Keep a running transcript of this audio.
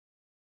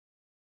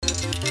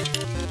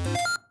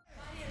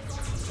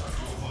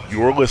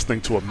You're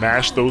listening to a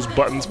Mash Those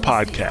Buttons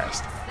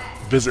podcast.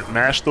 Visit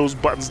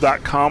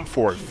mashthosebuttons.com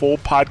for a full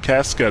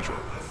podcast schedule.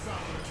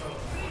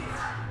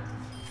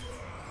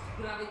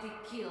 Gravity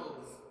kills.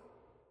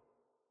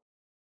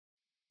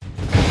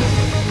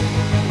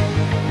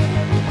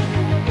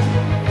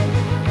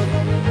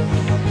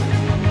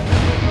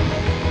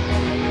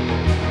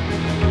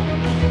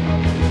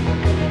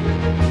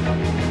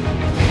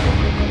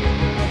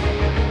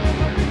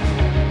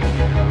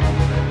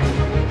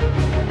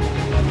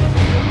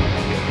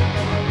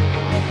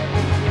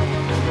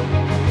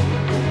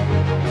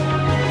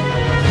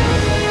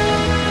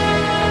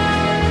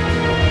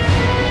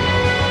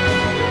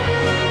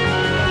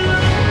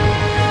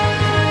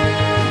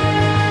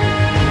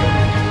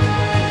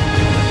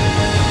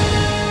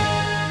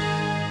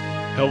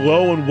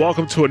 Hello and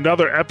welcome to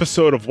another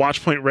episode of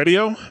Watchpoint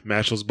Radio,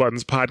 Mash Those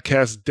Buttons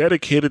podcast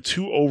dedicated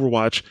to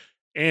Overwatch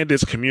and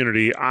its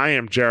community. I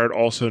am Jared,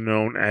 also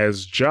known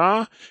as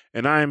Ja,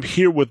 and I am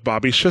here with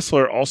Bobby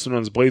Schisler, also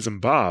known as Blazing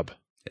Bob.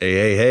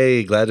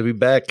 Hey, glad to be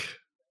back.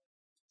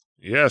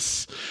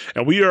 Yes,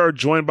 and we are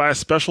joined by a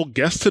special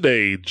guest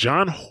today,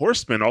 John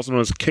Horstman, also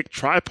known as Kick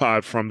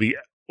Tripod from the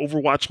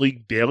Overwatch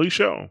League Daily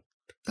Show.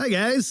 Hi,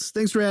 guys.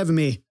 Thanks for having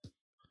me.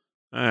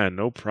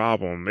 No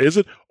problem. Is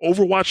it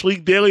Overwatch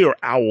League Daily or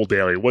Owl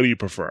Daily? What do you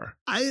prefer?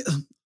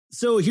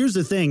 So here's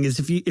the thing is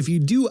if you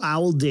do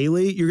Owl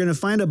Daily, you're going to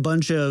find a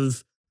bunch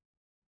of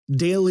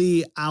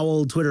daily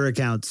Owl Twitter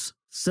accounts.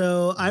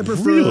 So I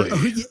prefer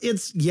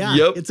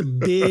it's a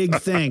big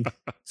thing.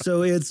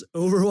 So it's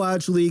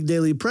Overwatch League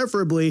Daily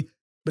preferably,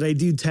 but I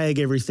do tag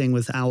everything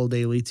with Owl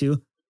Daily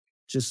too.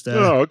 Just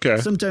okay.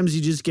 Sometimes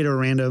you just get a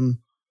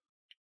random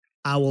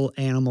owl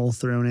animal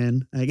thrown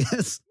in, I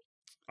guess.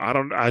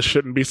 I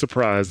shouldn't be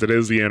surprised. It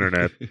is the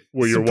internet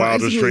where your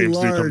wildest dreams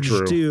do come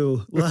true.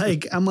 Too.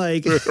 Like, I'm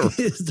like,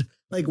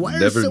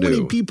 why are so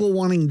many people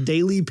wanting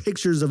daily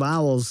pictures of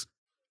owls?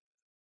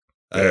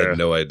 I had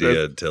no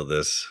idea until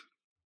this.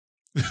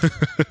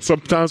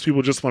 Sometimes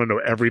people just want to know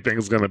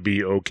everything's going to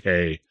be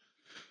okay.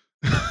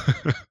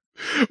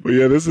 But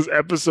yeah, this is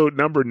episode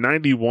number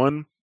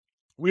 91.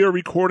 We are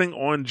recording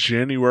on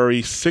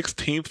January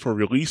 16th for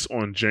release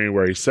on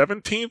January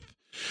 17th.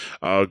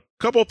 A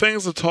couple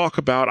things to talk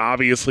about.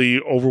 Obviously,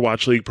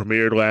 Overwatch League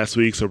premiered last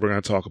week, so we're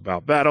going to talk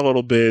about that a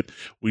little bit.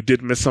 We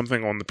did miss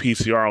something on the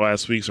PCR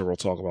last week, so we'll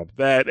talk about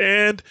that.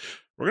 And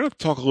we're going to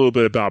talk a little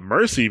bit about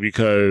Mercy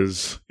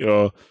because,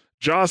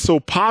 Jaw's so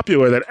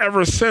popular that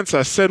ever since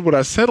I said what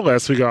I said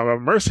last week about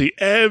Mercy,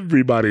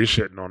 everybody's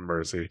shitting on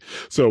Mercy.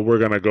 So we're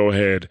going to go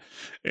ahead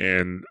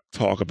and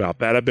talk about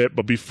that a bit.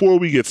 But before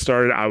we get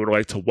started, I would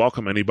like to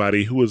welcome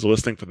anybody who is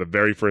listening for the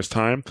very first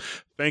time.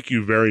 Thank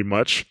you very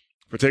much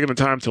for taking the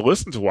time to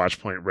listen to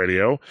Watchpoint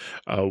Radio.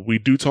 We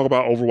do talk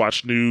about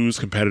Overwatch news,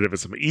 competitive, and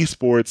some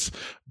esports,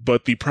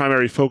 but the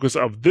primary focus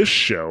of this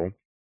show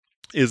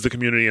is the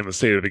community and the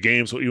state of the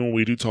game. So even when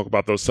we do talk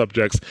about those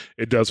subjects,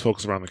 it does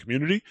focus around the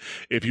community.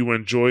 If you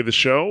enjoy the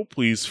show,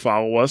 please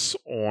follow us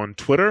on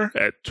Twitter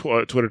at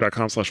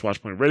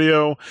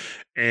twitter.com/watchpointradio.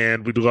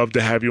 And we'd love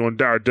to have you on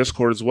our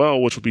Discord as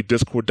well, which will be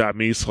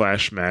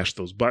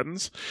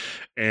discord.me/mashthosebuttons.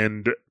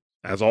 And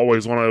as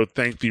always, want to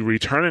thank the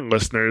returning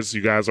listeners.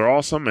 You guys are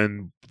awesome,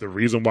 and the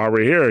reason why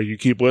we're here, you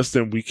keep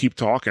listening, we keep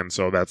talking.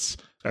 So that's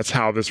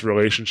how this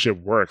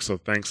relationship works. So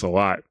thanks a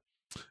lot.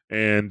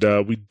 And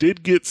we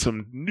did get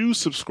some new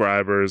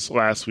subscribers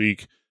last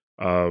week.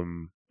 At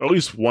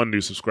least one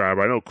new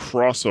subscriber. I know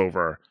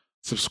Crossover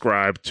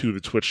subscribed to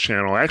the Twitch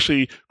channel.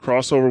 Actually,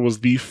 Crossover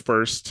was the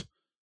first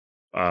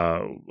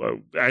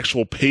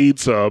actual paid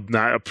sub,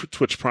 not a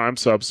Twitch Prime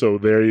sub. So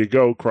there you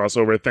go,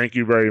 Crossover. Thank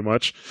you very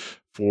much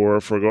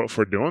for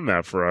doing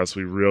that for us.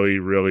 We really,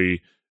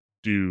 really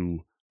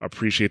do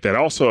appreciate that.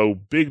 Also,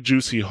 Big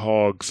Juicy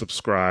Hog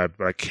subscribed,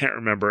 but I can't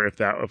remember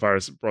if I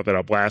brought that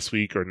up last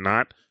week or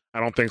not. I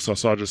don't think so,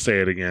 so I'll just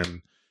say it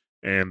again.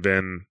 And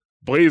then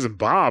Blaze and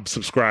Bob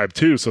subscribed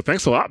too. So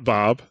thanks a lot,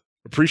 Bob.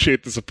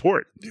 Appreciate the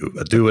support.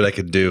 I do what I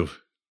can do.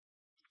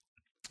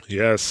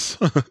 Yes.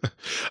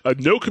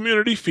 No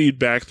community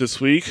feedback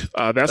this week.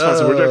 That's why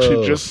we're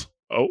actually just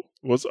I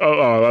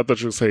thought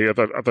you were saying I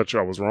thought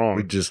I was wrong.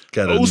 We just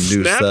got a new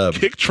sub.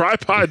 Kick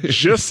Tripod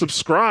just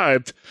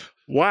subscribed.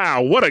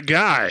 Wow, what a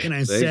guy. Can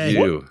I Thank say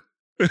you.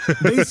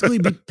 basically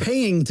be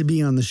paying to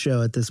be on the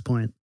show at this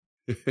point.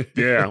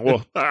 Yeah,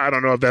 well, I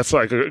don't know if that's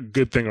like a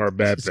good thing or a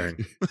bad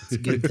thing. It's a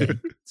good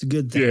thing. It's a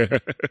good thing. Yeah.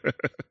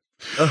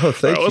 Oh,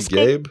 thank you,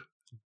 Gabe.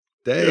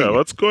 Dang. Yeah,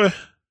 let's go ahead.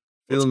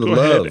 Feeling the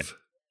love.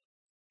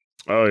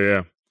 Oh,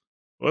 yeah.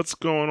 What's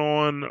going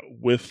on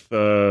with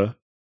you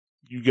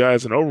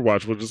guys in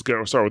Overwatch? We'll just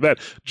start with that.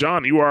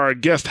 John, you are our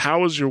guest.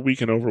 How has your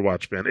week in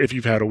Overwatch been, if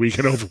you've had a week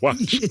in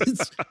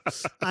Overwatch?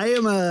 I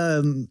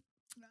am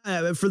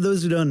for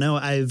those who don't know,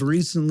 I've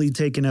recently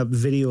taken up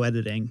video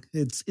editing.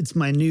 It's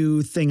my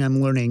new thing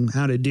I'm learning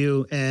how to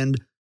do. And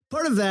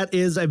part of that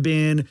is I've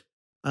been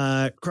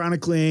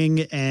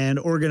chronicling and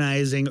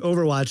organizing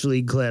Overwatch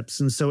League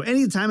clips. And so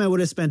anytime I would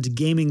have spent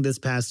gaming this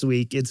past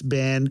week, it's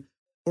been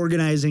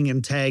organizing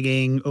and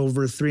tagging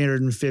over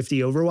 350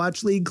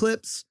 Overwatch League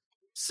clips.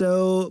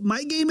 So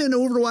my game in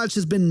Overwatch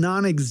has been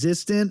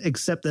non-existent,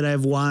 except that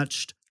I've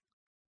watched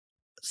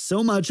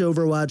so much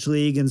Overwatch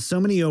League and so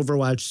many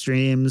Overwatch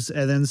streams,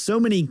 and then so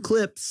many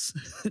clips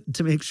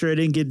to make sure I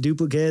didn't get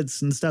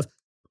duplicates and stuff.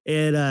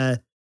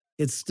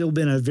 It's still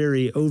been a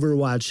very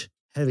Overwatch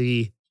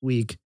heavy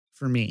week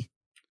for me.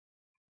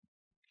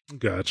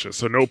 Gotcha.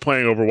 So no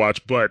playing Overwatch,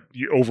 but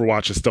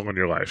Overwatch is still in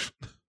your life.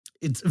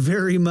 It's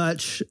very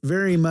much.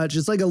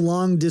 It's like a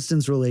long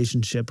distance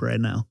relationship right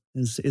now.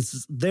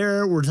 It's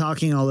there. We're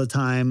talking all the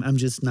time. I'm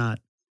just not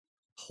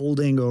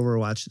holding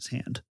Overwatch's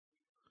hand.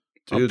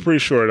 Dude, I'm pretty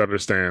sure it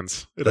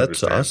understands.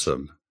 That's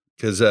awesome.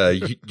 Because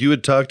you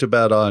had talked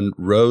about on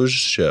Rose's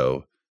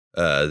show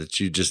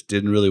that you just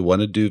didn't really want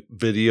to do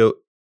video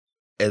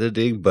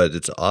editing, but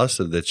it's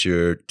awesome that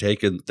you're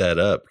taking that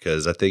up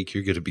because I think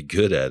you're going to be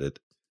good at it.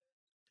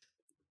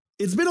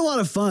 It's been a lot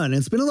of fun.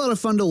 It's been a lot of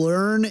fun to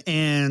learn.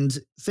 And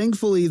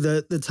thankfully,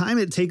 the time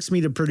it takes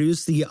me to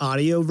produce the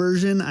audio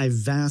version, I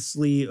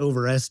vastly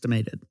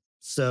overestimated.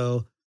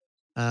 So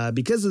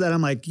because of that,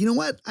 I'm like, you know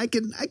what? I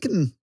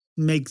can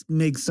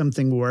make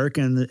something work.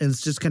 And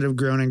it's just kind of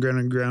grown and grown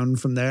and grown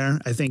from there.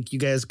 I think you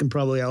guys can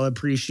probably all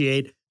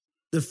appreciate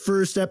the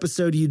first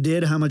episode you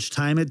did, how much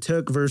time it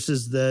took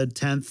versus the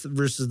 10th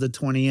versus the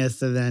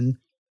 20th. And then,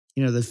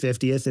 the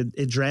 50th,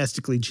 it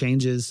drastically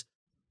changes.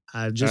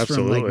 Just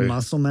Absolutely. From like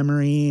muscle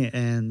memory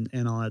and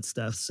all that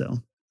stuff. So,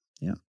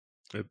 yeah.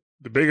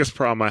 The biggest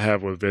problem I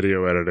have with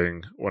video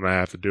editing when I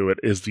have to do it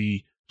is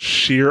the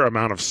sheer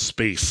amount of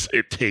space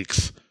it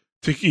takes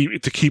to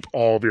keep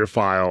all of your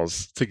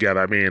files together.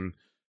 I mean,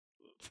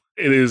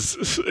 it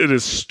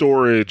is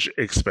storage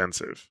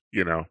expensive,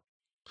 Yeah,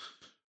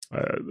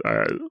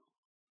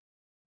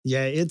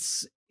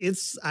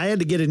 I had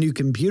to get a new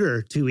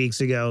computer 2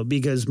 weeks ago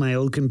because my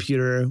old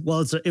computer,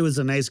 it was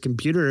a nice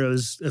computer. It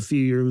was a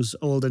few years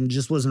old and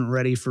just wasn't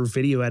ready for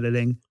video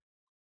editing.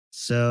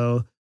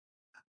 So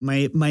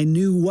my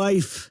new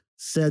wife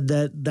said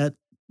that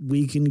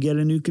we can get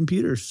a new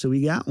computer. So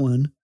we got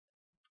one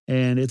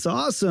and it's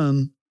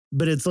awesome.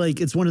 But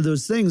it's one of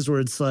those things where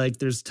it's like,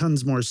 there's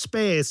tons more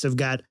space. I've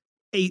got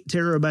 8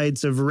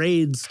 terabytes of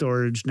RAID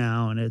storage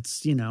now, and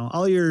it's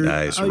all your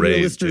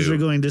listeners are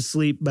going to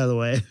sleep. By the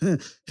way,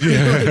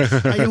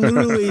 I can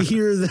literally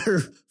hear their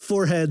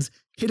foreheads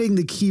hitting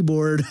the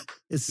keyboard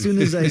as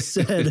soon as I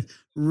said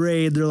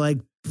RAID. They're like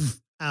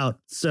out.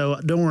 So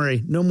don't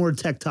worry, no more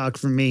tech talk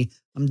from me.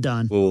 I'm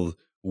done. Well,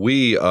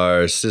 we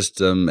are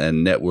system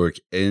and network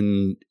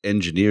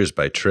engineers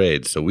by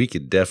trade, so we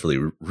could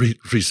definitely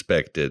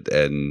respect it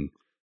and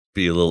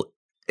be a little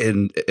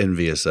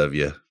envious of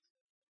you.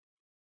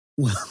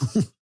 Well,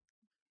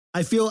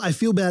 I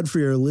feel bad for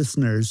your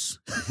listeners.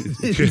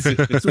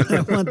 That's what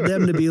I want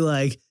them to be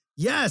like.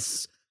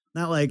 Yes,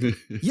 not like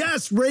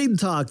yes. RAID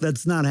talk.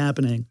 That's not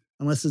happening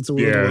unless it's a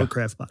World of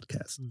Warcraft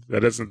podcast.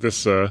 That isn't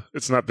this.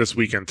 It's not This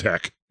Week in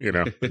Tech.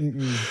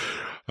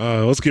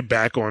 Let's get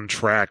back on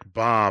track.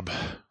 Bob,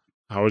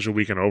 how was your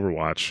week in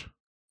Overwatch?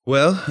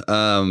 Well,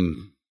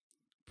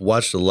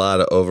 watched a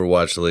lot of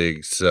Overwatch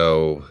League,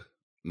 so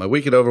my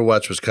week in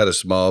Overwatch was kind of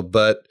small,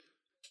 but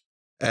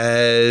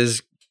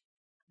as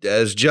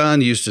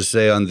John used to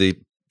say on the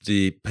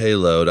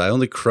payload, I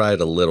only cried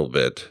a little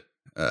bit.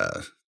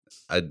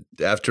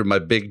 After my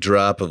big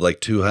drop of like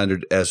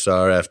 200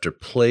 SR after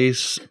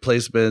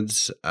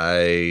placements,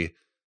 I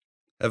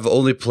have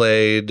only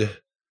played,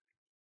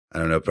 I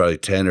don't know, probably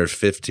 10 or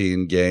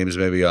 15 games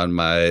maybe on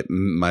my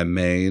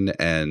main,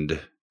 and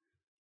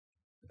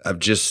I'm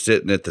just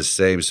sitting at the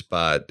same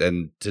spot.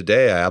 And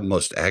today I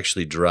almost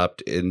actually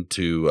dropped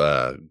into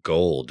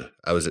gold.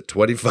 I was at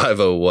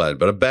 2501,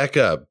 but I'm back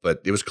up,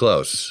 but it was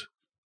close.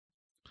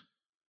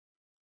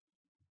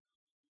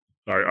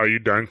 Are you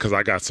done? Because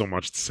I got so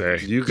much to say.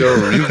 You go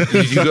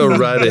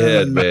right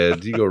ahead,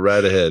 man. You go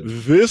right ahead.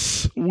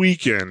 This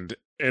weekend,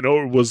 and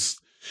it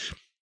was,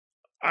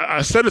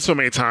 I said it so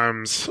many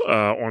times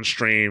on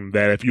stream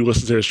that if you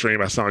listen to the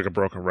stream, I sound like a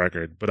broken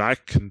record, but I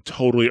can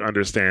totally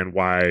understand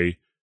why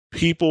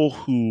people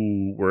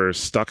who were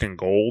stuck in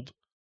gold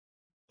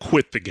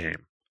quit the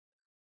game.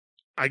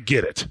 I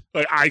get it.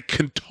 Like, I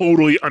can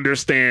totally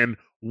understand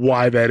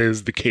why that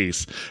is the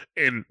case.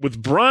 And with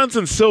bronze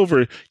and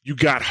silver, you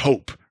got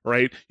hope,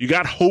 right? You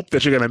got hope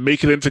that you're going to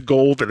make it into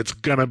gold and it's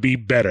going to be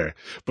better.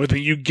 But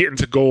then you get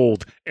into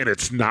gold and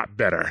it's not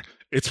better.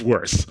 It's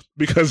worse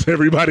because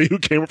everybody who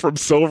came from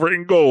silver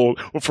and gold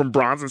or from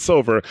bronze and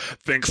silver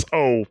thinks,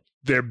 oh,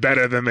 they're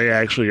better than they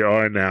actually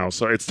are now.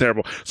 So it's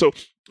terrible. So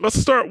let's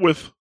start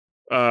with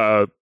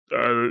I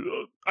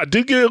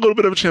did get a little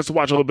bit of a chance to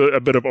watch a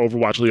bit of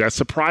Overwatch League.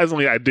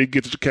 Surprisingly, I did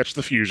get to catch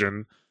the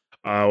Fusion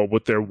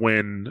with their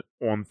win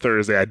on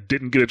Thursday. I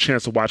didn't get a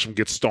chance to watch them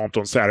get stomped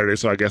on Saturday,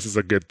 so I guess it's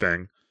a good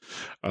thing.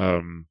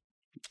 Even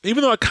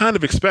though I kind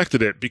of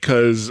expected it,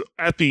 because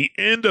at the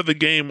end of the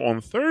game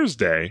on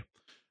Thursday,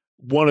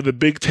 one of the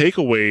big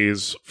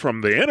takeaways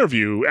from the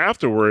interview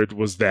afterward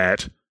was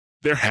that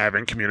they're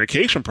having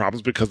communication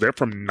problems because they're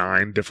from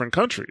 9 different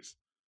countries.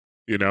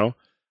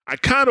 I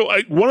kind of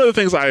one of the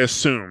things I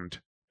assumed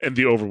in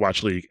the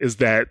Overwatch League is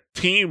that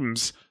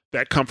teams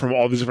that come from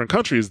all these different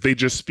countries, they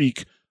just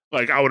speak,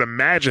 like, I would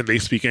imagine they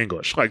speak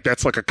English. Like,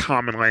 that's like a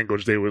common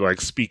language they would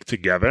like speak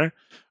together.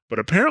 But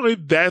apparently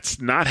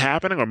that's not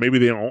happening, or maybe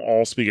they don't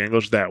all speak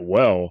English that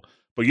well.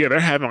 But yeah, they're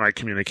having like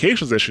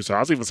communications issues. So I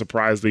was even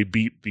surprised they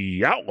beat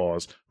the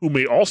Outlaws, who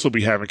may also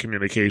be having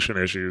communication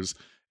issues,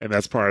 and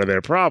that's part of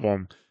their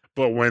problem.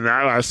 But when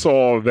I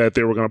saw that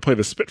they were going to play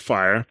the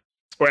Spitfire,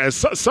 or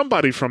as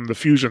somebody from the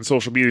Fusion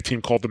social media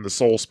team called them the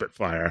Soul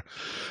Spitfire,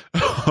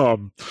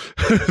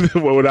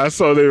 when I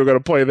saw they were going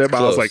to play them,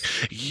 I was like,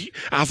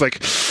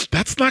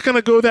 that's not going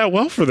to go that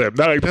well for them.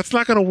 That's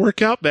not going to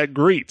work out that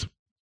great.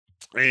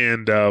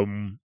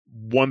 And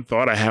one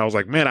thought I had was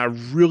like, man, I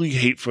really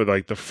hate for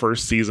like the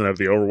first season of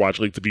the Overwatch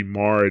League to be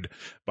marred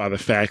by the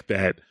fact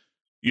that,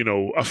 you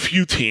know, a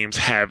few teams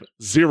have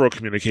zero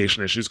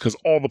communication issues because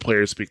all the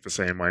players speak the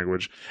same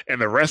language, and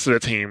the rest of the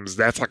teams,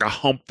 that's like a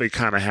hump they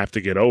kind of have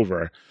to get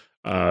over.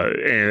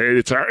 And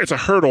it's a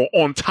hurdle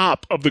on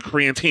top of the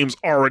Korean teams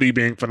already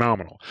being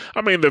phenomenal.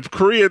 I mean, the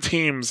Korea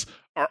teams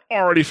are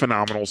already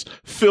phenomenal,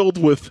 filled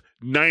with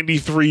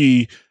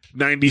 93,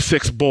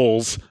 96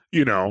 Bulls,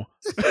 you know.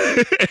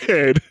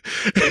 And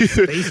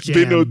Space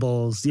Jam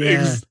Bulls,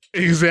 yeah.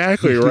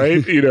 Exactly,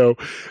 right? You know,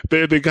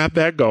 they got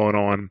that going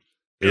on.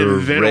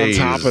 And then on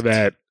top of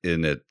that,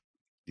 in it,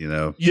 you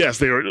know, yes,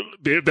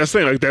 that's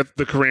saying like that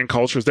the Korean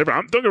culture is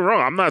different. Don't get me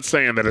wrong, I'm not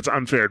saying that it's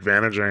unfair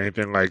advantage or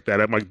anything like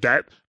that. I'm like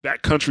that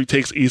country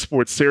takes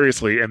esports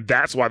seriously, and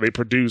that's why they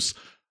produce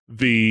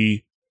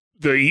the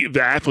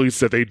athletes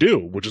that they do,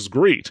 which is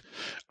great.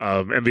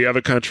 And the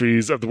other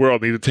countries of the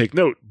world need to take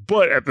note.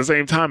 But at the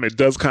same time, it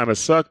does kind of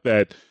suck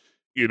that,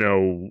 you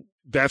know,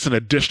 that's an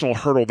additional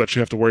hurdle that you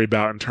have to worry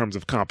about in terms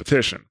of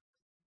competition,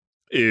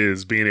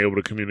 is being able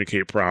to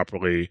communicate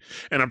properly.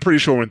 And I'm pretty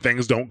sure when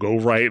things don't go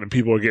right and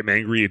people are getting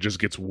angry, it just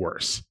gets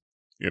worse,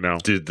 you know?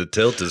 Dude, the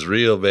tilt is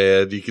real,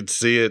 man. You can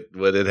see it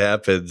when it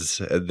happens.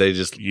 And they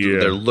just,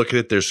 they're looking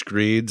at their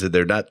screens and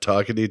they're not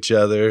talking to each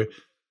other.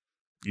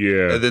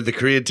 Yeah. And then the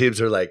Korean teams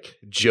are like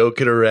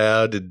joking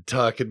around and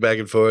talking back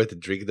and forth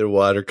and drinking their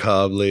water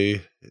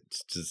calmly.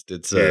 It's just,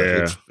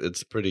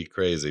 it's pretty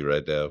crazy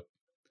right now.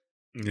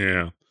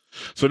 Yeah.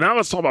 So now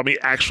let's talk about me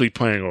actually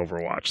playing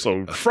Overwatch.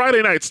 So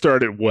Friday night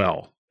started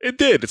well. It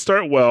did. It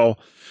started well.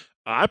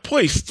 I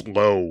placed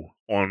low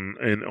on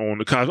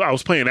I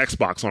was playing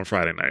Xbox on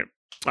Friday night.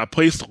 I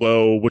placed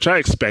low, which I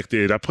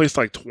expected. I placed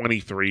like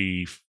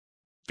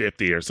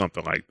 2350 or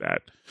something like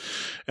that.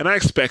 And I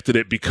expected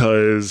it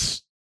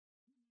because,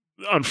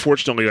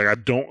 unfortunately, like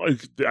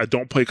I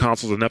don't play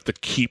consoles enough to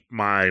keep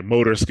my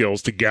motor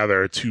skills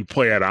together to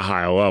play at a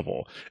high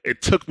level.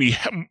 It took me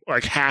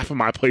like half of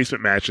my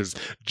placement matches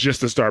just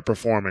to start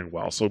performing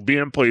well. So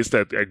being placed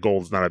at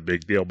gold is not a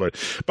big deal. But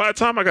by the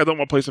time I got done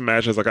with my placement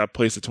matches, I got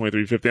placed at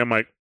 2350. I'm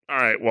like, all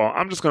right, well,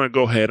 I'm just gonna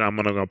go ahead. I'm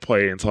gonna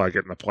play until I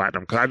get into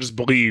platinum, because I just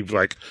believe,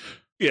 like,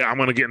 yeah, I'm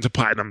gonna get into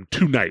platinum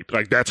tonight.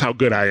 Like, that's how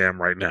good I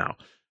am right now.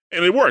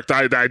 And it worked.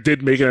 I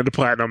did make it into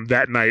platinum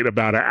that night,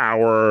 about an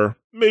hour,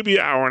 maybe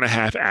an hour and a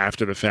half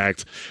after the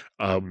fact.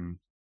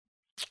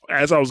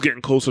 As I was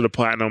getting closer to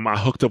platinum, I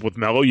hooked up with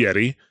Mellow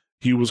Yeti.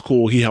 He was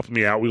cool. He helped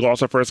me out. We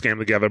lost our first game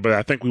together, but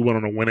I think we went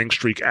on a winning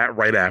streak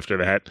right after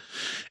that.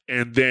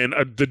 And then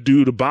the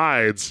dude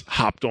Abides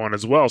hopped on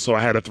as well. So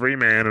I had a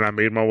 3-man, and I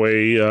made my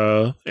way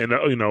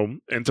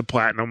into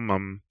platinum.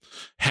 I'm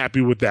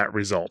happy with that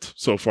result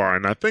so far.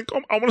 And I think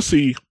I want to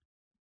see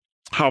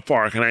how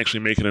far I can actually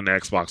make it in the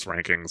Xbox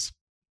rankings.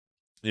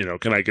 You know,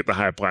 can I get the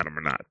high platinum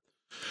or not?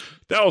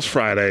 That was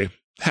Friday.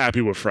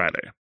 Happy with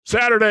Friday.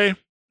 Saturday,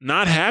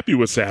 not happy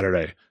with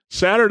Saturday.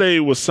 Saturday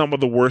was some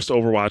of the worst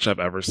Overwatch I've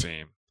ever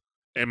seen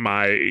in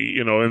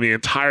the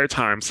entire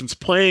time since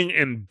playing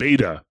in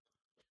beta.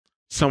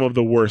 Some of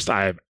the worst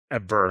I have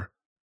ever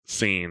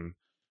seen.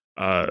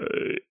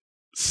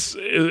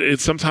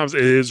 Sometimes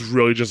it is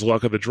really just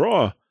luck of the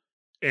draw.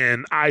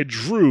 And I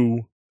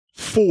drew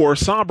 4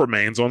 Sombra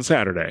mains on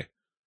Saturday.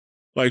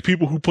 Like,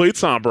 people who played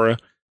Sombra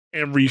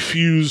and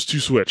refused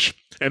to switch.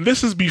 And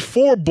this is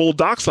before Bull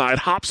Dockside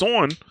hops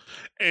on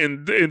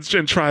and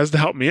tries to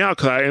help me out,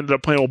 because I ended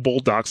up playing with Bull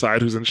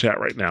Dockside, who's in chat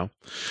right now.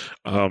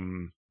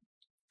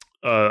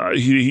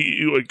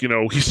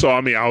 He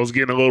saw me. I was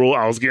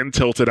getting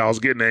tilted. I was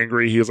getting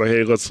angry. He was like,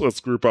 "Hey, let's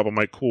group up." I'm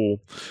like, "Cool."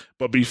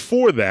 But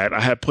before that, I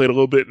had played a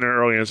little bit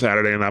early on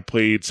Saturday, and I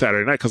played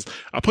Saturday night, because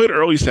I played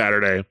early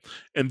Saturday,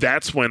 and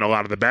that's when a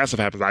lot of the bad stuff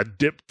happens. I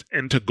dipped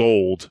into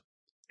gold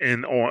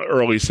on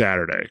early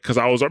Saturday, because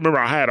I remember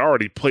I had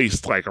already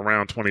placed like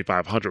around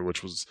 2,500,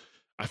 which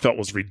I felt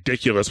was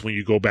ridiculous when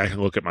you go back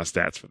and look at my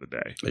stats for the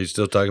day. Are you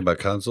still talking about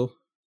console?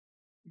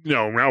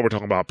 No, now we're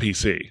talking about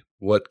PC.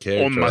 What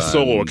character? On my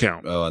solo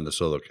account. Oh, on the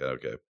solo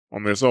account, okay.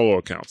 On the solo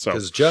account. So,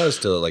 because Jaw's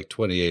still at like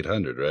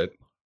 2,800, right?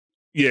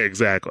 Yeah,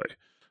 exactly.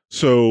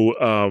 So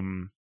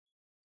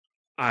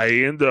I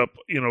end up,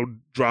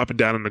 dropping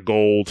down in the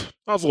gold.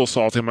 I was a little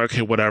salty. I'm like,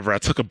 okay, whatever. I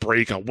took a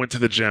break. I went to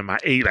the gym. I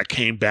ate. I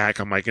came back.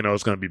 I'm like,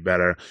 it's going to be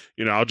better.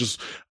 I'll just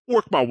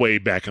work my way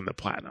back into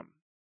platinum.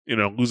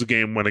 Lose a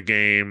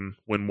game,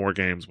 win more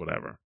games,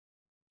 whatever.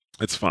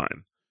 It's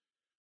fine.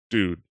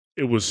 Dude,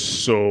 It was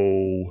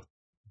so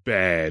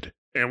bad.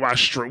 And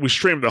we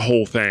streamed the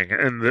whole thing,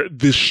 and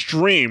the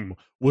stream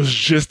was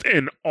just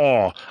in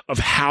awe of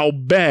how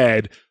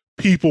bad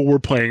people were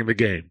playing the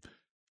game.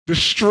 The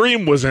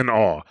stream was in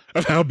awe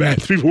of how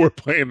bad people were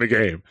playing the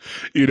game.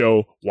 You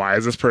know, why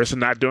is this person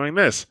not doing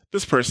this?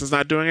 This person's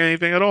not doing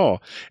anything at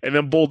all. And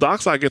then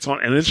Bulldoxlot gets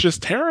on, and it's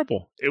just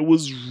terrible. It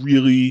was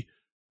really,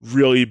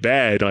 really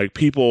bad. Like,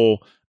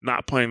 people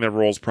not playing their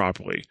roles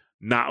properly,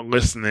 not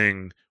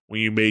listening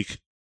when you make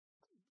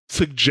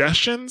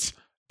suggestions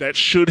that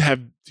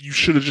you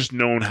should have just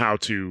known how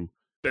to.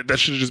 That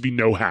should just be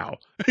know-how.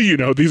 You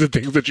know, these are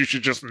things that you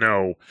should just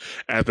know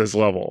at this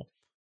level.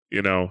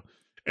 You know.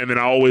 And then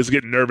I always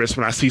get nervous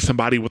when I see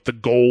somebody with the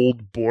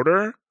gold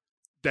border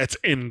that's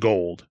in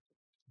gold.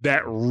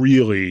 That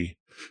really,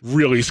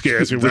 really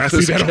scares me when I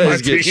see that on my team.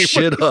 Those guys get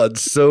shit on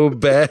so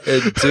bad,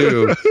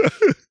 too.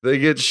 They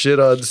get shit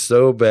on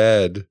so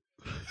bad.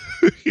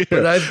 Yeah.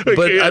 I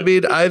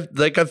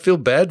feel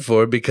bad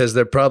for them because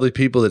they're probably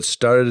people that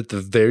started at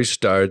the very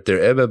start.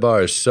 Their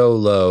MMR is so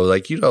low.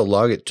 Like, you know how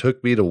long it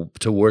took me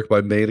to work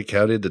my main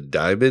account into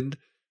Diamond?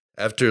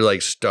 After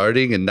like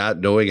starting and not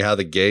knowing how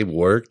the game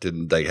worked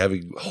and like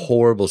having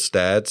horrible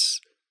stats,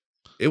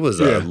 it was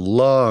a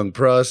long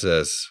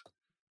process.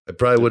 I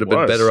probably would have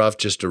been better off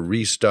just to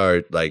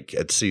restart like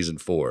at season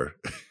 4.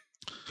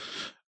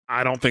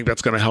 I don't think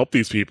that's going to help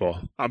these people.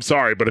 I'm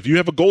sorry, but if you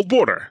have a gold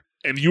border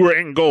and you are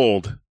in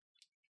gold,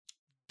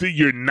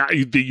 you're not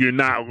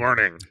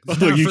learning.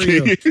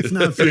 It's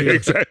not for you.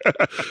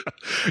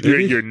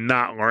 Exactly. You're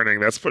not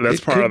learning. That's part of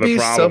the problem.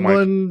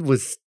 Someone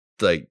with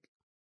like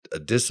a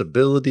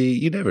disability,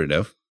 you never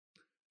know.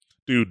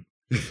 Dude,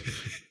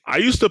 I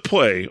used to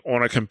play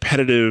on a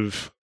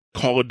competitive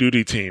Call of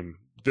Duty team.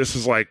 This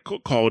is like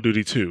Call of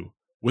Duty 2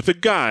 with a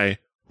guy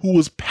who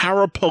was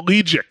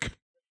paraplegic,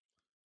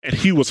 and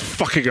he was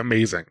fucking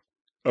amazing.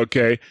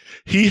 Okay,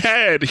 he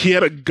had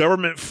a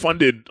government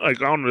funded, like,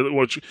 I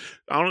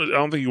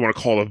don't think you want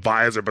to call it a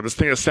visor, but this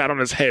thing that sat on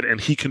his head, and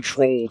he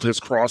controlled his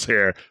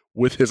crosshair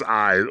with his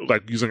eye,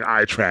 like using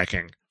eye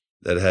tracking.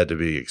 That had to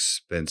be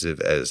expensive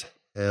as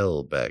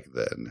hell back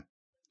then.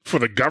 For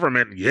the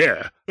government,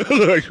 yeah.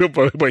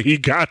 but he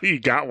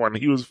got one.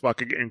 He was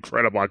fucking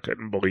incredible. I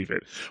couldn't believe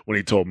it when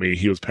he told me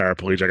he was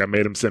paraplegic. I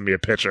made him send me a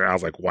picture. I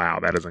was like, wow,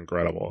 that is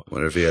incredible.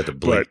 Wonder if he had to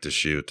blink to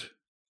shoot.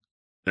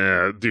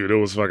 Yeah, dude, it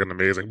was fucking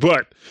amazing.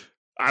 But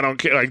I don't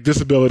care, like,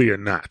 disability or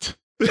not.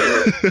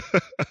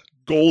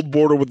 Gold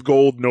border with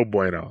gold, no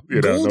bueno.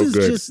 You know, gold no is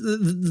good. Just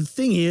the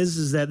thing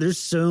is that there's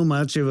so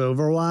much of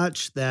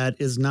Overwatch that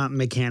is not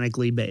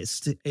mechanically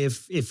based.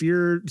 If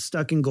you're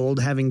stuck in gold,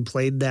 having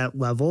played that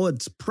level,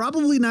 it's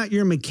probably not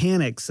your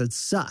mechanics that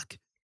suck.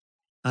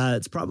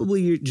 It's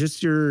probably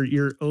just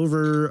your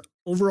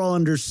overall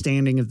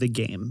understanding of the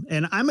game.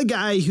 And I'm a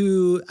guy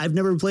who I've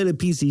never played a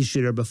PC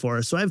shooter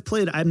before, so I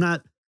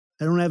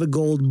don't have a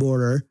gold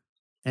border.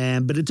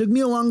 But it took me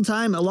a long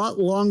time, a lot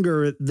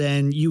longer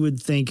than you would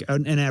think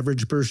an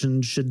average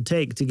person should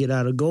take to get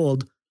out of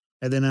gold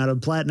and then out of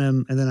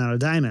platinum and then out of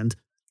diamond.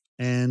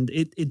 And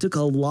it took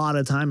a lot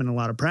of time and a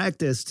lot of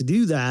practice to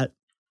do that.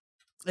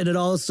 And it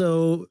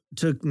also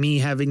took me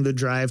having the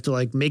drive to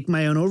like make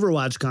my own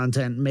Overwatch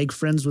content, make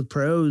friends with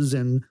pros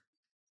and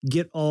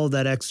get all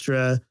that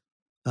extra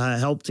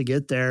help to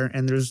get there.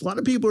 And there's a lot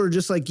of people who are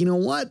just like, you know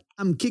what?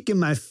 I'm kicking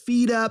my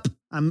feet up.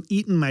 I'm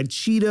eating my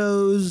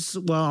Cheetos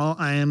while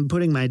I am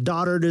putting my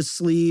daughter to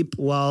sleep,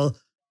 while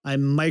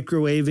I'm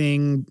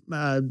microwaving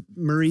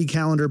Marie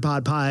Callender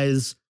pot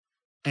pies.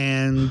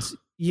 And,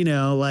 you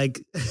know,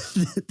 like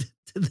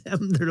to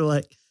them, they're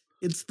like,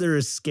 it's their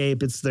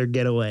escape. It's their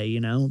getaway,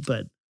 you know,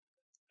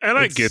 and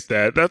I get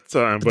that. That's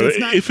but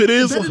if it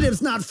is,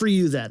 competitive's not for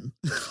you then.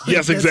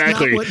 Yes,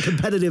 exactly. Not what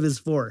competitive is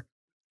for.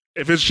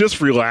 If it's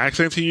just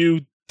relaxing to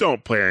you,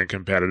 don't play in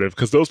competitive,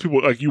 because those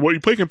people, like, you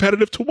play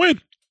competitive to win.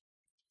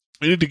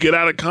 You need to get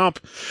out of comp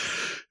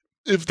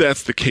if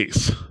that's the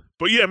case.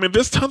 But yeah, I mean,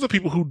 there's tons of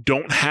people who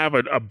don't have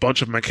a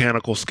bunch of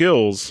mechanical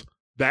skills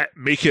that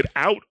make it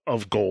out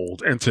of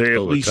gold into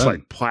at least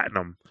like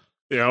platinum.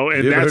 You know,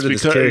 and you ever that's heard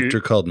of this character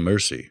called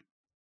Mercy.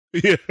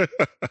 Yeah,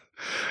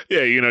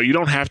 yeah. You know, you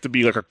don't have to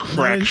be like a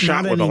crack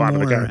shot with anymore, a lot of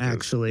the characters.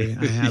 Actually,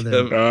 I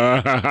haven't.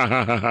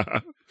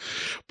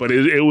 But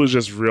it was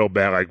just real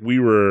bad. Like,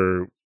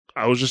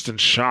 I was just in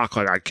shock.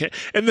 Like, I can't.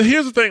 And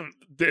here's the thing.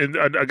 And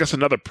I guess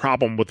another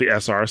problem with the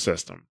SR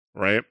system,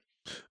 right?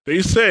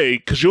 They say,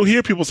 because you'll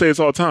hear people say this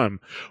all the time,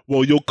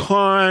 well, you'll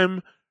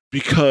climb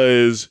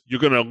because you're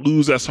going to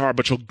lose SR,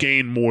 but you'll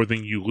gain more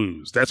than you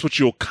lose. That's what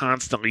you'll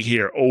constantly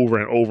hear over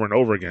and over and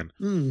over again.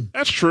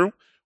 That's true.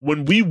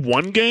 When we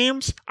won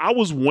games, I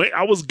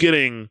was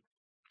getting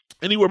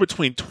anywhere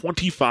between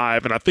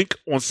 25, and I think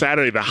on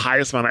Saturday, the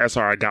highest amount of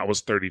SR I got was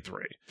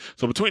 33.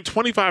 So between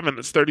 25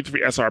 and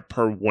 33 SR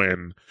per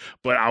win,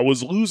 but I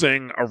was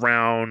losing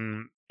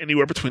around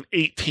anywhere between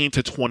 18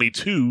 to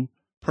 22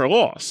 per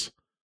loss.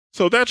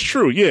 So that's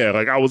true. Yeah,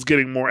 like, I was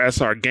getting more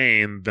SR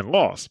gain than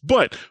loss.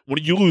 But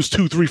when you lose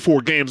 2, 3,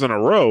 4 games in a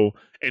row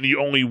and you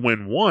only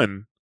win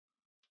one,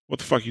 what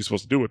the fuck are you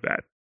supposed to do with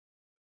that?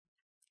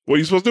 What are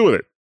you supposed to do with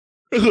it?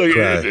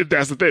 Like,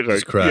 that's the thing. Like,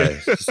 just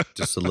cry,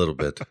 just a little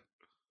bit.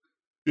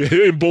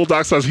 Yeah, and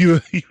Bulldog says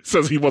he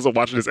says he wasn't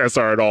watching his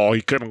SR at all.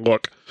 He couldn't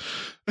look.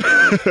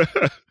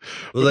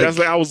 Well, that's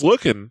like I was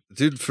looking,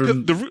 dude.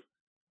 Go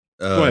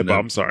ahead, Bob.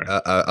 I'm sorry.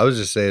 I was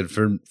just saying,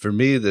 for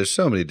me, there's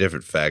so many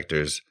different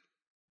factors.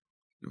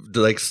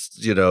 Like,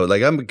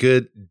 like I'm a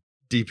good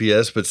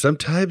DPS, but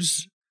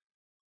sometimes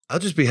I'll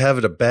just be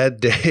having a bad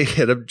day,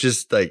 and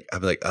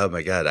I'm like, oh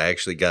my god, I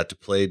actually got to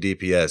play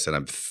DPS, and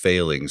I'm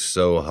failing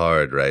so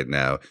hard right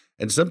now.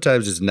 And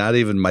sometimes it's not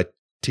even my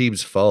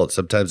team's fault.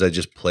 Sometimes I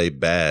just play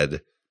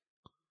bad,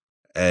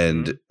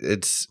 and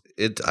it's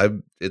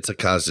a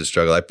constant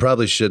struggle. I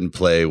probably shouldn't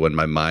play when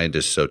my mind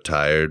is so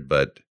tired,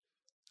 but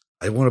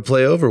I want to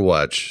play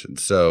Overwatch, and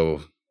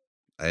so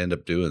I end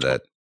up doing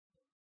that.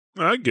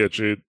 I get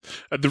you.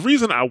 The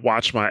reason I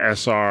watch my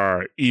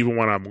SR even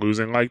when I'm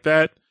losing like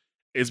that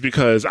is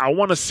because I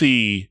want to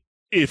see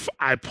if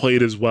I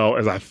played as well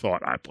as I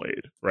thought I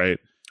played, right?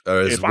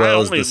 Or as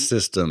well as the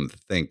system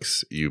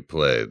thinks you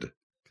played.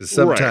 Because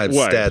sometimes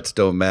stats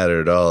don't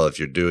matter at all if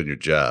you're doing your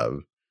job.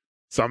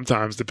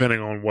 Sometimes, depending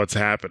on what's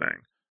happening.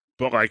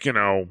 But, like,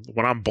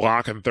 when I'm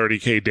blocking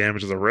 30k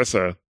damage as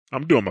Orisa,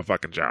 I'm doing my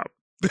fucking job.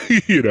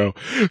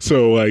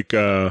 So, like,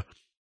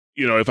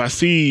 if I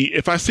see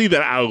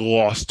that I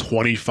lost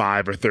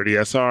 25 or 30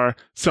 SR,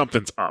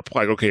 something's up.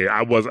 Like, okay,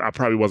 I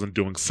probably wasn't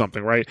doing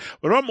something right.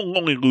 But if I'm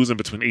only losing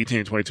between 18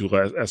 and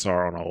 22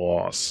 SR on a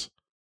loss,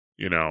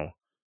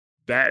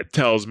 that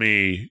tells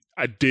me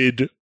I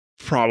did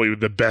probably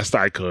the best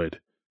I could.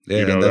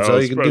 Yeah, that's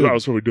all you can do. I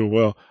was probably doing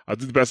well. I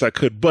did the best I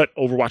could, but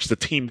Overwatch is a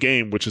team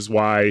game, which is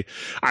why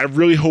I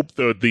really hope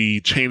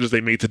the changes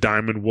they made to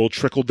Diamond will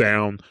trickle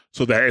down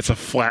so that it's a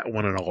flat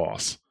win and a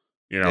loss.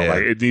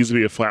 Like it needs to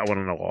be a flat win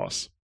and a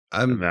loss.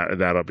 And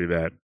that'll be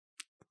that.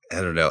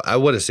 I don't know. I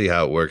want to see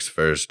how it works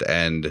first,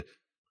 and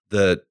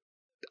I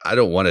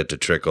don't want it to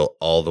trickle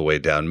all the way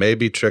down.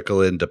 Maybe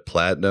trickle into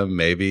platinum.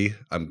 Maybe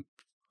I'm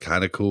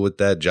kind of cool with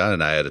that. John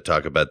and I had to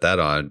talk about that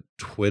on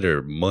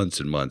Twitter months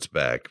and months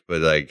back,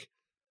 but like.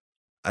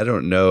 I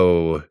don't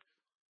know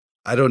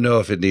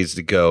if it needs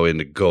to go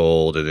into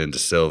gold and into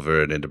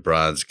silver and into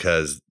bronze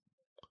because,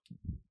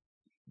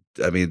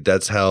 I mean,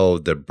 that's how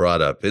they're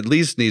brought up. At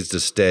least needs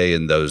to stay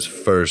in those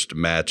first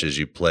matches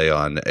you play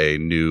on a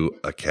new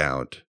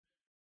account.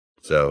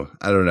 So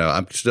I don't know.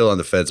 I'm still on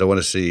the fence. I want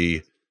to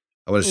see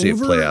it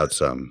play out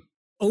some.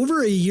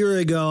 Over a year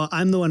ago,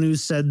 I'm the one who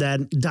said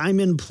that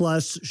Diamond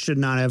Plus should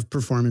not have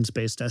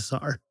performance-based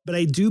SR. But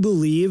I do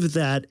believe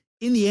that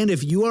in the end,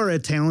 if you are a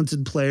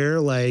talented player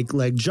like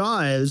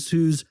Jaw is,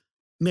 who's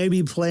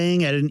maybe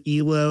playing at an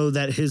elo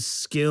that his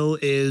skill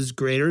is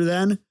greater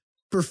than,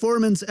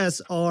 performance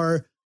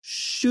SR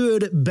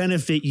should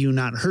benefit you,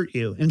 not hurt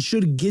you, and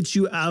should get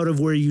you out of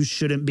where you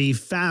shouldn't be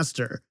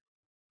faster.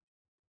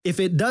 If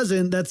it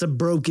doesn't, that's a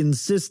broken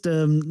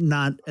system,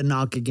 not a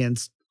knock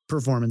against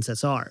performance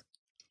SR.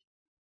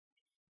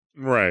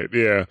 Right,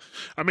 yeah.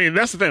 I mean,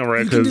 that's the thing,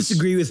 right? You can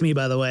disagree with me,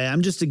 by the way.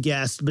 I'm just a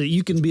guest, but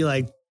you can be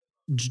like,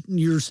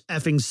 you're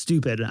effing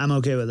stupid. I'm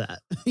okay with that.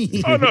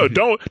 Oh no,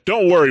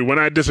 don't worry. When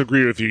I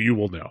disagree with you, you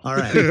will know. All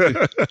right.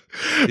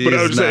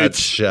 He's not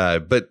shy,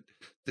 but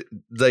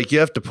like you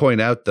have to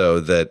point out though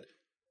that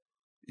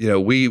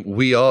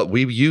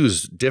we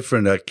use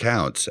different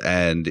accounts,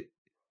 and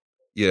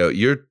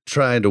you're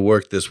trying to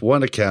work this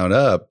one account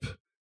up,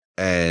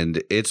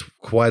 and it's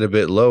quite a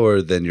bit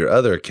lower than your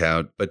other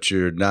account, but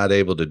you're not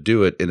able to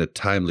do it in a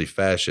timely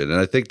fashion,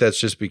 and I think that's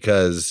just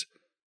because.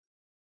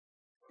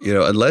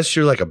 Unless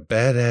you're like a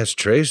badass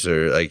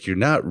tracer, like you're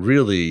not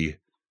really,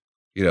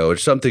 or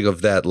something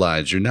of that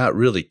lines, you're not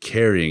really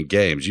carrying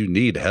games. You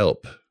need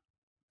help.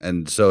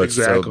 And so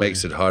it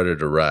makes it harder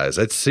to rise.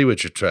 I see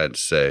what you're trying to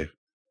say.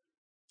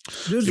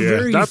 There's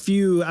very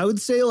few. I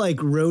would say like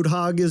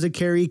Roadhog is a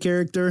carry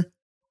character.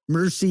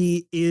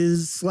 Mercy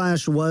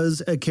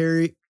was a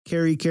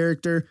carry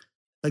character.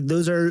 Like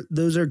those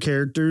are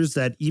characters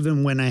that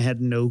even when I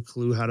had no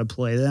clue how to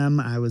play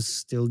them, I was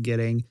still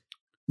getting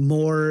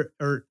more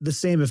or the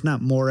same, if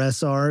not more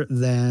SR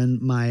than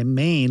my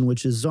main,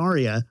 which is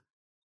Zarya.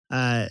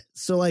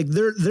 So like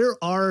there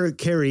are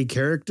carry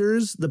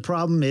characters. The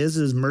problem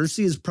is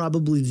Mercy is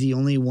probably the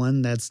only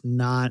one that's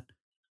not,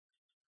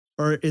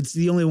 or it's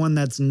the only one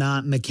that's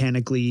not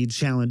mechanically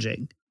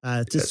challenging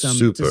to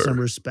some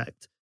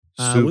respect.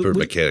 Super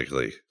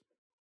mechanically.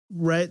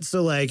 Right.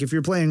 So like if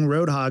you're playing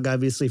Roadhog,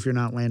 obviously if you're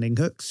not landing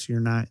hooks,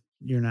 you're not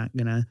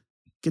gonna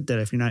get that.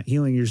 If you're not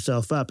healing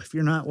yourself up, if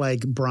you're not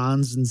like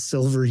bronze and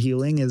silver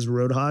healing as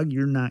Roadhog,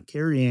 you're not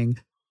carrying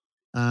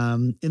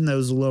in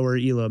those lower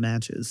elo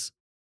matches.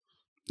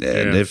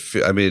 And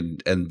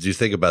and you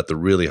think about the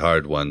really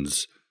hard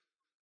ones,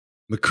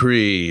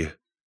 McCree,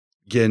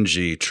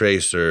 Genji,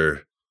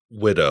 Tracer,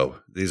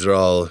 Widow, these are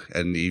all,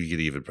 and you could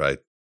even probably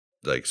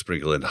like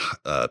sprinkle in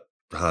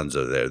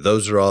Hanzo there.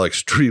 Those are all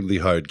extremely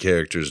hard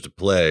characters to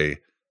play,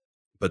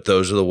 but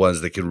those are the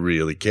ones that can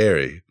really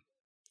carry.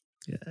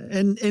 Yeah,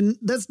 and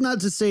that's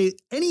not to say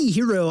any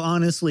hero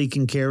honestly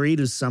can carry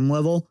to some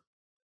level.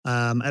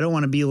 I don't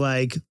want to be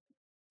like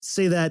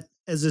say that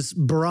as this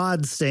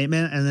broad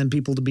statement, and then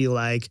people to be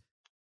like,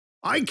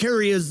 I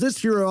carry as this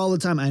hero all the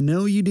time. I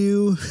know you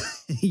do.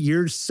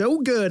 You're so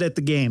good at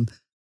the game.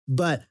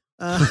 But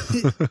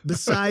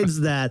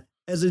besides that,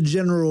 as a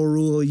general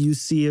rule, you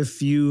see a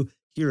few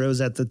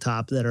heroes at the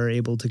top that are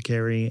able to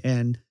carry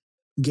and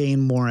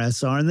gain more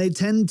SR. And they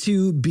tend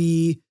to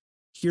be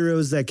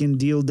heroes that can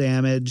deal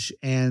damage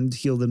and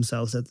heal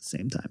themselves at the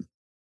same time.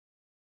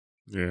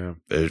 Yeah.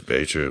 Very,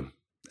 very true.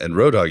 And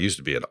Roadhog used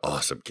to be an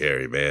awesome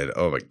carry, man.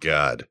 Oh, my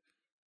God.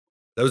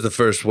 That was the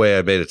first way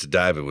I made it to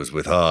Diamond was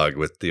with Hog,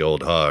 with the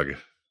old Hog.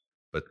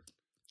 But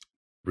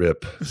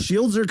rip.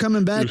 Shields are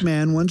coming back,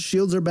 man. Once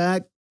shields are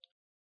back.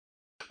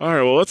 All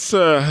right, well,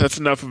 that's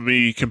enough of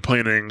me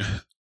complaining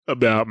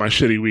about my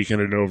shitty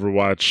weekend in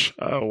Overwatch.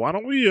 Why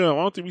don't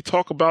we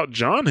talk about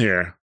John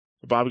here?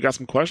 Bobby got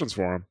some questions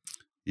for him.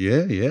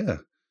 Yeah.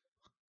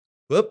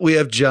 Well, we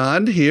have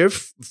John here,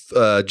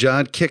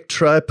 John Kick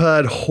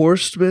Tripod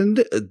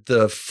Horseman,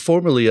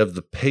 formerly of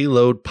the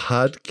Payload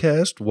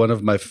podcast, one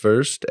of my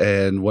first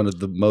and one of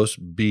the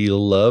most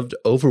beloved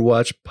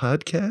Overwatch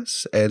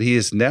podcasts. And he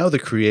is now the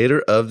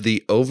creator of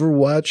the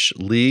Overwatch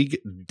League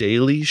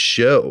Daily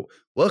Show.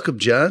 Welcome,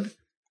 John.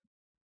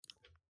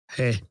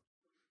 Hey.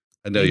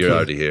 I know you're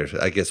already here.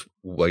 I guess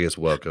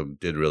welcome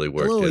did really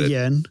work. Hello did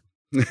again.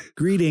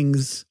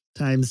 Greetings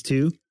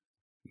 ×2.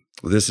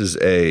 This is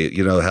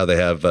how they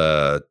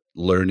have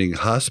learning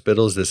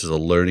hospitals. This is a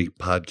learning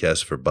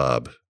podcast for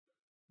Bob.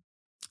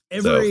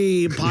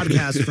 Every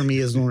podcast for me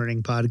is a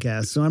learning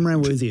podcast. So I'm right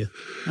with you.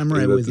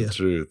 With you. The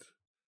truth.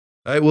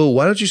 All right. Well,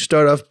 why don't you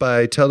start off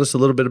by telling us a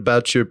little bit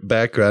about your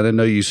background? I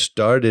know you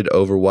started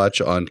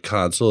Overwatch on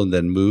console and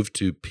then moved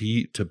to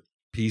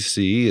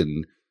PC,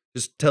 and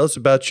just tell us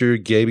about your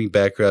gaming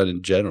background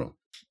in general.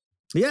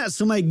 Yeah.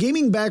 So my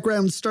gaming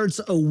background starts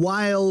a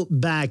while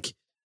back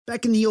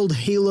in the old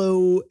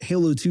Halo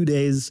 2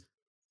 days.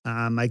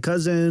 My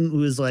cousin, who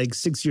was like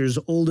 6 years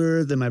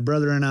older than my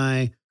brother and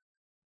I,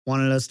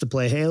 wanted us to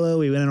play Halo.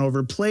 We went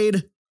over,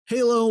 played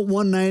Halo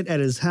one night at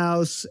his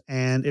house,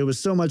 and it was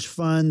so much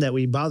fun that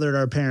we bothered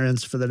our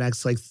parents for the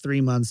next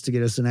 3 months to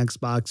get us an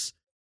Xbox.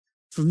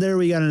 From there,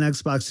 we got an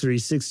Xbox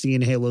 360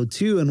 and Halo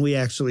 2, and we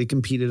actually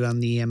competed on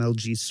the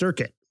MLG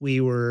circuit.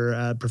 We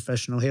were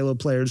professional Halo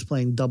players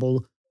playing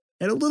double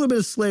and a little bit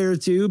of Slayer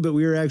too, but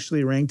we were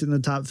actually ranked in the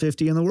top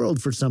 50 in the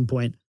world for some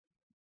point.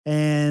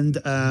 And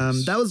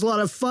that was a lot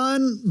of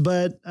fun,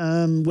 but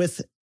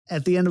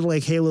at the end of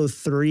Halo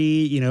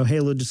 3,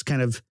 Halo just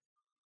kind of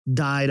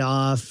died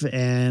off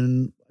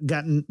and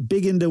gotten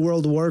big into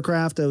World of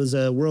Warcraft. I was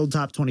a world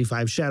top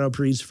 25 Shadow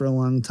Priest for a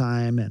long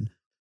time.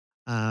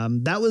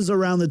 And that was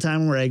around the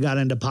time where I got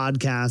into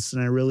podcasts,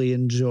 and I really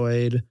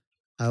enjoyed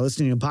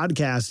listening to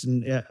podcasts.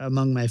 And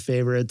among my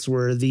favorites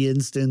were The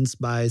Instance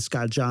by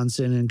Scott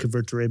Johnson and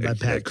Convert to Raid by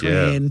Pat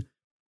Crane.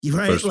 Yeah.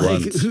 Right.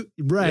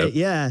 Right. Yep.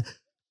 Yeah.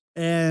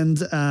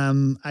 And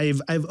I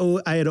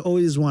had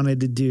always wanted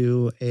to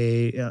do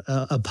a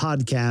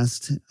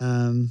podcast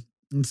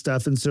and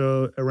stuff. And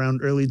so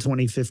around early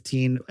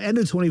 2015, end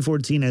of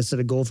 2014, I set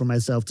a goal for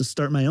myself to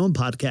start my own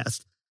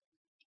podcast.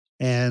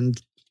 And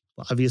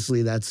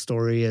obviously that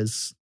story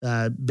has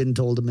been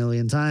told a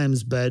million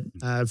times, but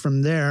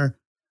from there,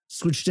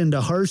 switched into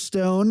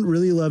Hearthstone,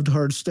 really loved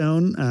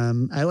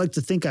Hearthstone. I like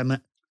to think I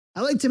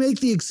like to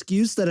make the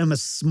excuse that I'm a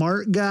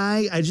smart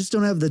guy. I just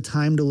don't have the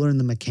time to learn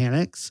the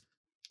mechanics.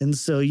 And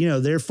so,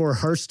 therefore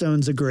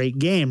Hearthstone's a great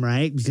game,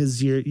 right?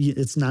 Because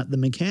it's not the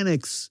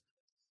mechanics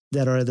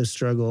that are the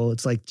struggle.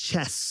 It's like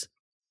chess.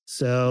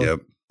 So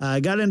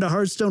I got into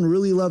Hearthstone,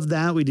 really loved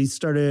that. We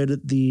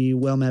started the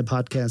Well Mad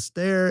podcast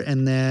there.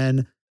 And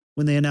then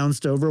when they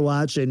announced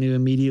Overwatch, I knew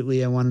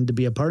immediately I wanted to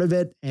be a part of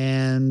it.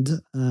 And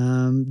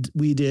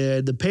we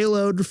did the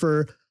Payload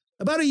for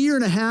about a year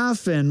and a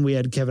half. And we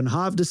had Kevin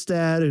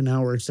Hovdestad, who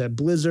now works at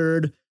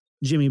Blizzard,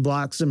 Jimmy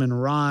Bloxham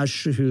and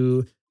Rosh,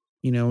 who,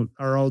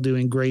 are all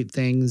doing great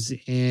things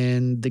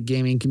in the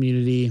gaming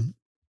community.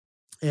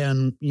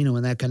 And,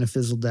 when that kind of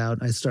fizzled out,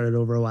 I started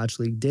Overwatch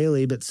League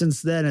Daily. But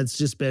since then, it's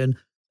just been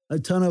a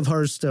ton of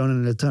Hearthstone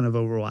and a ton of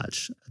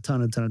Overwatch, a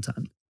ton.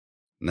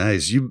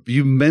 Nice.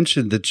 You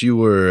mentioned that you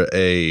were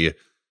a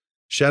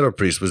Shadow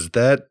Priest. Was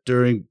that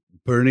during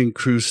Burning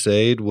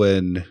Crusade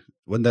when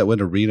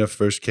Arena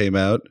first came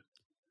out?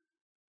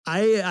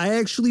 I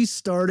actually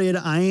started.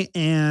 I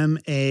am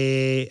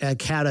a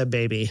Kata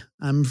baby.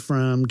 I'm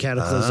from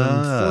Cataclysm.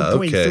 4.3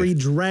 okay.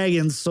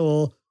 Dragon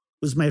Soul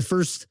was my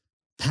first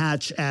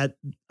patch at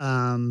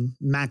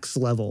max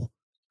level.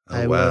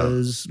 I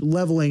was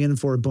leveling in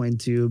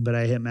 4.2, but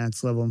I hit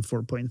max level in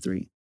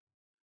 4.3.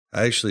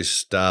 I actually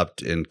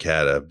stopped in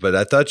Kata, but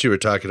I thought you were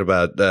talking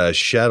about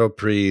Shadow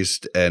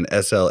Priest and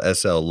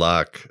SLSL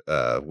Lock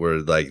were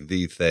like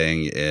the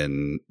thing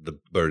in the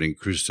Burning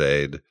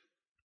Crusade.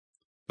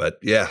 But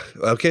yeah,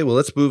 okay, well,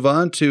 let's move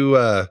on to,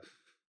 I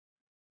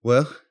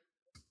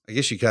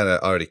guess you kind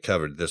of already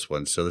covered this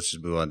one, so let's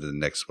just move on to the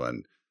next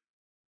one.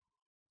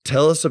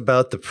 tell us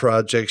about the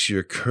projects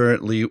you're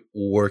currently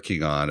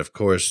working on. Of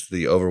course,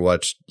 the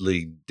Overwatch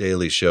League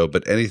Daily Show,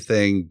 but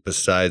anything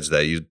besides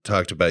that? You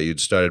talked about you'd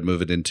started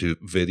moving into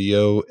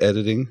video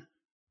editing.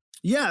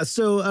 Yeah,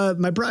 so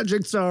my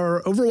projects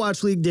are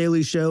Overwatch League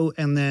Daily Show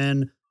and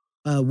then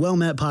Well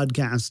Met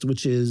Podcast,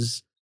 which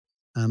is,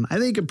 I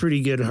think, a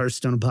pretty good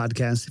Hearthstone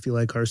podcast if you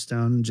like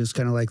Hearthstone, just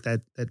kind of like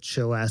that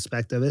chill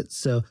aspect of it.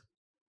 So,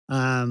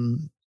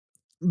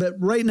 but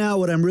right now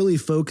what I'm really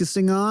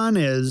focusing on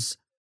is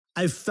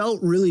I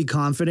felt really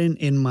confident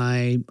in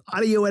my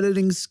audio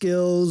editing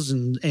skills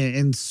and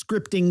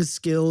scripting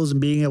skills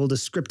and being able to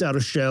script out a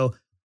show.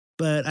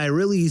 But I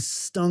really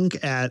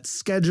stunk at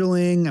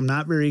scheduling. I'm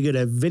not very good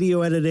at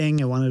video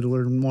editing. I wanted to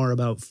learn more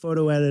about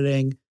photo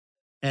editing.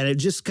 And it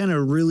just kind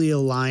of really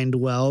aligned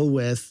well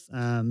with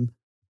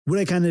what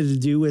I kind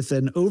of do with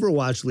an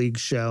Overwatch League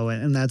show.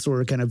 And that's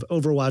where kind of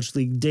Overwatch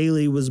League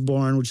Daily was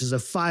born, which is a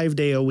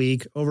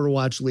 5-day-a-week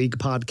Overwatch League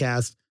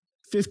podcast,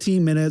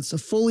 15 minutes,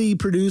 fully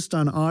produced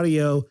on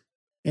audio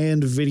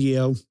and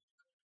video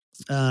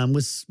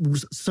with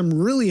some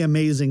really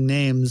amazing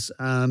names.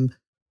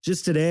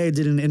 Just today, I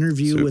did an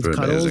interview with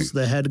Cuddles,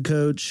 the head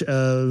coach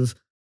of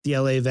the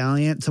LA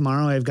Valiant.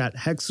 Tomorrow, I've got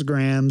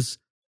Hexagrams,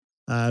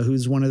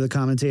 who's one of the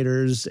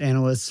commentators,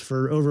 analysts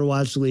for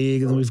Overwatch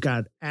League. And then we've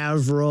got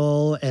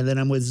Avril, and then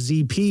I'm with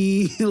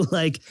ZP.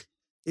 Like,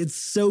 it's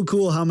so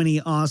cool how many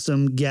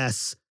awesome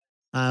guests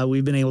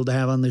we've been able to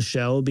have on the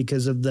show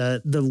because of the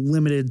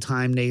limited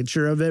time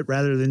nature of it,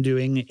 rather than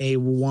doing a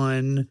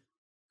 1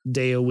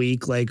 day a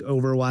week like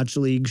Overwatch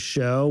League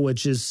show,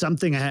 which is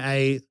something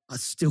I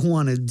still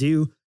want to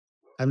do.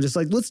 I'm just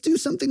like, let's do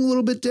something a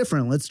little bit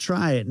different. Let's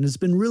try it. And it's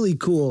been really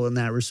cool in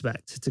that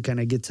respect to kind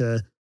of get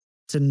to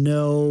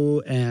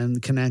know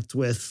and connect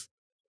with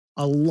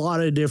a lot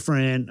of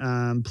different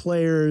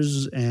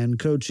players and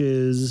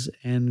coaches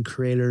and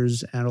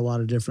creators at a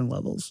lot of different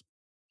levels.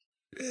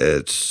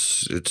 It's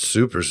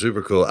super,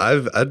 super cool.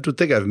 I don't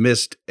think I've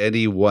missed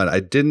any one.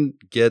 I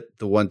didn't get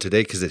the one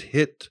today because it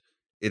hit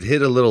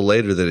a little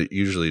later than it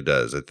usually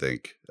does, I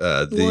think.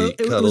 The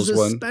Cuddles one.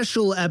 It was a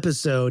special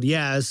episode.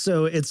 Yeah.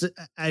 So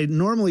I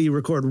normally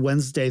record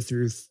Wednesday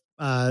through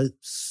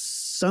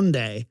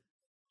Sunday,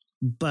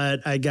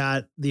 but I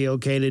got the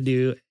okay to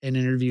do an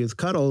interview with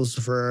Cuddles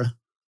for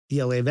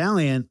the LA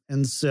Valiant.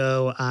 And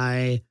so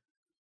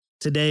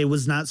today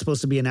was not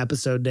supposed to be an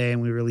episode day,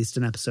 and we released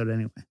an episode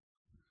anyway.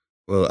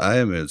 Well, I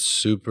am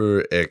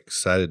super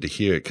excited to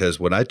hear it because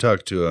when I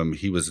talked to him,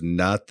 he was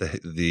not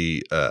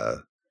he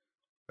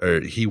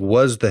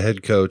was the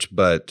head coach,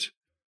 but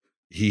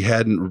he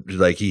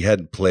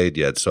hadn't played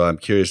yet. So I'm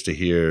curious to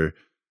hear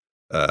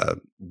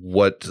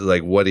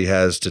what he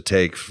has to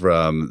take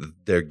from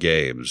their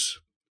games.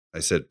 I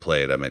said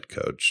played, I meant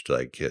coached,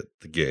 like hit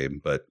the game.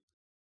 But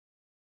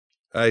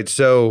all right,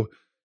 so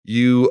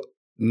you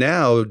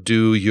now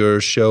do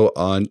your show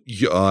on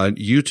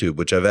YouTube,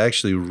 which I've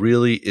actually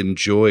really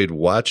enjoyed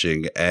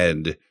watching,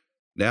 and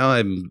now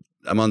I'm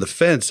on the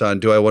fence on,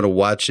 do I want to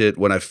watch it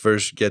when I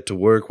first get to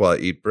work while I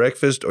eat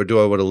breakfast, or do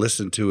I want to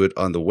listen to it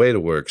on the way to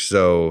work?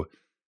 So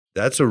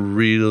that's a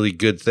really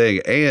good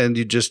thing. And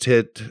you just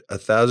hit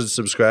 1,000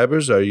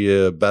 subscribers. Are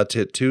you about to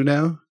hit 2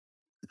 now?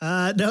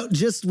 No,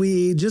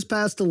 we just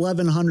passed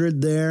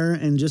 1,100 there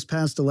and just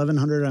passed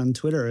 1,100 on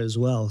Twitter as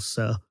well.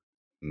 So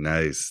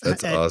nice.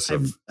 That's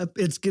awesome.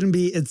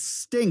 It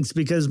stinks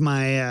because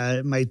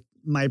my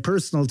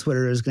personal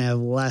Twitter is going to have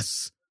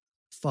less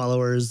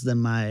followers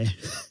than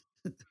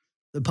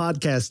the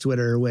podcast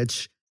Twitter,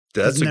 which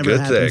that's has never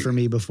happened for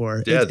me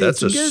before. Yeah,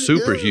 that's a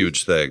super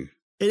huge thing.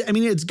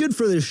 It's good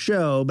for the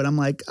show, but I'm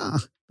like,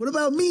 what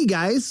about me,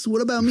 guys?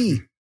 What about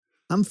me?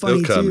 I'm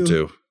funny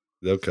too.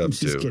 They'll come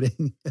too. Just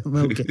kidding. I'm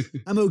okay.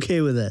 I'm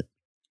okay with it.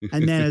 I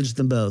manage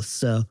them both.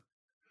 So,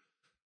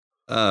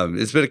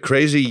 it's been a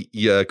crazy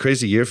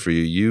year for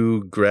you.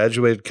 You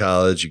graduated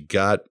college, you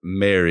got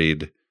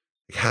married.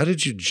 How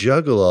did you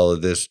juggle all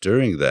of this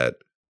during that?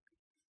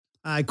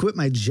 I quit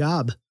my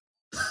job.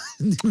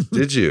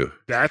 Did you?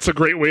 That's a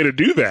great way to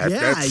do that.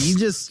 Yeah, you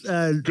just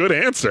good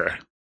answer.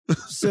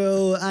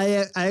 So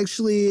I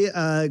actually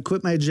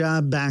quit my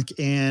job back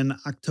in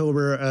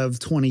October of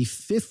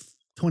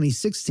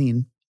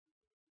 2016.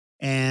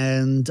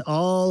 And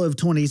all of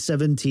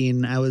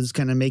 2017, I was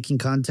kind of making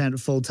content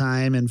full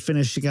time and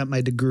finishing up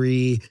my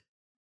degree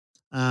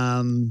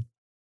and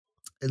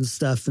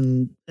stuff.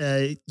 And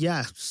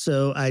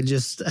so I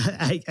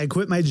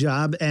quit my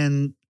job.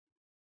 And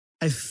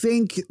I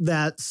think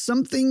that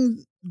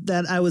something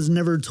that I was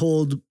never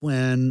told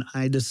when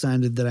I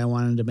decided that I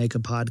wanted to make a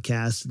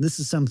podcast, and this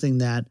is something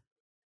that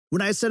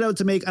when I set out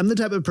to make, I'm the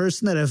type of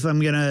person that if I'm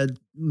going to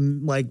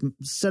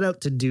set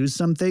out to do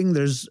something,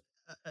 there's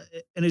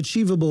an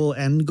achievable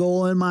end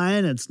goal in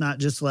mind. It's not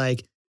just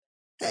like,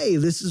 hey,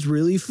 this is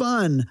really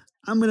fun,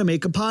 I'm going to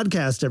make a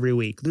podcast every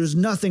week. There's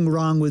nothing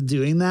wrong with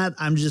doing that.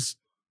 It's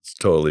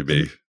totally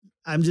me.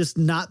 I'm just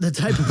not the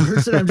type of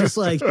person. I'm just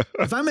like,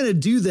 if I'm going to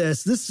do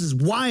this, this is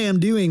why I'm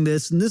doing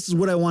this, and this is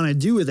what I want to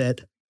do with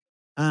it.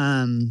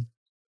 And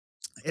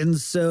And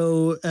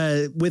so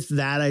with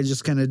that, I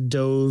just kind of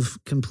dove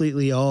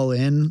completely all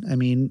in. I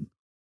mean,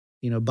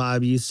 you know,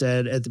 Bob, you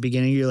said at the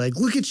beginning, you're like,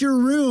 look at your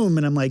room.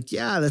 And I'm like,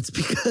 yeah, that's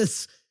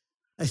because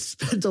I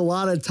spent a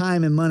lot of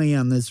time and money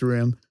on this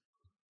room.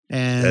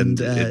 And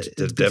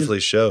it definitely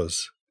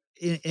shows.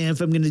 And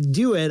if I'm going to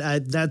do it,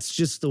 that's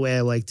just the way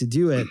I like to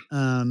do it.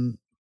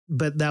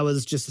 But that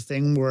was just a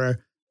thing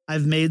where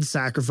I've made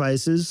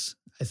sacrifices.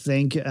 I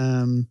think,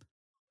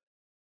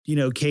 you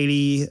know,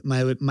 Katie,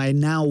 my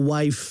now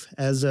wife,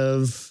 as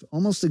of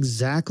almost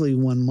exactly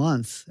 1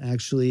 month,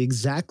 actually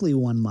exactly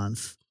 1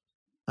 month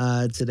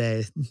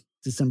today,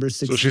 December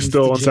 16th. So she's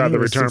still inside the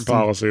return 16th.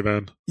 Policy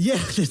then. Yeah,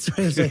 that's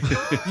right.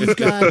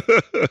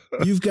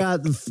 You've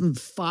got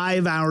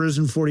 4 hours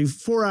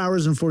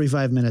and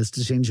 45 minutes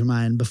to change your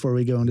mind before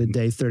we go into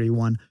day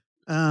 31.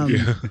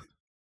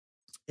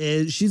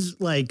 She's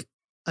like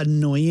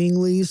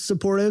annoyingly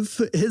supportive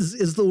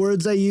is the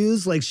words I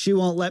use. Like, she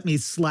won't let me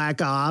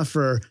slack off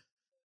or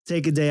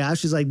take a day off.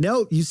 She's like,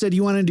 no, you said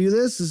you want to do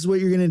this. This is what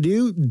you're going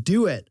to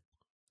do it.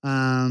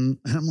 And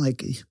I'm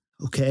like,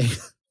 okay,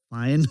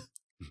 fine.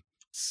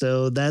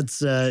 So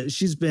that's,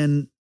 she's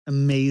been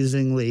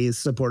amazingly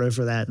supportive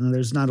for that. And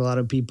there's not a lot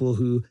of people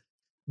who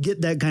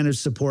get that kind of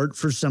support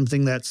for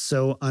something that's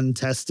so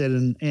untested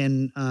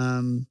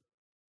and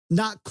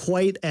not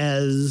quite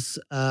as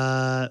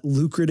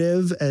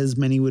lucrative as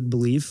many would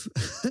believe.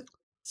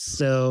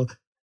 So,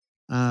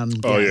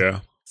 yeah.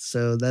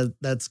 So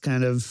that's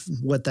kind of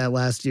what that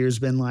last year's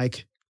been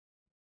like.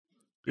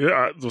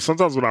 Yeah,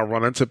 sometimes when I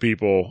run into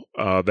people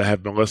that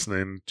have been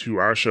listening to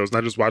our shows,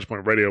 not just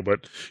Watchpoint Radio,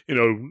 but, you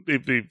know,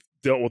 they've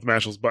dealt with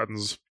Mashless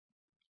Buttons,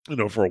 you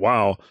know, for a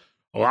while.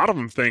 A lot of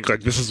them think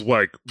like this is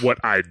like what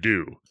I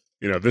do.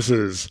 You know, this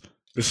is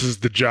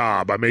the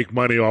job. I make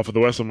money off of the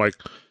West. I'm like,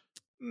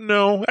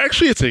 no,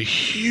 actually, it's a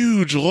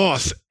huge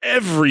loss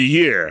every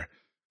year.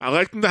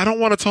 I don't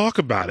want to talk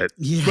about it.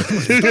 Yeah,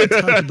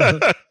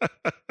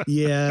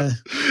 yeah.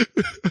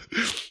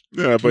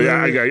 Yeah, but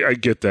I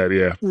get that.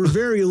 Yeah, we're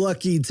very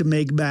lucky to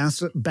make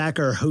back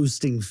our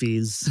hosting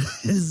fees.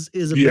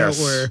 is about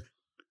where,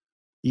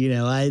 you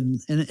know, I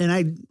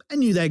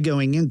knew that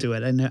going into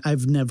it.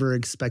 I've never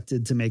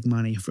expected to make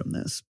money from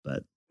this,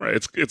 but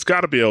right, it's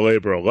got to be a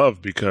labor of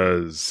love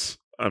because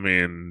I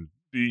mean,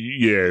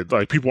 yeah,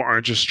 like people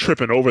aren't just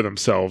tripping over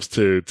themselves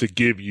to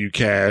give you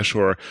cash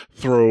or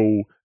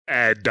throw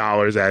ad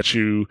dollars at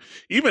you.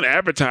 Even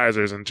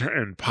advertisers in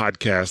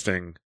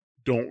podcasting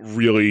don't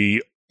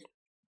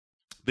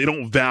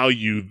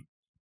value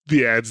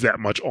the ads that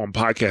much on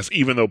podcasts,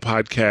 even though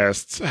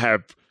podcasts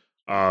have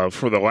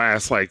for the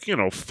last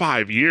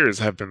 5 years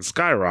have been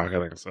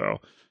skyrocketing. So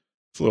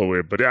it's a little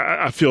weird, but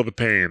I feel the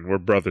pain. We're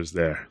brothers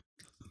there.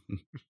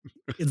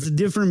 It's a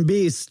different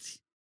beast.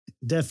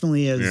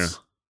 Definitely is. Yeah.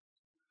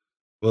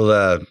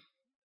 Well,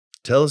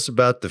 tell us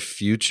about the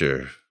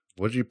future.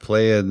 What are your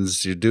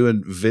plans? You're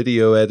doing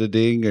video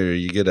editing, or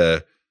you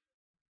gonna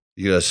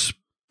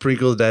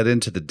sprinkle that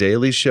into the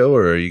Daily Show,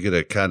 or are you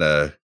gonna kind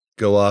of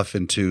go off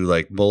into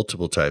like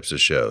multiple types of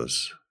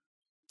shows?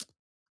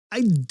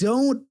 I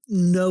don't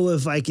know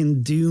if I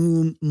can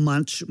do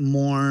much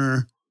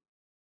more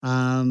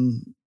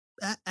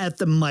at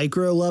the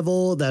micro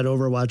level that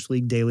Overwatch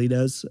League Daily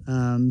does.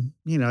 You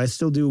know, I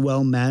still do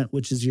Well Met,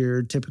 which is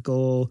your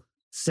typical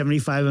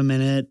 75 a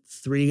minute,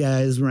 3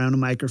 guys around a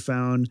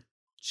microphone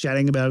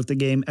chatting about a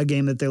game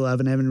that they love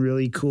and having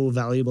really cool,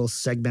 valuable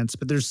segments.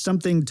 But there's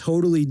something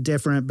totally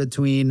different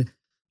between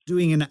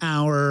doing an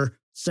hour,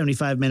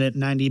 75 minute,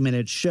 90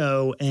 minute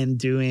show and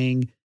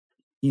doing,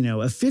 you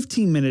know, a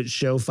 15-minute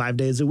show 5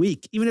 days a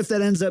week. Even if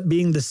that ends up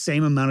being the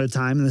same amount of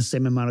time and the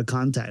same amount of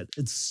content,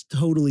 it's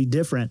totally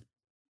different.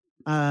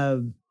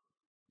 So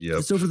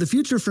for the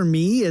future for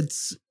me,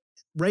 it's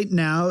right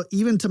now,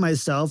 even to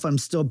myself, I'm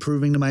still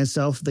proving to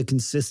myself the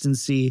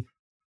consistency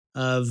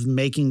of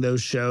making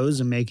those shows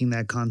and making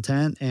that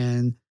content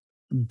and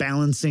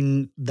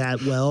balancing that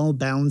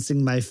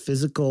balancing my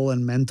physical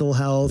and mental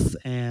health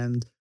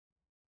and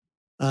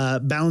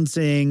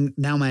balancing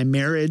now my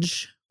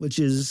marriage, which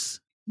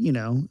is, you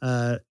know,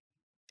 a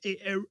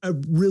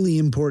really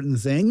important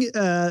thing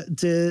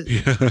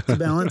to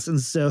balance.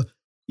 And so,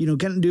 you know,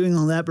 kind of doing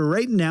all that. But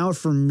right now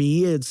for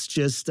me, it's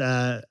just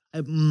about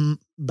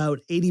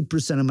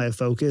 80% of my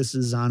focus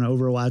is on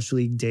Overwatch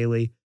League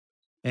Daily.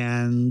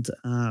 And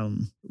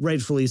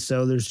rightfully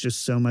so, there's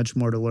just so much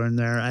more to learn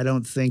there. I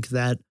don't think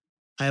that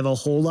I have a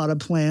whole lot of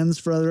plans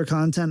for other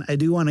content. I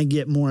do want to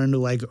get more into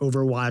like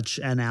Overwatch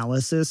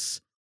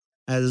analysis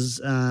as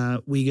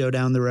we go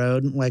down the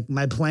road. Like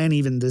my plan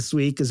even this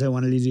week is I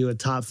wanted to do a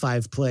top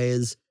 5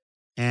 plays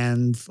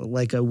and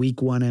like a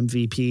week 1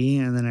 MVP.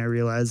 And then I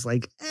realized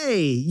like,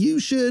 hey, you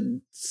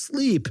should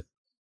sleep.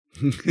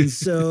 And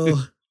so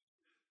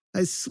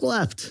I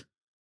slept.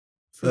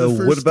 For the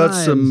first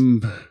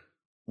time.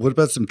 What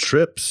about some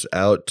trips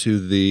out to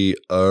the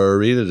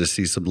arena to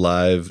see some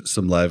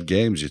live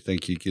games? You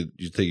think you're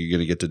going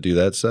to get to do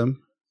that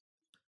some?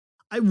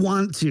 I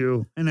want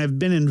to, and I've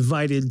been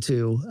invited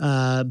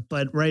to,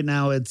 but right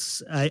now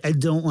I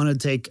don't want to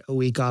take a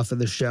week off of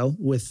the show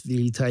with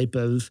the type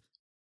of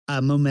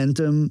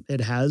momentum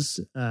it has.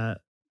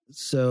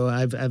 So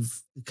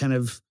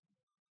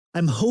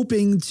I'm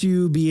hoping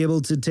to be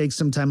able to take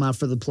some time off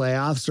for the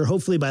playoffs, or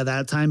hopefully by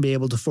that time be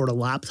able to afford a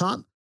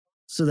laptop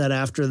so that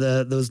after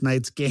those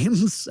nights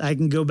games, I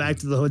can go back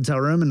to the hotel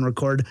room and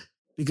record,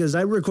 because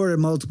I recorded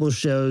multiple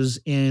shows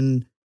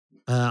on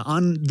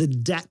the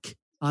deck,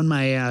 on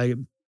my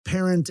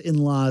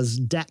parent-in-law's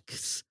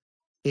decks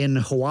in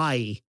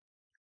Hawaii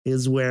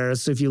is where,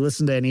 so if you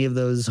listen to any of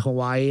those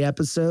Hawaii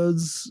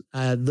episodes,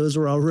 those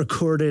were all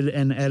recorded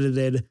and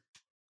edited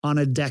on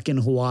a deck in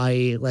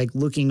Hawaii, like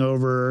looking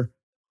over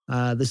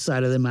the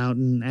side of the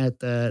mountain at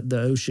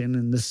the ocean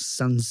and the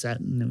sunset,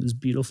 and it was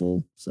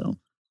beautiful. So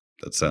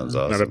that sounds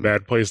awesome. Not a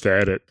bad place to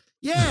edit.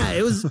 Yeah,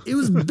 it was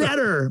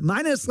better.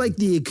 Minus like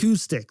the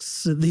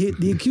acoustics.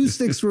 The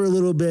acoustics were a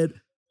little bit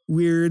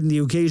weird and the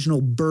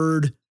occasional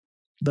bird,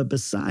 but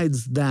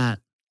besides that,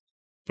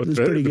 but it was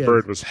the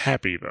bird was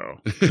happy though.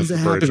 It was a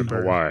happy bird. In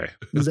Hawaii.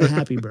 It was a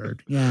happy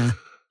bird. Yeah.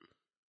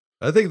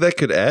 I think that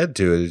could add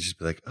to it. It'd just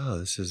be like, oh,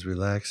 this is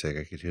relaxing.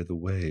 I could hear the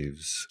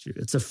waves.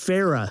 It's a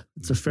Farah.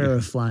 It's a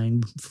Farah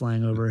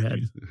flying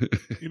overhead.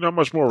 You know how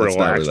much more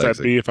relaxed I'd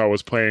be if I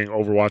was playing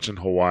Overwatch in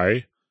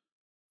Hawaii?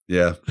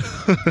 Yeah.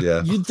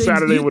 Yeah.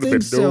 Saturday would have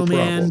been no problem.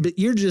 Man, but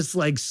you're just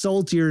like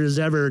saltier as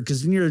ever,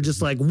 because then you're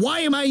just like,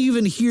 why am I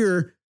even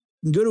here?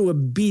 And go to a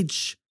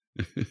beach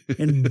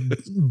and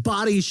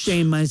body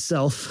shame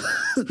myself.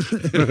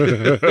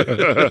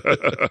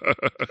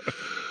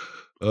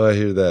 Oh, I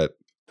hear that.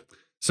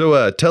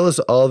 So tell us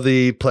all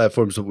the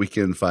platforms that we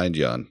can find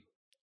you on,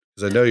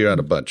 because I know you're on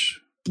a bunch.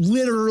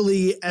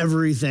 Literally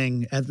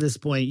everything at this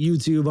point: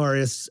 YouTube,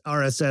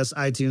 RSS,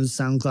 iTunes,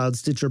 SoundCloud,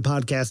 Stitcher,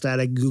 Podcast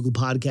Addict, Google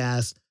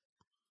Podcast.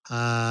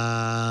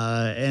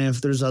 And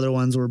if there's other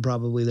ones, we're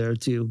probably there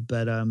too.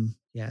 But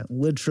yeah,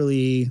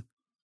 literally.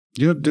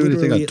 You don't do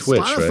anything on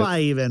Twitch, Spotify, right?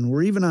 even.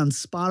 We're even on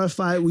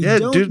Spotify. We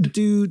don't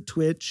do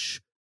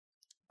Twitch.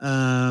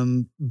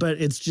 But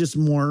it's just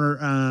more,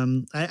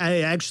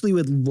 I actually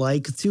would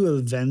like to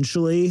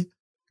eventually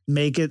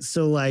make it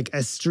so like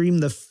I stream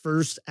the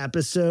first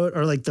episode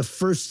or like the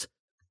first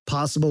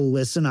possible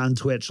listen on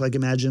Twitch. Like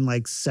imagine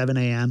like 7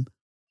 a.m.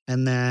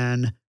 And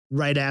then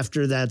right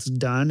after that's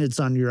done, it's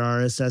on your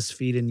RSS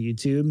feed in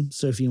YouTube.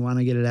 So if you want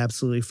to get it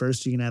absolutely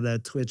first, you can have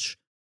that Twitch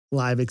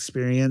live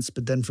experience,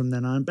 but then from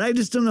then on, but I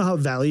just don't know how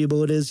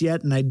valuable it is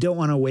yet. And I don't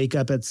want to wake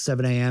up at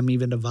 7 a.m.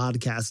 even to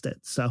vodcast it.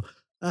 So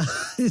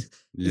it's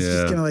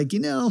just kind of like,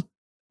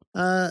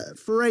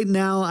 for right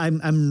now,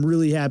 I'm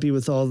really happy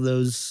with all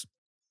those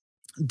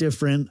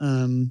different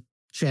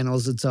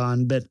channels it's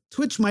on, but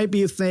Twitch might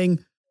be a thing.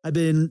 I've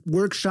been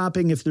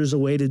workshopping if there's a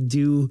way to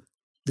do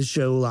the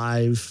show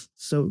live.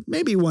 So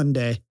maybe one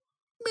day.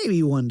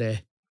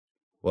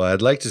 Well,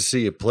 I'd like to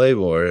see you play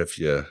more if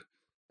you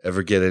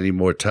ever get any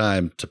more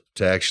time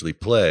to actually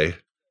play.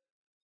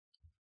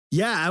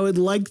 Yeah, I would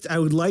like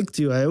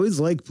to. I always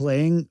like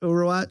playing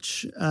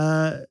Overwatch,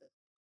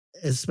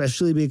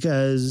 especially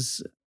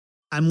because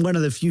I'm one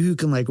of the few who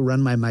can like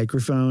run my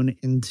microphone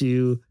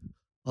into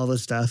all the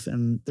stuff.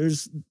 And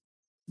there's,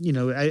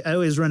 I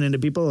always run into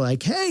people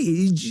like, hey,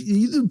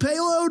 you the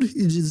payload?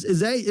 Is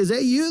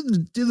that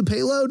you do the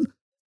payload?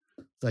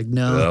 It's like,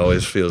 no. It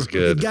always feels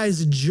good. The guy's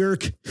a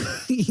jerk.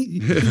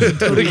 He's a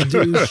total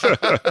douche.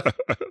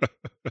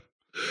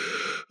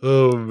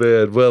 Oh,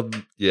 man. Well,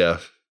 yeah,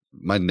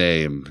 my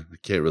name, I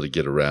can't really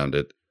get around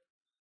it.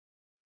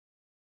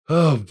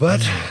 Oh,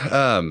 but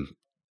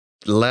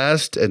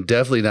last and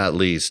definitely not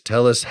least,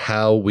 tell us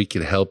how we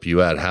can help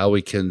you out, how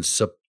we can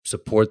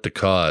support the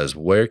cause.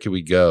 Where can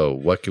we go?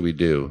 What can we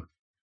do?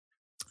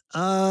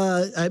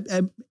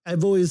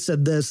 I've always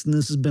said this, and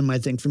this has been my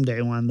thing from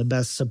day one. The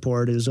best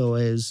support is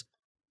always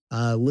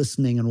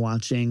listening and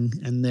watching.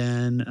 And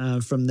then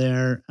from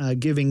there,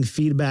 giving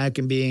feedback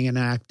and being an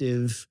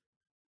active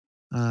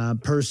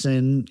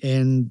person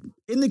in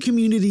the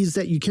communities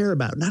that you care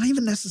about, not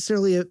even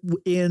necessarily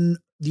in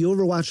the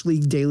Overwatch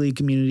League daily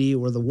community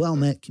or the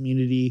WellMet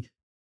community,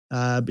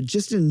 but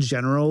just in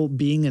general,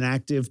 being an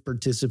active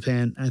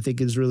participant, I think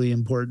is really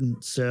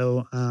important.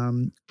 So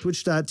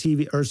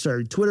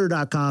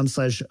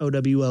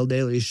Twitter.com/OWL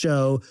Daily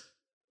Show,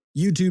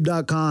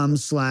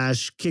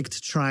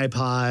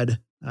 YouTube.com/KickedTripod,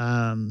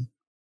 and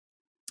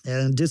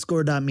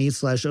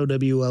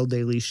Discord.me/OWL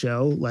Daily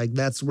Show. Like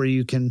that's where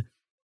you can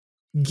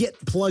get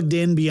plugged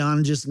in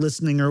beyond just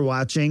listening or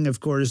watching. Of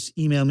course,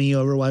 email me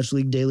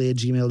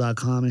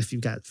overwatchleaguedaily@gmail.com if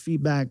you've got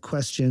feedback,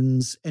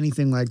 questions,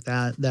 anything like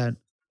that. That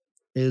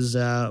is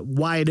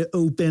wide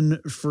open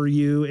for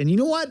you. And you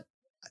know what?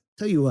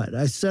 Tell you what,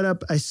 I set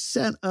up a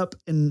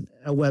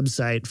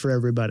website for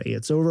everybody.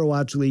 It's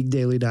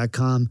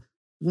overwatchleaguedaily.com.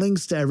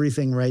 Links to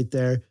everything right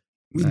there.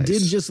 We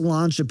did just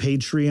launch a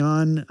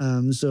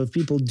Patreon. So if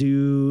people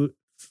do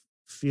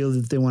feel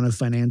that they want to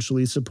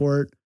financially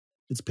support,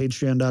 it's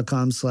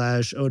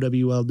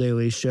patreon.com/OWL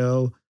Daily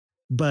Show.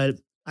 But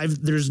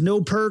there's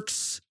no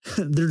perks.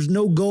 There's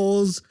no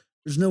goals.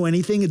 There's no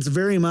anything. It's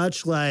very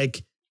much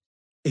like,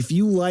 if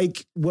you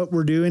like what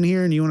we're doing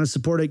here and you want to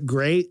support it,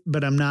 great.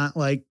 But I'm not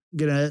like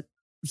going to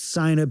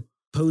sign a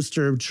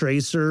poster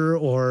tracer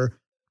or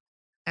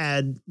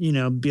add,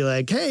 be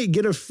like, hey,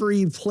 get a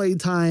free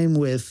playtime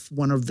with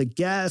one of the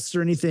guests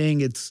or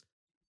anything. It's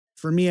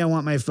for me, I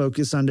want my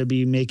focus on to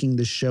be making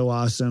the show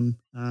awesome.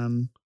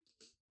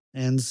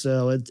 And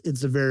so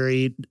it's a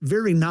very,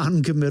 very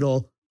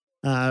non-committal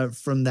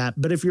from that.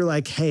 But if you're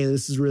like, hey,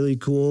 this is really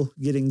cool,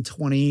 getting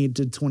 20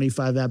 to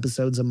 25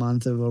 episodes a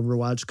month of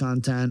Overwatch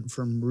content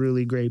from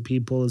really great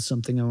people is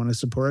something I want to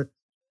support.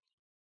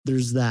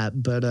 There's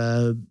that. But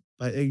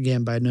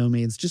again, by no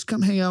means, just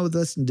come hang out with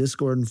us in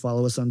Discord and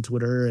follow us on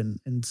Twitter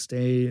and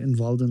stay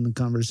involved in the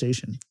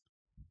conversation.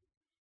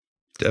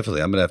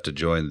 Definitely. I'm going to have to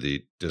join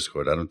the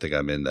Discord. I don't think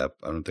I'm in that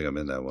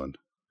one.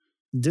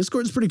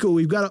 Discord's pretty cool.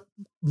 We've got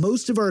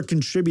most of our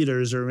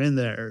contributors are in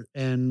there,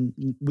 and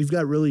we've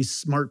got really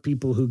smart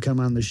people who come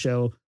on the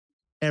show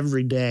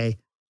every day.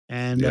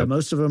 And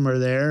most of them are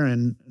there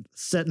and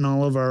setting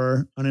all of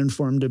our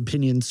uninformed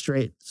opinions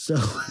straight. So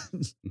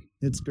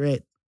it's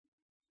great.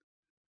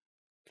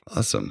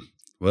 Awesome.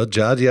 Well,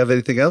 John, do you have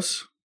anything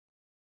else?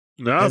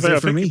 No, I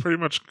think you pretty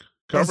much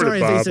covered it,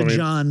 Bob. They said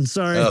John.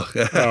 Sorry. Oh.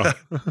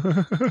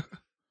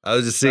 I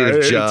was just seeing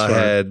if John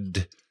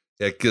had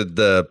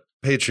the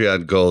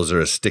Patreon goals are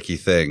a sticky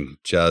thing.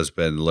 John's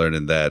been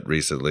learning that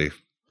recently.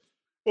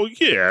 Well,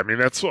 yeah,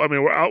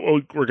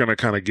 we're going to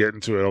kind of get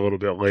into it a little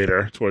bit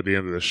later toward the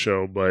end of the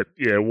show, but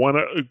yeah, one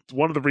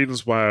of the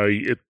reasons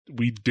why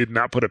we did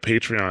not put a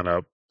Patreon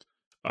up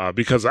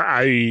because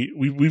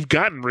we've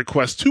gotten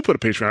requests to put a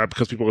Patreon up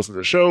because people listen to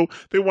the show,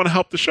 they want to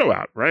help the show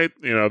out, right?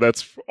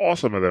 That's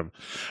awesome of them,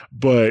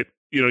 but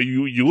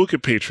you look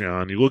at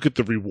Patreon, you look at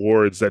the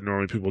rewards that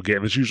normally people get,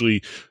 and it's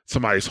usually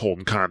somebody's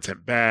holding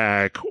content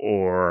back,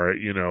 or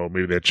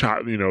maybe they're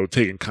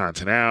taking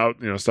content out,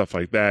 stuff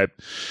like that.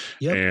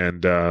 Yep.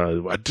 And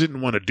I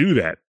didn't want to do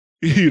that.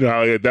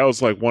 That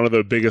was like one of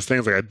the biggest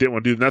things. Like I didn't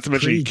want to do. Not to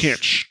mention you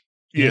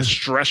can't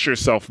stress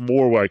yourself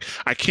more. Like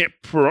I can't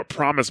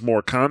promise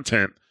more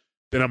content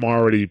than I'm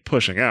already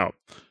pushing out.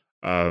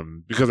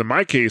 Because in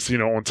my case,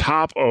 on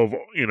top of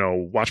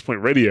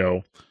Watchpoint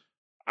Radio,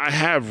 I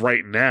have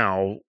right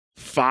now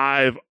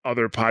 5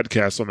 other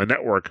podcasts on the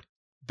network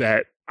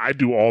that I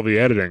do all the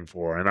editing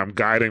for, and I'm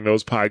guiding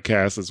those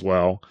podcasts as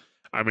well.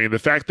 I mean, the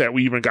fact that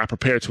we even got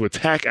Prepared to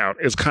Attack out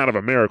is kind of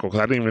a miracle,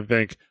 because I didn't even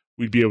think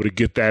we'd be able to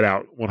get that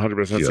out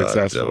 100%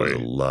 successfully. That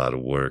was a lot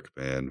of work,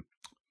 man.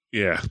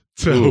 Yeah.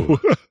 So,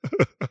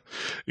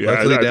 yeah,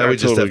 luckily now we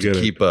just have to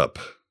keep up.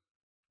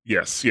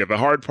 Yes. Yeah. The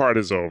hard part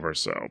is over.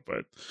 So,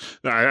 but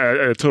no,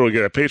 I totally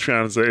get it.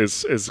 Patreon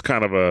is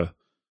kind of a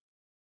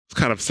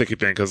sticky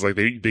thing, because like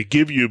they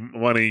give you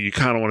money, you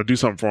kind of want to do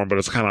something for them, but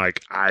it's kind of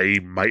like, I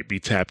might be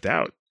tapped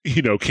out.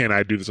 Can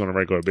I do this on a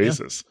regular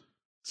basis? Yeah.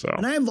 So,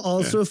 and I've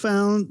also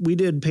found, we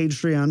did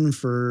Patreon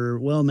for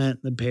Well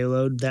Met the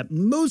Payload, that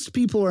most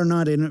people are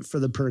not in it for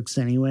the perks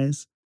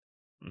anyways.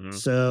 Mm-hmm.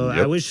 So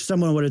I wish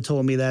someone would have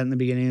told me that in the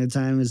beginning of the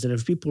time, is that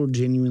if people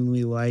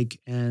genuinely like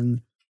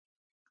and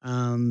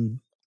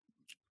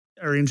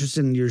are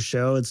interested in your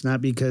show, it's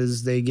not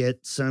because they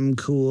get some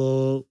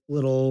cool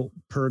little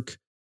perk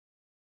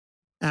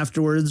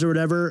afterwards or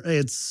whatever.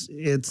 It's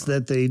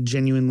that they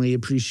genuinely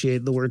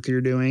appreciate the work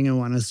you're doing and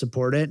want to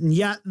support it. And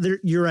yeah,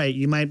 you're right.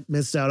 You might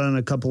miss out on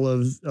a couple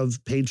of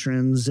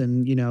patrons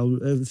and,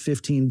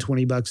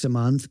 $15-20 a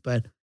month,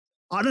 but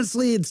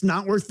honestly, it's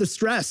not worth the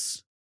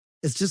stress.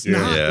 It's just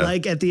not.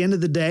 Like at the end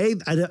of the day,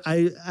 I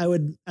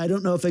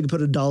don't know if I could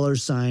put a dollar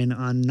sign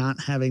on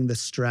not having the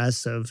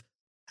stress of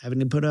having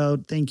to put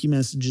out thank you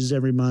messages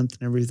every month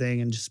and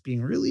everything, and just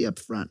being really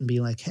upfront and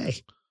being like, hey,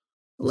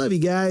 I love you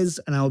guys,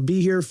 and I'll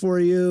be here for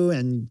you,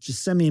 and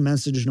just send me a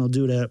message and I'll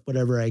do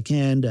whatever I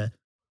can to,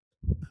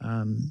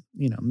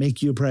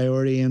 make you a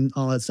priority and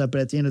all that stuff.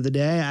 But at the end of the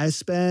day, I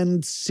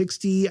spend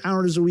 60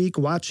 hours a week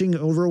watching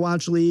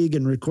Overwatch League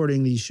and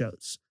recording these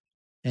shows.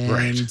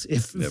 And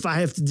if I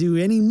have to do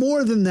any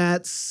more than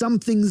that,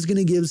 something's going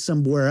to give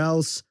somewhere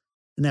else,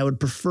 and I would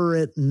prefer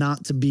it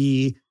not to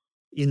be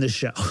in the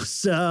show.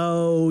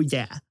 So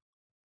yeah.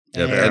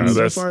 And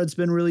so far it's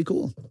been really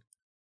cool.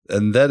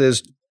 And that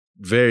is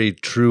very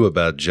true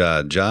about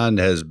John. John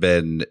he's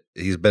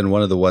been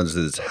one of the ones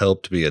that's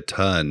helped me a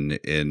ton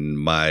in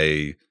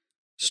my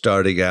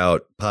starting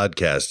out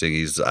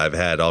podcasting. I've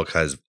had all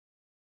kinds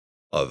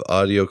of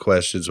audio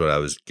questions when I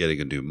was getting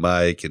a new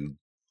mic and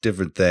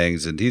different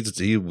things, and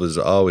he was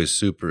always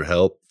super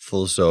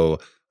helpful. So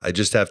I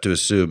just have to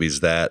assume he's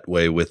that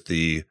way with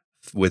the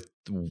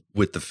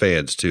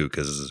fans too,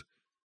 because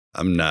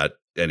I'm not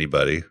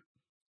anybody.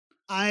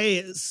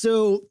 I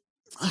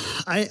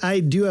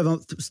do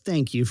have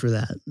thank you for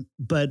that,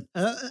 but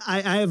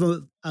I have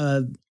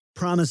a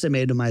promise I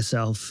made to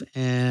myself.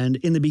 And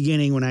in the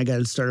beginning, when I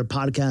got started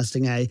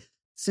podcasting, I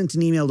sent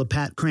an email to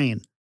Pat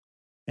Crane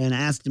and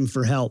asked him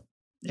for help.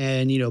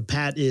 And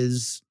Pat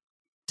is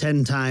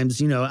 10 times,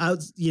 him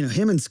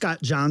and Scott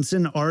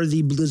Johnson are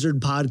the Blizzard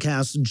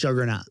podcast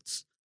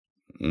juggernauts.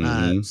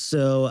 Mm-hmm.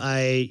 So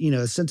I,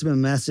 sent him a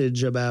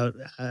message about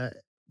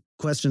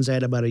questions I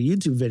had about a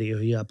YouTube video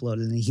he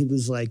uploaded, and he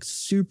was like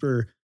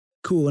super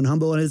cool and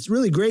humble. And it's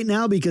really great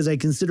now because I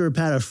consider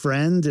Pat a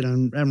friend,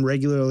 and I'm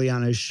regularly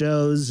on his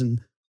shows and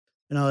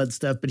all that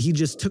stuff. But he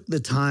just took the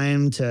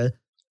time to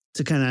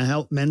kind of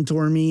help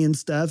mentor me and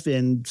stuff.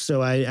 And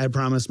so I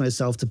promised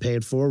myself to pay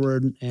it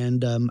forward.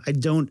 And I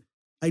don't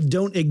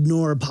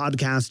ignore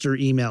podcaster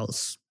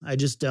emails. I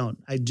just don't.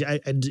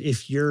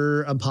 If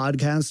you're a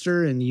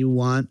podcaster and you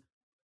want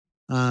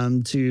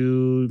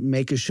to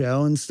make a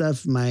show and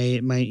stuff, my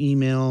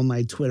email,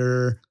 my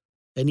Twitter,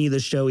 any of the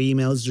show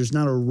emails, there's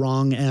not a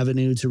wrong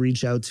avenue to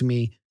reach out to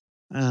me.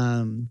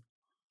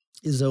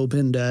 Is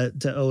open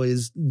to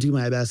always do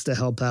my best to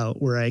help out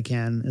where I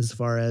can, as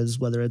far as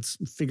whether it's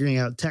figuring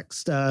out tech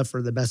stuff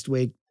or the best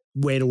way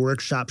to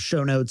workshop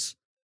show notes.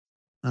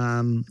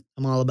 I'm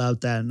all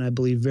about that. And I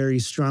believe very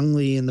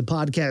strongly in the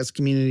podcast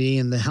community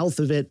and the health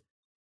of it.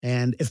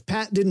 And if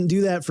Pat didn't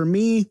do that for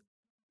me,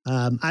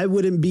 I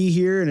wouldn't be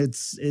here. And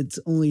it's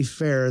only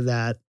fair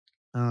that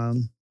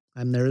I'm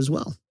there as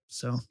well.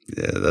 So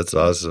yeah, that's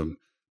awesome.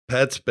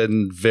 Pat's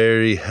been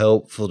very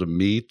helpful to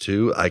me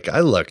too. Like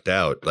I lucked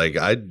out. Like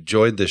I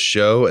joined the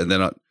show, and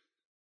then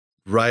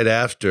right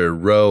after,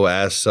 Ro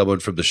asked someone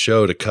from the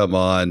show to come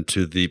on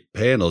to the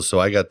panel,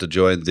 so I got to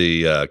join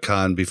the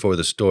Con Before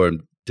the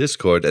Storm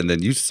Discord. And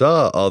then you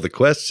saw all the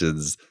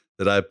questions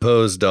that I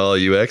posed to all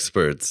you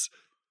experts.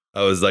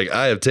 I was like,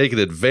 I have taken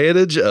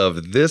advantage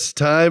of this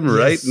time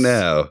right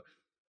now.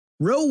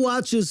 Ro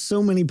watches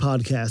so many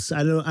podcasts.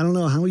 I don't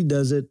know how he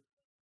does it.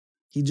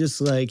 He just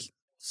like.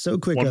 So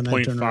quick on that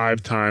 1.5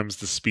 times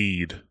the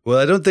speed. Well,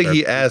 I don't think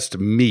he asked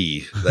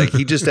me. Like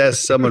he just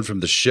asked someone from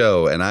the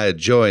show, and I had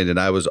joined, and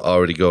I was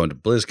already going to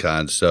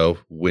BlizzCon, so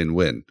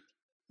win-win.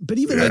 But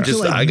even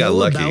I got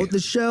lucky about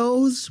the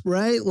shows,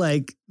 right?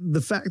 Like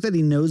the fact that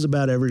he knows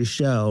about every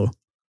show.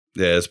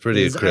 Yeah, it's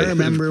pretty incredible. I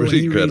remember when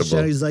he reached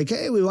out, he's like,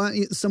 "Hey, we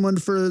want someone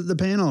for the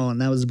panel,"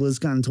 and that was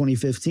BlizzCon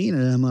 2015,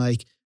 and I'm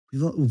like,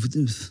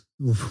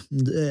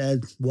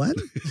 "What?"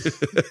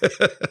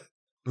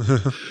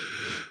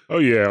 Oh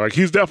yeah, like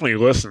he's definitely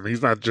listening.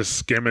 He's not just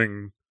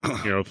skimming,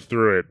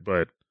 through it,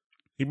 but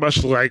he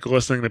must like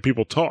listening to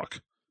people talk.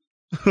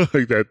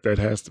 Like that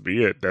has to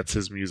be it. That's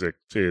his music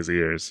to his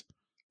ears.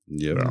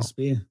 Yeah, must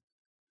be.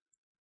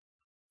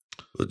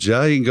 Well,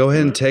 Jai, you can go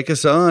ahead and take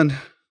us on.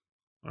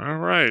 All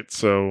right.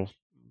 So,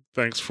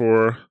 thanks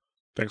for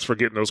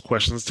getting those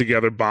questions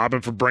together, Bob,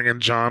 and for bringing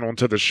John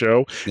onto the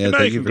show. Yeah, and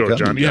now you can go,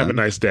 John. You have a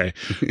nice day.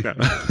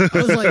 I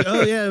was like,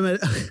 oh, yeah, I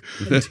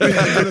go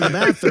to the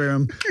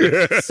bathroom.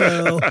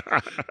 So.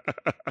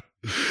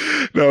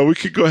 No, we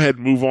could go ahead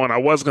and move on. I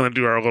was going to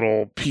do our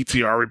little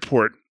PTR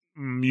report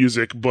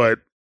music, but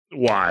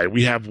why?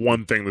 We have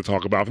one thing to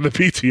talk about from the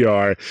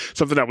PTR,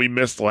 something that we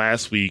missed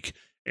last week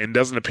and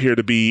doesn't appear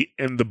to be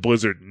in the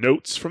Blizzard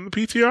notes from the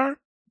PTR.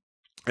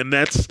 And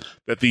that's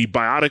that the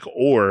Biotic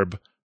Orb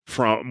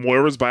from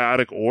Moira's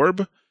Biotic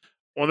Orb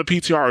on the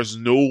PTR is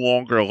no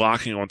longer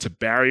locking onto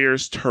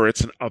barriers,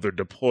 turrets, and other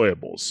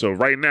deployables. So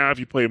right now, if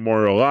you play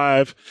Moira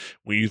Live,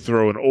 when you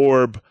throw an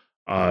orb,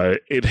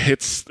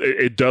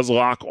 it does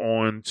lock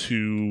on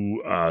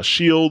to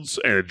shields,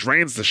 and it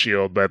drains the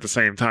shield, but at the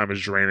same time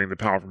is draining the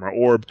power from her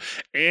orb,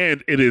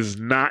 and it is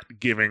not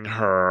giving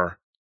her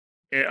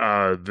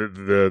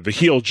the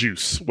heal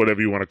juice,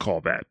 whatever you want to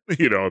call that. The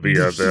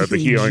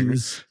healing.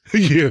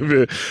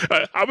 Yeah,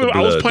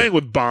 I was playing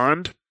with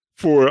Bond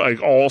for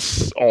like all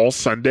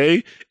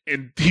Sunday,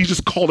 and he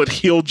just called it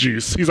heal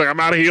juice. He's like, I'm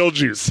out of heal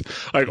juice,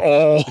 like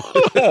all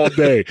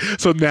day.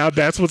 So now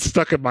that's what's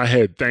stuck in my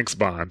head. Thanks,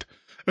 Bond.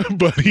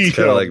 But he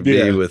kind of like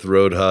me with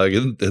Roadhog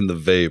and the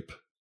vape.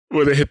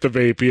 When they hit the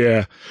vape,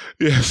 yeah.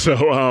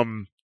 So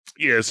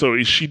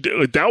so she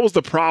that was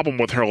the problem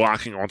with her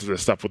locking onto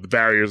this stuff with the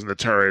barriers and the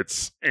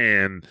turrets,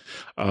 and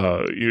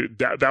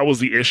that was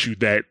the issue,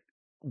 that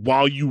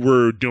while you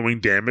were doing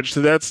damage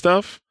to that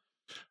stuff,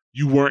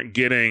 you weren't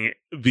getting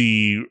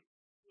the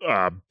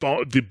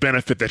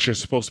benefit that you're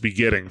supposed to be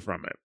getting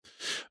from it.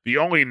 The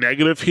only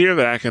negative here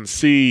that I can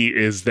see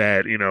is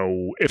that,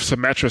 if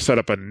Symmetra set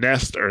up a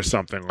nest or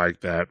something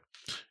like that,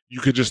 you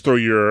could just throw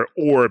your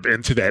orb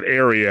into that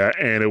area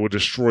and it would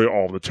destroy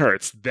all the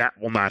turrets. That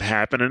will not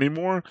happen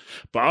anymore.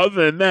 But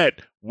other than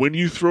that, when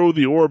you throw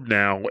the orb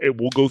now,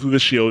 it will go through the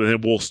shield and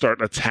it will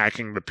start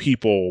attacking the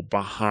people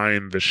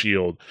behind the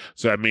shield.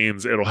 So that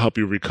means it'll help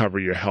you recover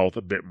your health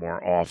a bit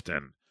more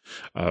often.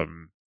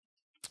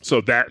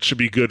 So that should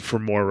be good for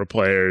Moira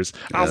players.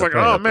 Yeah, I was like,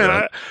 oh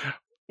man,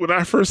 when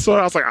I first saw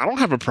it, I was like, I don't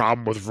have a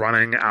problem with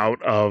running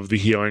out of the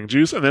healing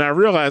juice. And then I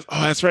realized,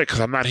 oh, that's right, because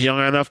I'm not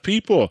healing enough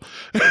people.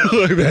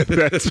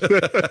 That's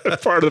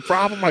part of the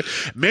problem. Like,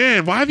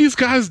 man, why are these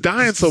guys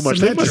dying so much?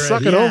 They must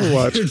suck at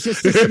Overwatch. It's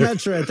just a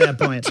Symmetra at that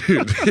point.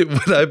 Dude,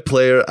 when I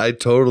play, I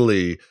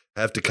totally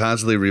have to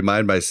constantly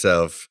remind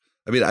myself.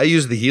 I mean, I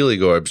use the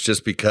healing orbs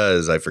just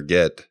because I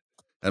forget.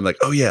 I'm like,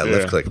 oh yeah,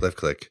 left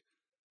click.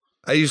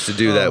 I used to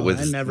do that with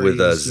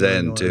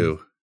Zen too.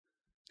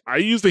 I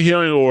use the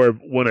healing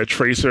orb when a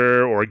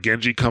Tracer or a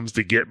Genji comes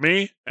to get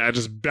me, and I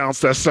just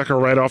bounce that sucker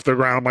right off the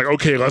ground. I'm like,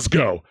 okay, let's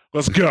go.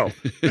 So.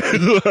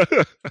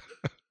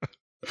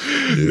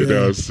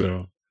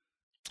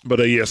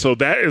 But yeah, so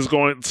that is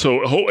going.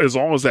 So as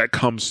long as that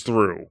comes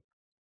through,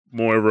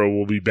 Moira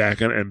will be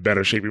back in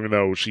better shape, even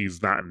though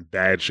she's not in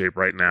bad shape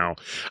right now.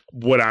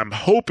 What I'm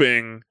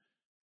hoping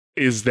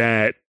is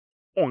that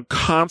on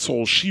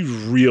console, she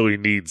really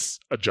needs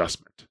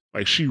adjustment.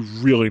 Like, she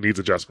really needs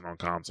adjustment on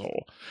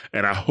console.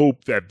 And I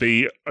hope that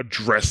they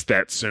address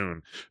that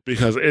soon,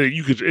 because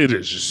it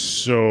is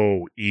just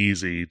so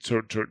easy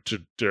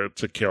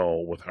to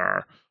kill with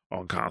her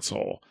on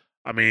console.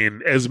 I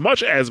mean, as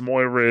much as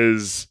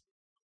Moira's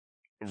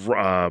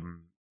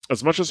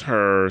as much as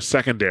her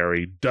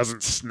secondary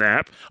doesn't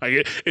snap,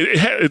 like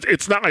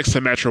it's not like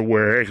Symmetra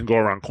where it can go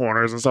around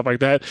corners and stuff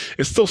like that.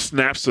 It still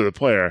snaps to the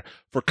player.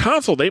 For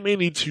console, they may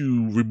need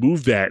to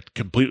remove that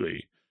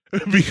completely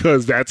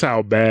because that's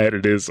how bad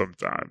it is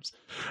sometimes.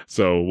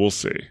 So we'll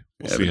see.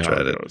 We'll see how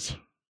it goes.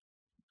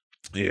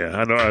 Yeah,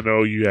 I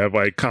know you have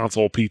like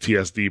console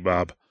PTSD,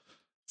 Bob.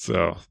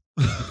 So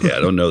yeah,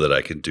 I don't know that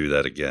I can do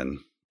that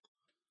again.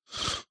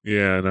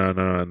 Yeah,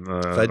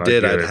 no. If I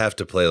did, I'd have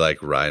to play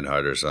like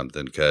Reinhardt or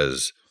something,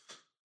 because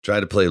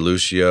trying to play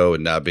Lucio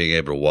and not being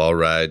able to wall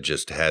ride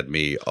just had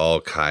me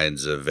all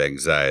kinds of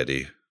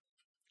anxiety.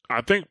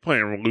 I think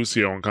playing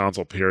Lucio on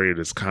console period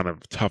is kind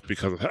of tough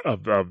because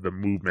of the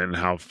movement and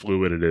how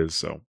fluid it is.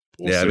 So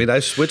we'll see. I mean, I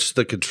switched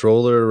the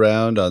controller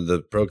around on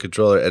the Pro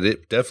Controller and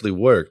it definitely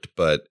worked,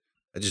 but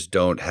I just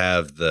don't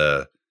have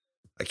I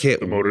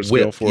can't the motor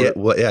skill for it.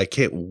 Well, I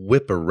can't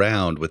whip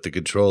around with the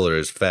controller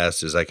as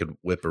fast as I could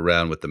whip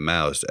around with the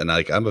mouse. And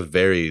like, I'm a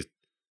very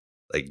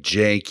like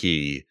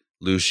janky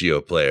Lucio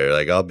player.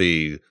 Like, I'll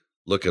be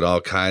looking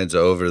all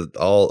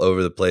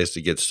over the place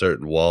to get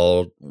certain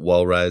wall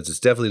rides. It's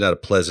definitely not a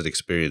pleasant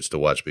experience to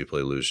watch me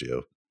play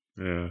Lucio.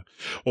 Yeah.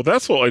 Well,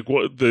 that's what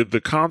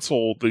the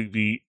console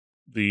the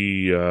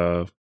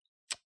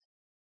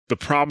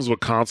problems with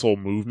console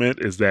movement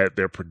is that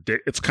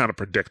it's kind of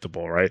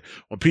predictable, right?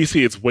 On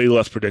PC, it's way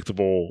less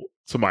predictable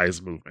somebody's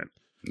movement.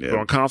 Yeah. But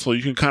on console,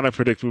 you can kind of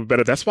predict movement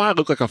better. That's why I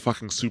look like a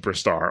fucking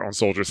superstar on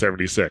Soldier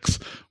 76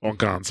 on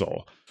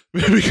console.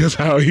 Because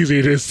how easy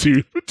it is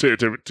to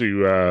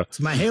it's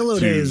my Halo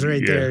days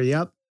right there.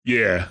 Yep.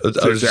 Yeah.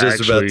 I was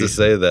just about to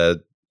say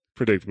that.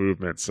 Predict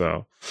movement.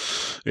 So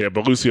yeah,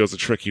 but Lucio's a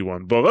tricky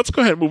one. But let's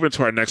go ahead and move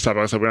into our next topic.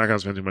 Like I said, we're not going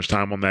to spend too much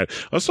time on that.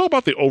 Let's talk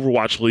about the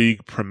Overwatch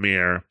League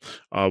premiere.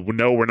 We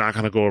know we're not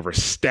going to go over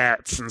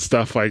stats and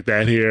stuff like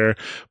that here,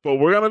 but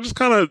we're going to just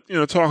kind of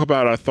talk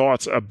about our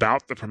thoughts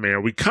about the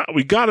premiere. We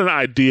got an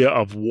idea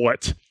of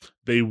what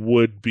they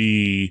would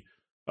be.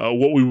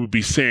 What we would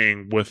be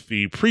seeing with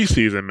the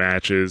preseason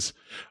matches.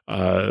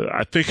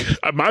 I think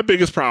my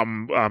biggest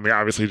problem, I mean,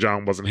 obviously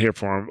John wasn't here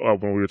for him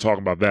when we were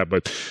talking about that,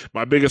 but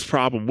my biggest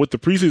problem with the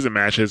preseason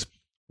matches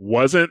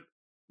wasn't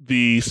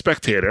the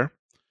spectator.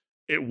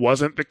 It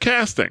wasn't the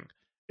casting.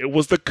 It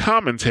was the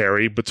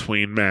commentary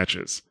between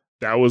matches.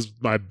 That was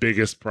my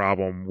biggest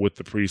problem with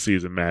the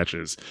preseason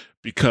matches,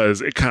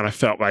 because it kind of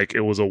felt like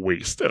it was a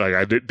waste.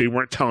 Like they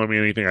weren't telling me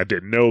anything I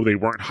didn't know. They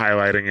weren't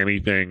highlighting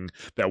anything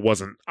that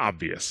wasn't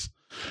obvious.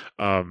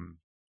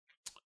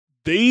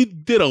 They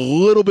did a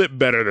little bit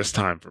better this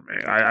time for me.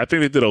 I think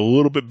they did a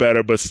little bit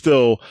better, but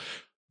still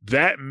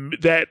that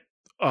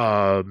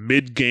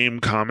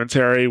mid-game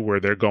commentary where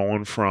they're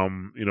going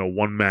from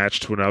one match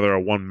to another or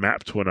one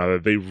map to another,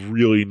 they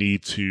really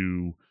need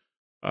to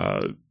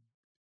be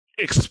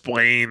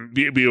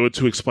able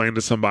to explain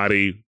to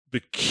somebody the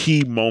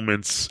key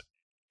moments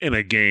in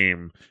a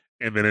game,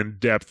 and then in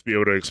depth be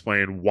able to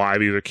explain why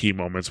these are key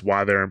moments,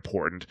 why they're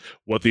important,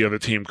 what the other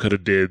team could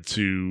have did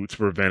to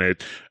prevent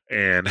it,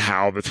 and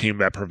how the team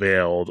that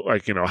prevailed,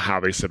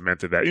 how they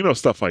cemented that,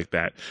 stuff like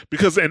that.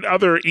 Because in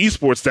other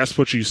esports, that's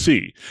what you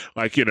see.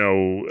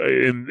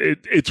 And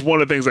it's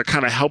one of the things that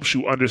kind of helps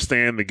you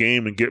understand the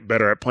game and get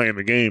better at playing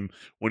the game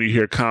when you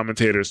hear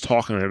commentators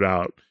talking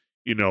about,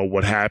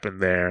 what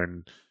happened there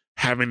and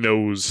having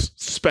those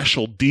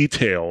special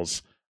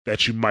details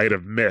that you might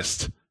have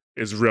missed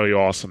is really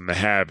awesome to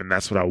have, and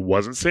that's what I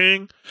wasn't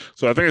seeing.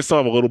 So I think I still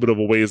have a little bit of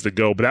a ways to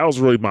go, but that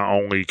was really my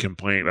only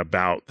complaint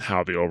about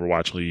how the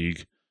Overwatch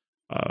League,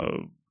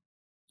 how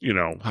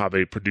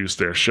they produced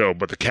their show.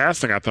 But the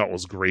casting I thought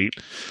was great.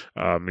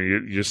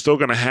 You're still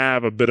going to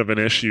have a bit of an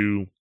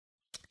issue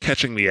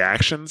catching the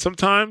action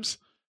sometimes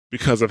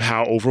because of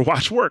how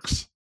Overwatch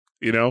works.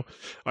 One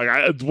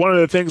of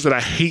the things that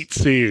I hate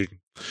seeing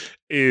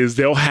is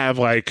they'll have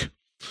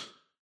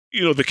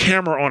the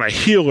camera on a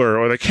healer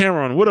or the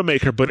camera on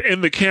Widowmaker, but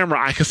in the camera,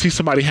 I can see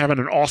somebody having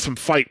an awesome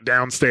fight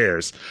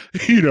downstairs,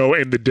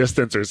 in the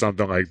distance or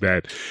something like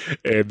that.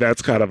 And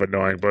that's kind of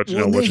annoying, but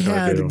what you're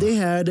going to do. They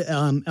had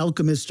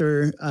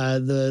Alchemister,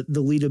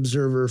 the lead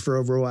observer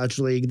for Overwatch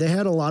League. They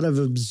had a lot of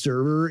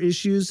observer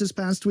issues this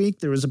past week.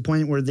 There was a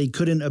point where they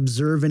couldn't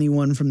observe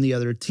anyone from the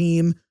other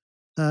team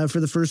for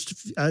the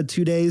first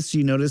 2 days. So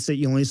you noticed that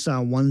you only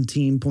saw one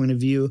team point of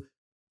view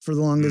for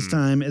the longest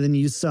time. And then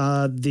you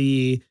saw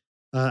the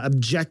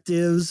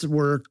objectives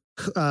were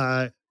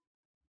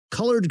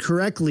colored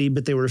correctly,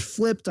 but they were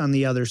flipped on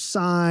the other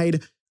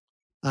side.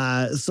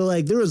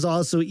 So there was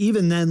also,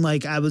 even then,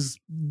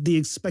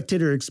 the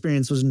spectator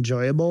experience was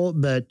enjoyable,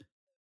 but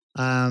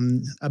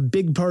A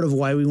big part of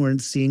why we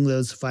weren't seeing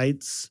those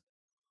fights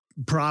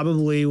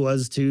probably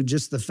was to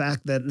just the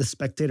fact that the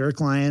spectator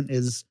client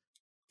is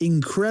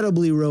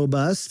incredibly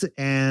robust,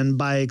 and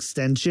by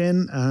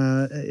extension,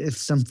 if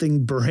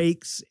something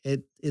breaks,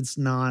 it's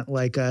not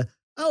like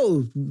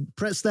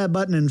press that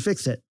button and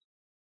fix it.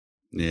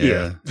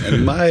 Yeah.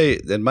 And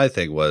my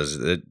thing was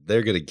that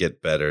they're going to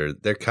get better.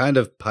 They're kind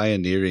of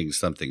pioneering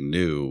something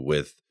new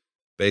with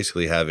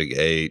basically having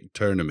a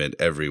tournament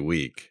every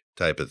week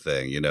type of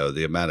thing,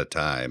 the amount of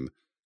time.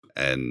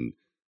 And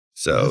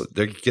so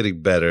they're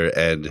getting better.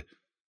 And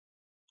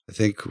I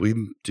think we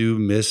do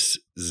miss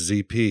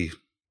ZP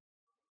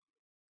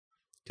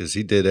because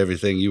he did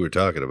everything you were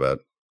talking about.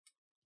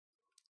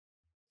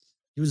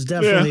 He was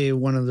definitely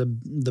one of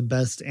the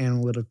best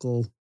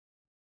analytical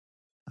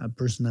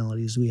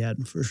personalities we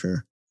had, for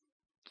sure.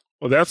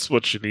 Well, that's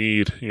what you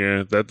need.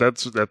 Yeah,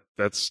 that's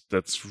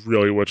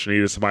really what you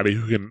need, is somebody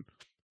who can,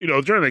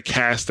 during the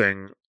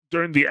casting,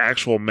 during the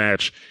actual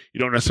match, you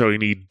don't necessarily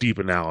need deep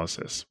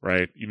analysis,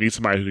 right? You need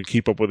somebody who can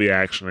keep up with the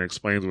action and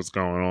explains what's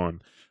going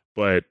on.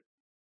 But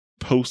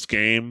post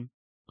game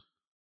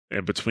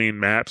and between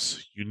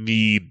maps, you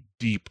need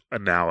deep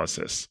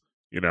analysis.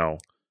 We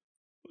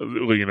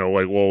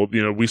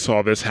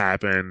saw this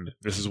happen.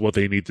 This is what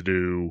they need to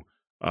do.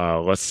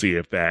 Let's see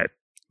if that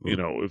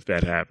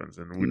happens.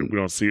 And we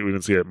didn't see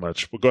it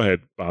much. But go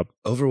ahead, Bob.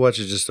 Overwatch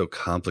is just so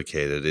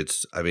complicated.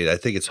 I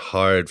think it's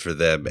hard for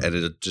them, and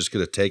it's just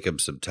going to take them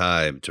some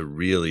time to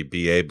really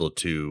be able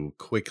to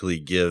quickly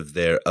give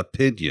their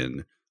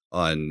opinion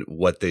on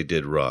what they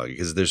did wrong,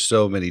 because there's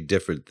so many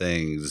different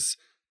things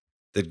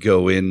that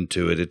go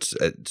into it.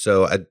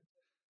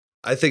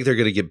 I think they're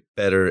going to get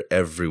better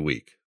every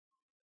week.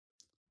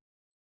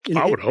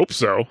 I would hope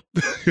so.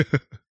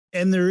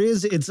 And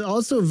it's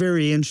also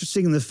very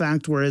interesting in the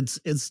fact where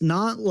it's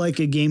not like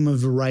a game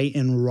of right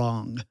and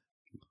wrong.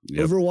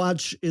 Yep.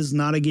 Overwatch is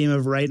not a game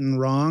of right and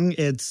wrong.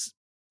 It's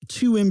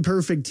two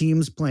imperfect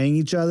teams playing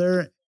each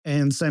other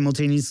and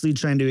simultaneously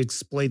trying to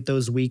exploit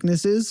those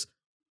weaknesses.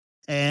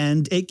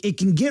 And it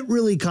can get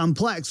really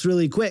complex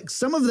really quick.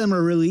 Some of them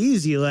are really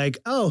easy, like,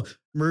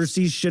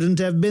 Mercy shouldn't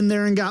have been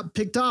there and got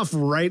picked off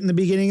right in the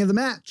beginning of the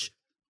match.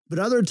 But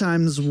other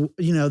times,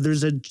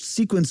 there's a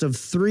sequence of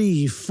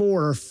 3,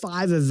 4, or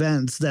 5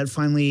 events that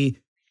finally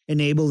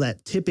enable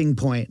that tipping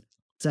point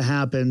to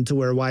happen to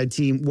where one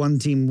team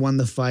won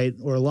the fight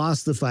or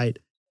lost the fight.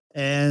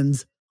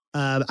 And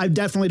I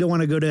definitely don't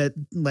want to go to,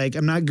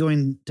 I'm not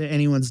going to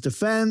anyone's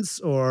defense,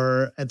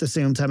 or at the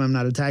same time, I'm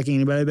not attacking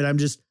anybody, but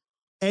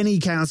any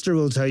caster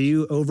will tell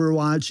you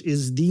Overwatch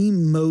is the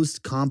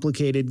most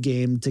complicated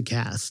game to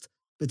cast,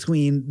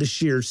 between the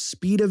sheer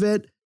speed of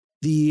it,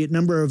 the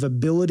number of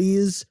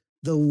abilities,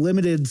 the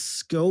limited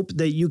scope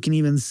that you can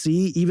even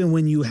see, even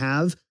when you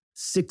have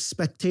 6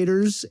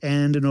 spectators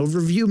and an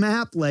overview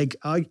map,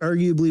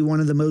 arguably one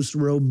of the most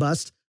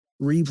robust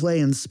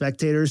replay and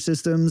spectator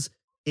systems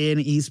in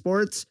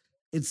esports.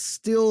 It's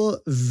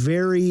still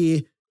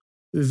very,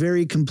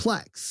 very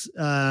complex.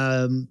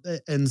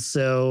 And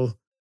so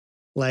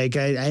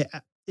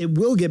it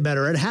will get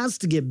better. It has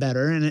to get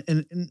better.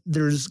 And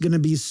there's going to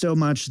be so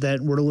much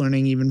that we're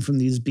learning even from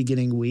these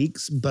beginning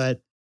weeks,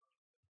 but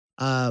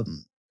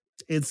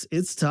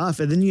it's tough.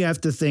 And then you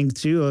have to think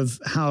too of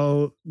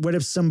what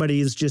if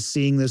somebody is just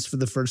seeing this for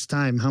the first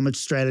time? How much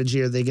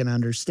strategy are they going to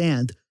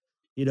understand?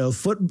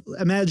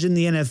 Imagine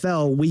the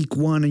NFL week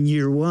 1 and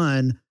year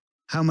 1,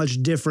 how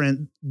much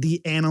different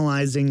the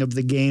analyzing of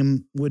the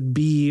game would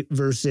be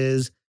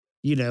versus,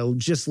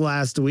 just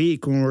last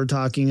week when we're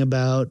talking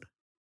about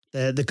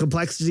the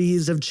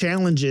complexities of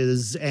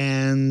challenges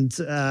and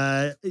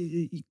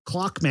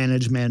clock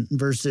management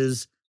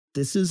versus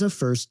this is a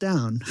first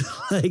down.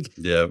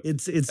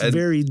 It's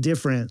very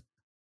different.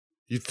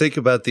 You think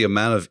about the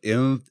amount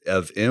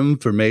of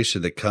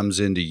information that comes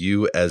into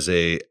you as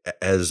a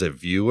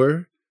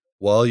viewer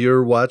while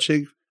you're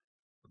watching.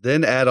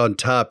 Then add on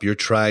top, you're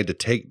trying to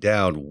take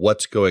down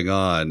what's going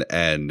on,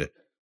 and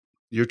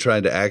you're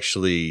trying to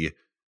actually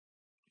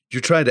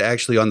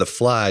on the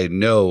fly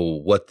know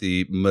what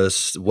the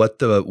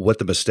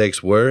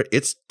mistakes were.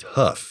 It's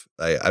tough.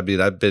 I've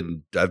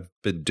been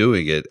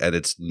doing it, and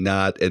it's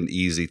not an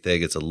easy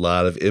thing. It's a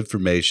lot of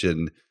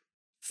information,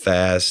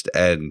 fast,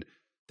 and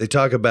they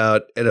talk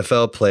about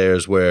NFL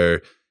players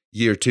where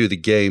year 2 the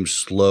game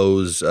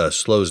slows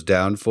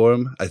down for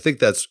them. I think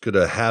that's going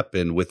to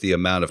happen with the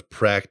amount of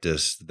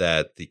practice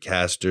that the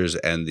casters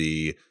and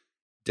the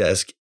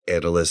desk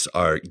analysts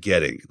are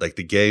getting.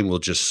 The game will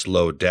just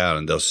slow down,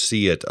 and they'll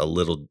see it a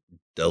little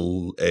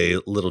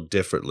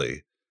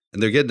differently.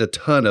 And they're getting a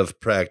ton of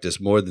practice,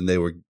 more than they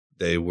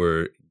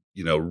were,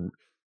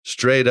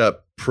 straight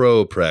up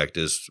pro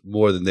practice,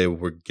 more than they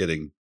were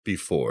getting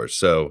before.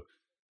 So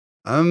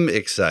I'm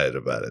excited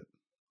about it.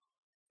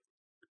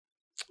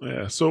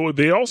 Yeah. So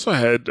they also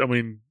had,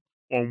 on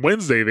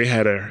Wednesday, they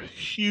had a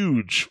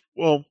huge,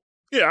 I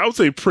would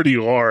say pretty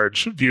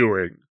large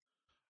viewing.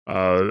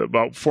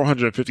 About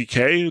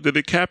 450K did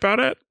it cap out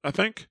at, I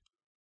think?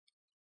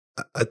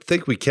 I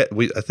think we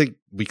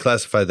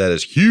classify that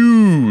as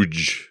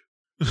huge.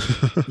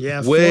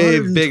 Yeah, way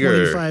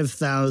bigger.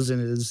 425,000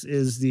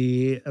 is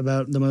the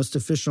about the most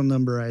official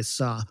number I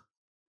saw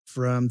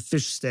from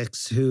Fish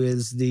Sticks, who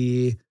is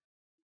the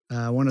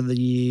one of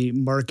the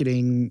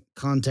marketing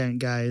content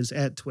guys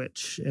at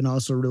Twitch and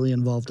also really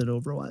involved in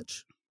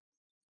Overwatch.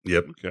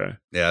 Yep. Okay.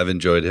 Yeah, I've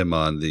enjoyed him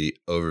on the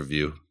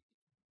overview.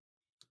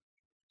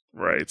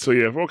 Right. So,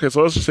 yeah. Okay.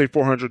 So let's just say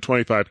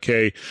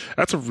 425K.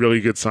 That's a really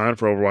good sign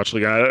for Overwatch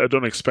League. I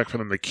don't expect for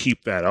them to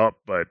keep that up,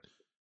 but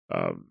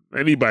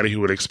anybody who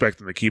would expect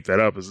them to keep that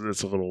up it's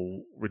a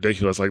little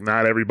ridiculous. Like,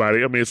 not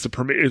everybody. I mean,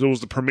 it was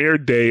the premiere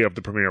day of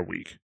the premiere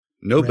week.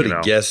 Nobody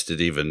guessed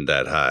it even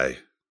that high.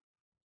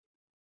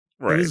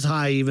 Right. It is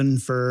high even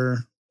for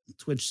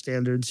Twitch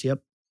standards.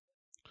 Yep.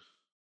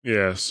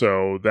 Yeah,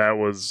 so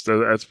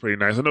that's pretty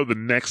nice. I know the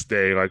next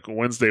day, like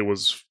Wednesday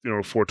was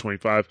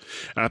 425,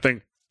 and I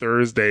think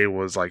Thursday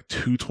was like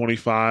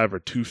 225 or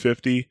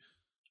 250,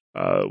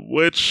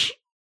 which,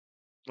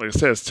 like I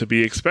said, is to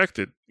be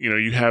expected.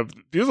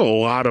 There's a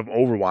lot of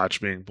Overwatch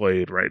being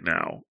played right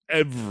now.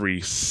 Every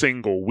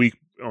single week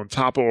on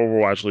top of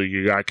Overwatch League,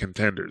 you got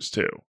contenders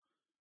too.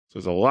 So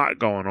there's a lot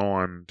going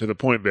on to the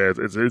point that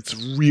it's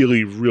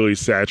really, really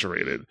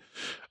saturated.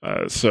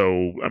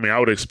 So, I mean, I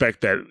would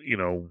expect that,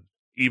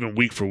 even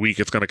week for week,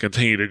 it's going to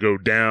continue to go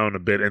down a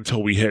bit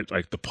until we hit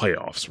like the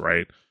playoffs,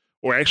 right?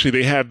 Or actually,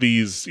 they have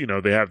these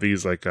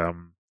like,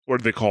 what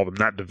do they call them?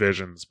 Not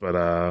divisions,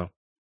 but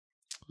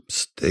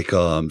they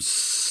call them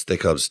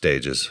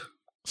stages.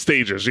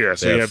 Stages, yeah.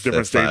 So you have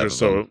different stages.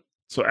 So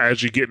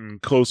as you're getting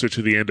closer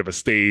to the end of a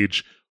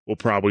stage, we'll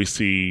probably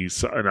see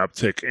an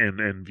uptick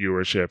in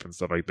viewership and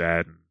stuff like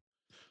that. And,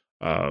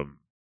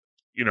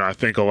 I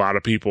think a lot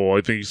of people,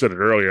 I think you said it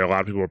earlier, a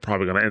lot of people are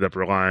probably going to end up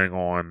relying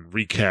on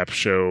recap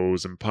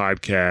shows and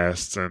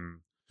podcasts and,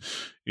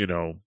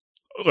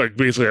 like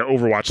basically an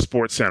Overwatch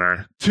Sports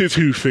Center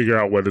to figure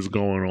out what is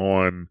going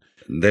on.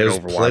 There's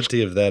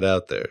plenty of that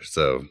out there.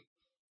 So,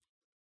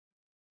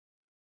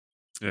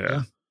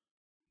 yeah.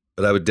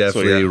 But I would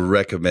definitely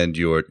recommend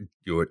your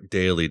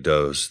daily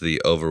dose,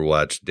 the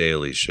Overwatch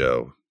Daily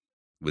Show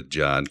with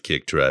John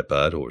Kick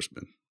Tripod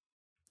Horseman.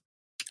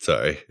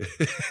 Sorry.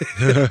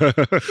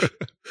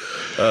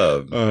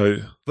 But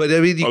I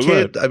mean,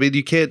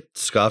 you can't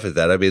scoff at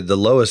that. I mean, the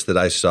lowest that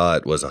I saw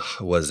it was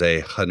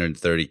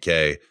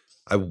 130K.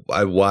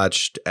 I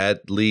watched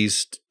at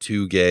least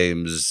 2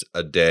 games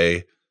a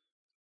day.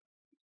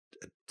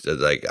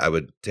 Like, I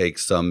would take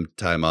some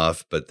time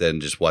off, but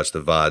then just watch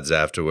the VODs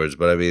afterwards.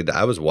 But I mean,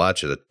 I was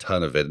watching a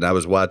ton of it, and I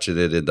was watching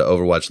it in the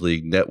Overwatch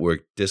League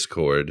Network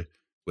Discord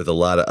with a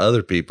lot of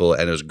other people,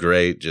 and it was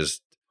great.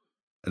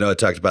 I know I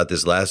talked about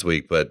this last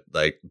week, but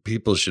like,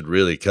 people should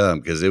really come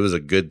because it was a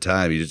good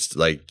time. You just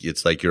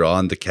it's like you're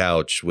on the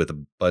couch with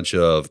a bunch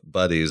of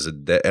buddies,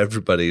 and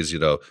everybody's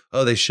oh,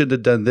 they shouldn't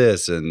have done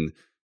this, and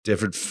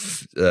different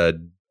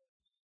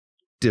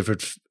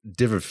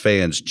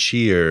fans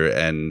cheer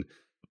and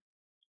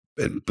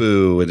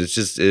boo, and it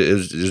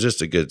was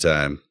just a good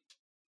time.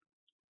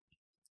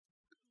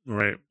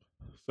 Right.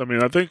 I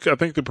mean, I think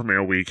the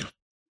premiere week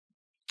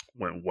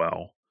went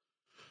well.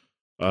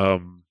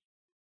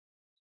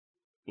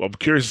 I'm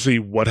curious to see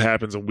what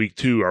happens in week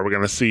 2. Are we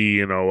going to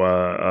see,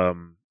 a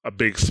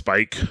big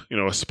spike,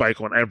 a spike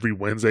on every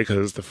Wednesday because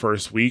it's the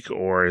first week,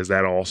 or is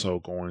that also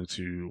going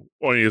to,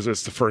 or is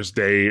this the first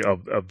day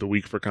of the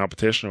week for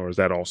competition, or is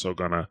that also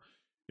going to,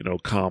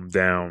 calm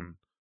down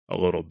a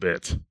little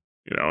bit?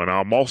 And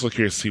I'm also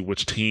curious to see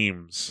which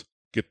teams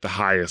get the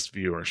highest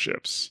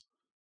viewerships,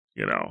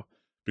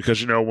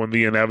 because, when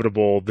the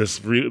inevitable,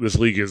 this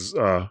league is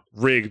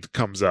rigged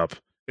comes up,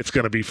 it's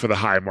going to be for the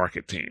high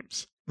market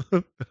teams.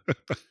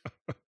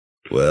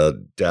 Well,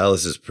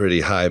 Dallas is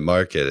pretty high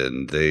market,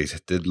 and they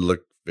didn't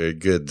look very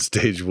good in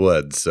stage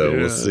 1, so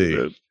we'll see.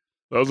 It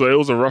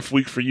was a rough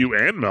week for you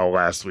and Mel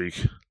last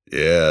week.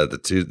 Yeah, the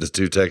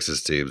two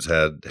Texas teams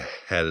had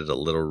it a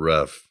little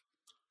rough.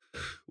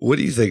 What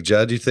do you think,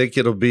 John? Do you think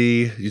it'll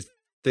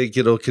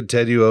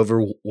continue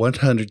over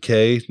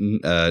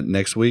 100K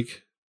next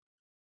week?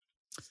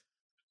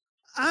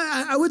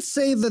 I would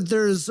say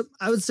that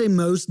I would say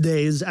most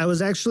days. I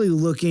was actually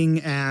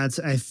looking at,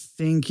 I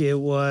think it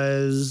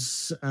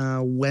was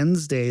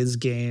Wednesday's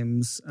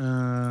games,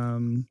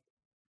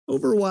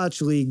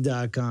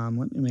 overwatchleague.com.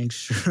 Let me make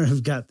sure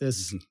I've got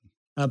this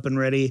up and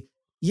ready.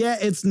 Yeah,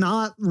 it's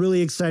not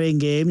really exciting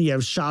game. You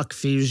have Shock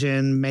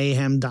Fusion,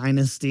 Mayhem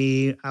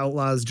Dynasty,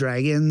 Outlaws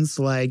Dragons.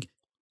 Like,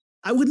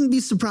 I wouldn't be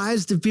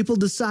surprised if people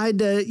decide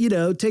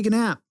to, take a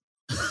nap.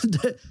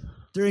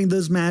 During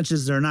those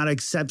matches, they're not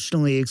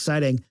exceptionally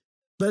exciting.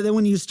 But then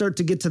when you start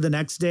to get to the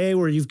next day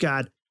where you've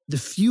got the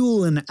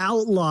Fuel and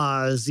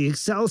Outlaws, the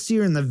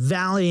Excelsior and the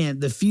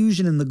Valiant, the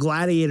Fusion and the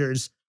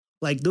Gladiators,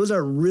 like, those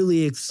are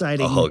really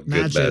exciting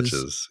matches. Good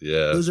matches.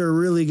 Yeah. Those are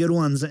really good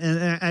ones.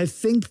 And I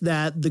think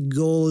that the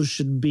goal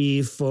should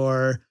be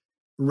for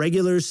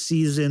regular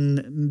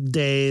season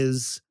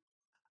days,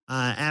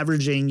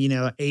 averaging,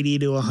 80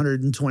 to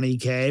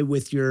 120K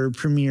with your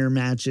premier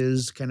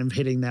matches kind of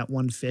hitting that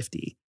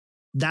 150.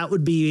 that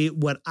would be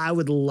what I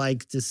would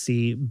like to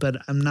see, but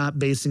I'm not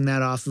basing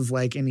that off of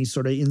like any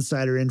sort of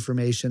insider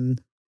information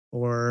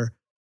or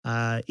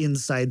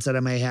insights that I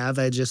may have.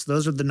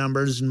 Those are the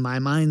numbers in my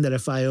mind that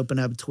if I open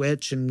up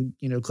Twitch and,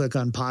 click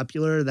on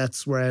popular,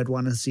 that's where I'd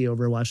want to see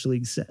Overwatch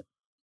League sit.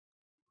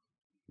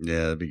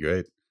 Yeah, that'd be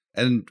great.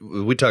 And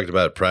we talked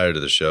about it prior to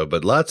the show,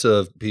 but lots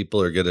of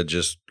people are going to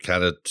just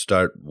kind of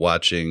start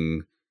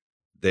watching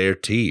their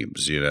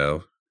teams,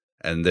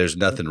 and there's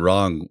nothing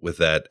wrong with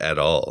that at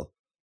all.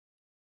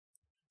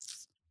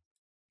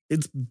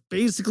 It's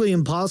basically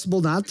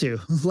impossible not to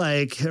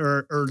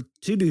or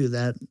to do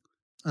that.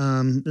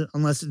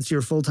 Unless it's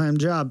your full-time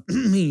job,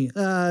 then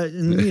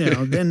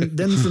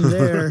from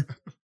there,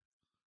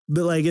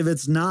 but like, if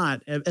it's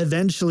not,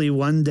 eventually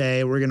one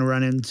day we're going to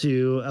run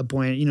into a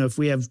point, if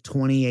we have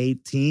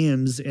 28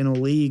 teams in a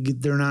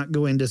league, they're not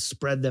going to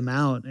spread them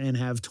out and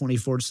have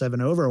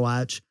 24/7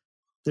 Overwatch.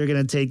 They're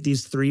going to take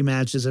these 3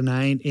 matches a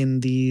night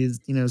in these,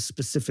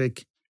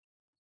 specific,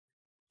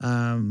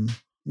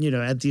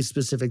 at these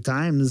specific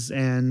times.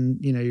 And,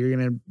 you're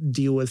going to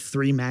deal with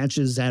 3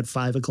 matches at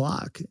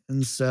 5:00.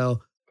 And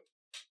so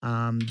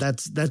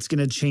that's going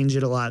to change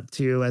it a lot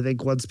too. I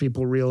think once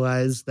people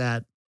realize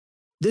that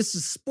this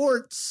is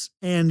sports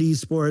and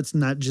esports,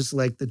 not just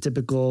like the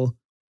typical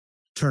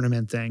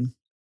tournament thing.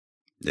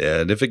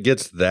 Yeah. And if it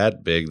gets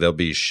that big, there'll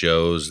be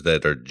shows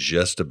that are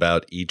just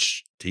about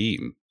each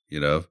team,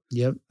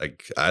 Yep.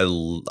 Like I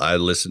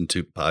listen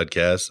to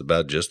podcasts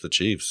about just the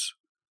Chiefs.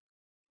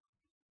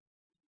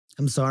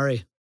 I'm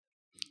sorry.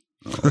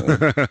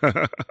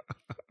 Oh.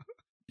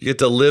 You get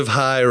to live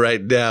high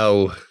right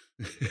now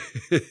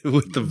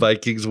with the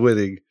Vikings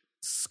winning.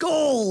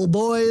 Skull,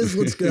 boys.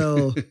 Let's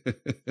go.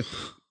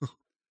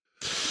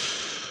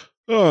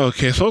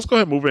 Okay, so let's go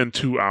ahead and move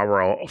into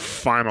our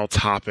final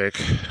topic.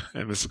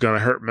 And this is going to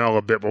hurt Mel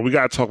a bit, but we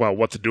got to talk about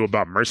what to do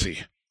about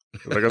Mercy.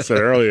 Like I said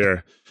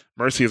earlier,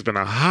 Mercy has been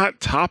a hot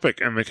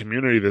topic in the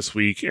community this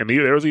week. And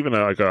there was even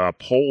a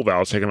poll that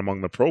was taken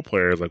among the pro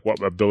players, like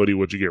what ability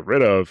would you get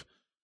rid of?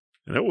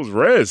 And it was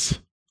Rez.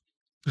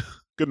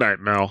 Good night,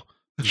 Mel.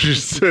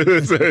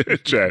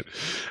 Chat.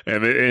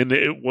 And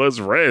it was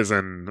Rez.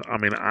 And I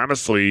mean,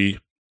 honestly,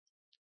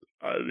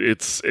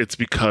 it's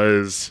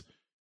because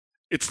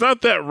it's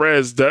not that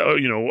Rez that a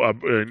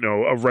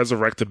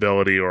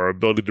resurrectability or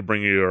ability to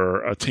bring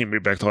your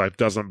teammate back to life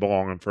doesn't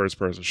belong in first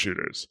person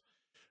shooters,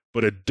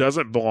 but it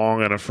doesn't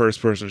belong in a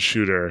first person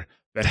shooter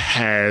that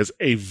has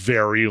a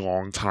very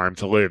long time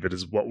to live. It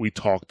is what we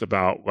talked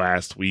about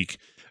last week,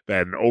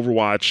 that in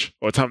Overwatch,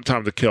 or time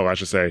to kill, I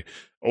should say,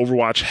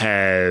 Overwatch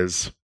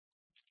has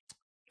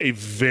a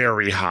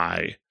very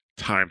high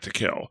time to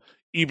kill,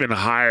 even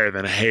higher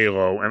than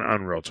Halo and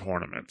Unreal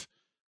Tournament.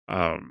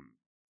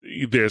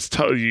 There's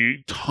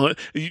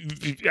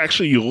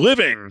actually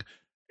living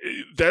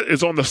that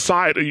is on the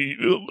side.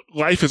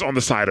 Life is on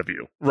the side of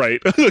you,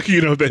 right?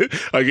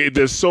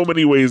 There's so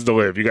many ways to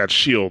live. You got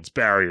shields,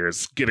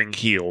 barriers, getting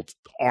healed,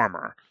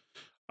 armor.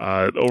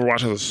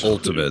 Overwatch has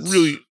ultimates.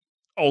 Really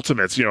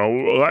ultimates.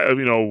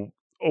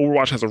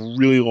 Overwatch has a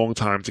really long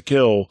time to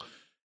kill.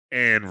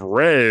 And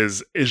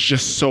Rez is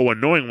just so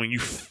annoying when you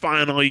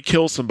finally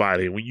kill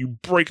somebody, when you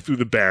break through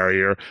the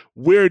barrier,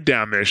 wear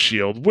down their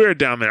shield, wear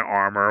down their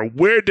armor,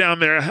 wear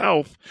down their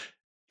health,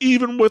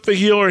 even with the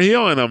healer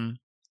healing them,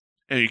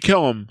 and you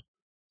kill them,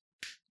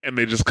 and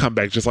they just come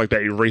back just like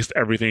that. You erased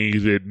everything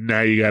you did.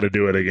 Now you got to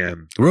do it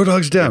again.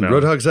 Roadhog's down.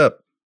 Roadhog's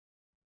up.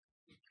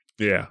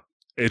 Yeah.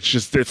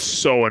 It's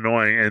so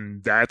annoying,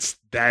 and that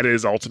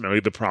is ultimately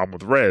the problem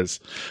with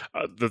Rez.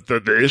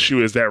 The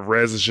issue is that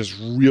Rez is just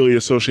really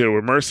associated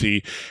with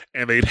Mercy,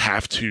 and they'd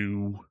have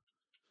to,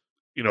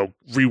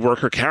 rework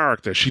her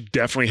character. She'd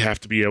definitely have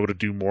to be able to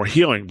do more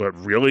healing, but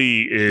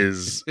really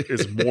is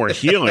more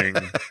healing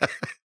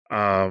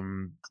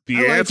the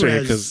answer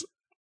here? Because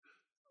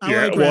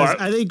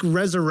I think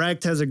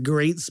Resurrect has a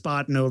great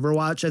spot in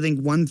Overwatch. I think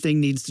one thing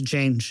needs to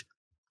change.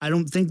 I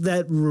don't think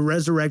that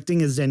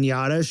resurrecting a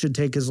Zenyatta should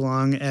take as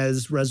long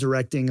as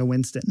resurrecting a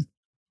Winston.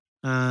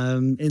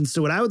 And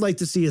so what I would like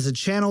to see is a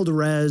channeled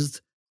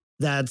res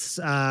that's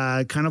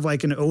kind of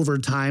like an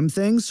overtime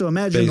thing. So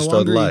imagine based the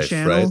longer on life, you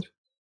channel. Right?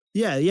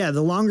 Yeah.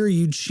 The longer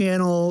you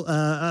channel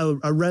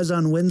a res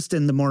on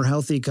Winston, the more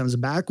health he comes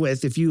back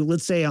with. If you,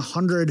 let's say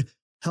 100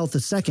 health a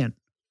second,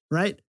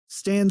 right?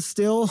 Stand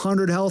still,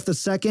 100 health a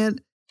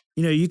second.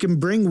 You can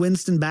bring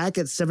Winston back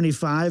at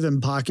 75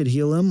 and pocket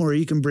heal him, or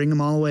you can bring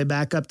him all the way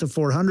back up to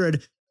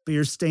 400, but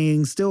you're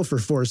staying still for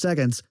 4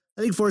 seconds.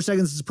 I think 4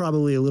 seconds is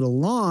probably a little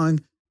long,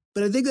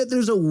 but I think that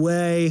there's a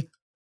way.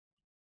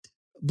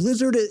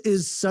 Blizzard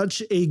is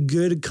such a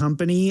good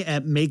company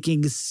at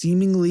making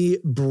seemingly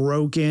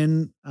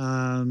broken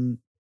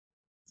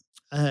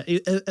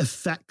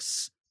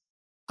effects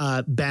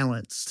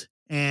balanced.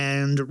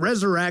 And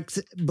Resurrect,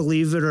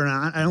 believe it or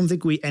not, I don't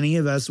think any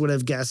of us would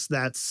have guessed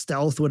that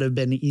stealth would have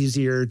been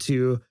easier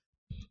to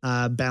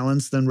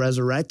balance than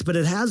Resurrect, but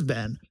it has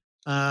been.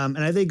 And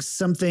I think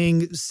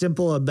something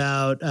simple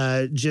about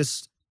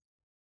just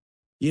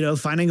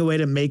finding a way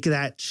to make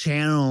that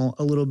channel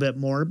a little bit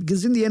more,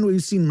 because in the end,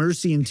 we've seen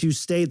Mercy in two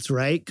states,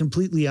 right?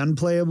 Completely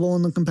unplayable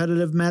in the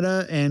competitive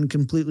meta and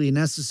completely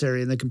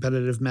necessary in the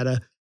competitive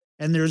meta.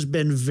 And there's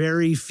been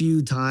very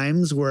few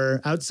times where,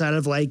 outside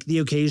of like the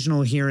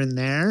occasional here and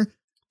there,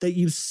 that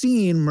you've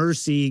seen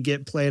Mercy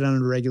get played on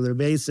a regular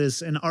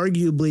basis. And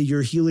arguably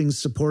your healing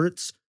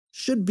supports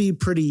should be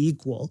pretty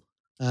equal.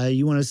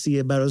 You want to see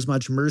about as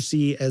much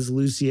Mercy as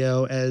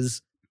Lucio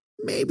as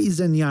maybe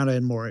Zenyatta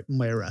and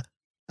Moira.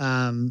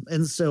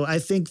 And so I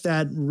think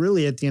that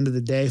really at the end of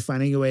the day,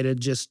 finding a way to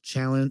just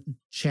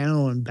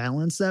channel and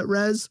balance that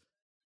res,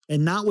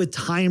 and not with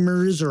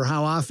timers or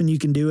how often you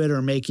can do it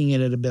or making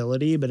it an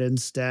ability, but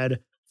instead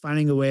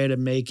finding a way to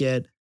make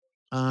it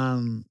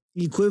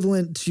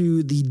equivalent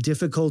to the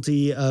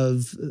difficulty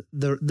of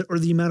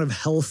the amount of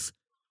health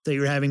that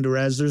you're having to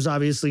res. There's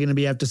obviously going to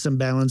be after some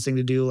balancing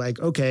to do, like,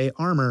 okay,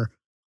 armor.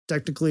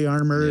 Technically,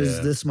 armor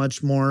is this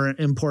much more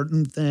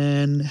important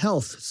than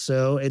health,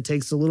 so it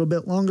takes a little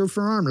bit longer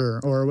for armor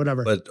or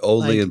whatever. But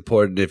only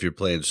important if you're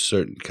playing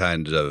certain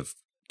kinds of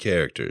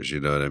characters. You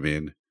know what I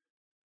mean?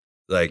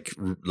 Like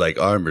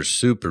armor's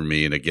super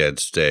mean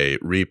against a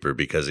Reaper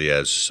because he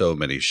has so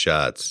many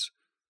shots.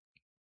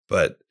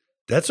 But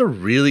that's a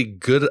really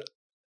good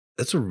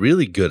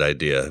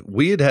idea.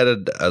 We had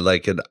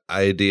an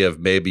idea of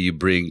maybe you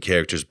bring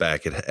characters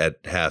back at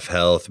half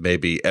health.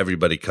 Maybe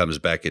everybody comes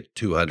back at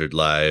 200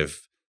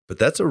 live. But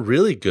that's a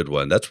really good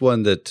one. That's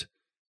one that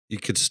you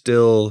could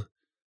still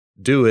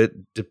do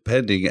it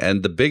depending.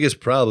 And the biggest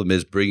problem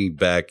is bringing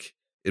back,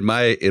 in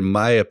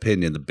my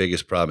opinion, the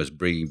biggest problem is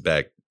bringing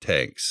back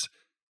tanks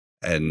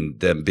and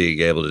them being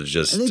able to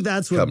just I think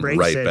that's what come breaks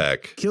right it.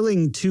 back.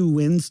 Killing two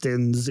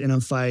Winstons in a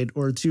fight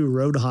or two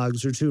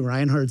Roadhogs or two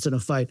Reinhardts in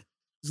a fight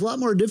is a lot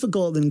more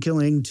difficult than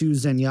killing two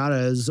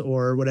Zenyatas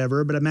or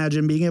whatever. But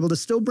imagine being able to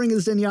still bring a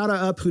Zenyatta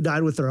up who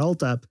died with their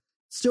ult up.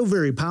 Still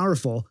very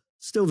powerful,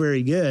 still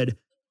very good.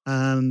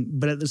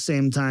 But at the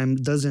same time,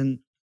 doesn't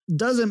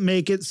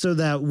make it so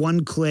that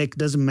one click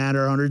doesn't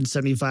matter.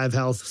 175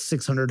 health,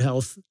 600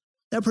 health.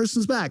 That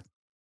person's back.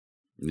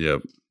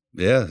 Yep.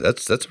 Yeah,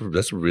 that's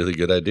a really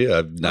good idea.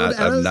 I've not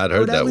heard that one. I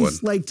would at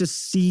least like to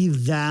see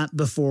that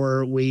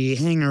before we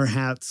hang our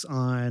hats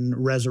on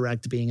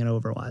Resurrect being an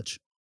Overwatch.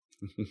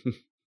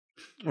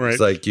 Right.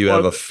 It's like you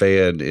have a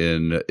fan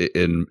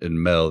in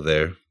Mel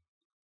there.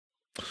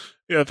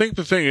 Yeah, I think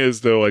the thing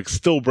is though, like,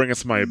 still bringing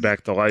somebody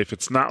back to life.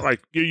 It's not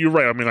like you're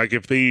right. I mean, like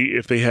if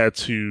there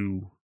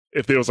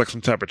was like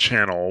some type of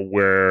channel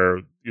where,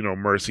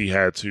 Mercy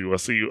had to,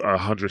 let's see,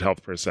 100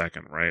 health per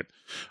second, right?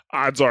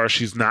 Odds are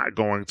she's not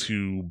going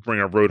to bring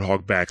a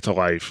Roadhog back to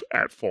life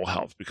at full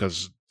health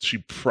because she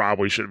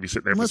probably shouldn't be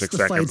sitting there unless for 6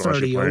 the seconds. Fight's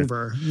already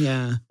over.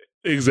 Yeah.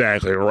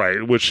 Exactly, right.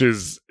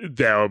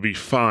 That would be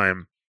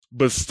fine.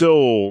 But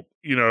still,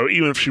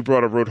 even if she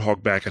brought a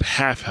Roadhog back at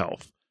half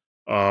health,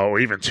 or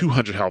even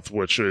 200 health,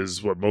 which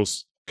is what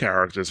most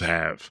characters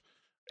have,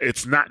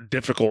 it's not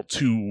difficult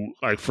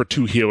for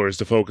two healers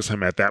to focus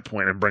him at that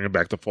point and bring him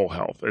back to full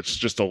health. It's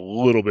just a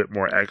little bit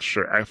more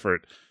extra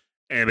effort,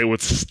 and it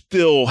would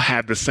still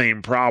have the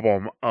same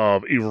problem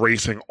of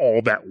erasing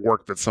all that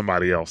work that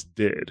somebody else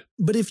did.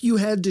 But if you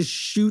had to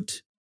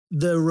shoot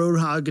the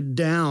Roadhog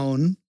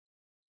down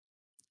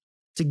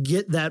to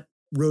get that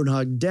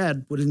Roadhog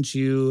dead, wouldn't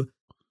you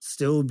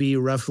still be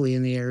roughly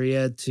in the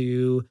area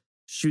to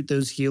shoot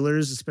those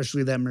healers,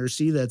 especially that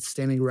Mercy that's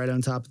standing right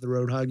on top of the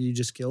Roadhog you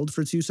just killed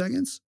for 2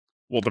 seconds?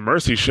 Well, the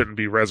Mercy shouldn't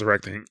be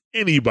resurrecting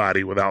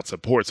anybody without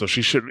support. So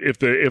she shouldn't. If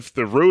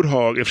the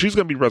Roadhog, if she's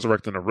going to be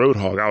resurrecting a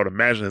Roadhog, I would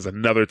imagine there's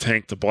another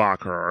tank to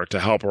block her or to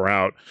help her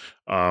out.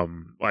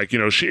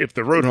 If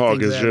the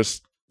Roadhog is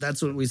just,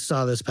 that's what we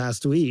saw this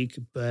past week.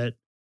 But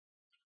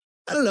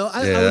I don't know.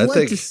 I would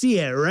like to see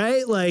it,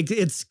 right? Like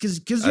it's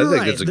because you're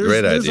right. I think it's a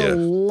great idea.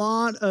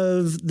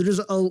 There's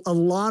a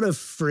lot of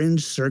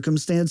fringe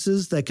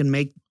circumstances that can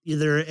make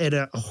either it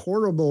a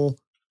horrible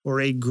or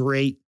a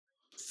great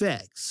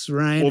fix,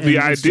 right? Well, the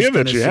idea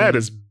that you had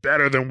is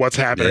better than what's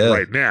happening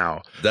right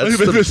now. That's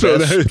the best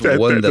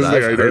one that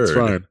I've heard. It's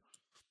fine.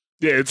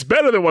 Yeah, it's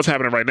better than what's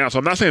happening right now. So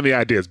I'm not saying the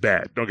idea is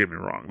bad. Don't get me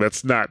wrong.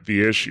 That's not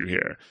the issue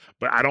here.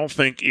 But I don't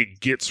think it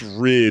gets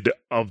rid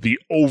of the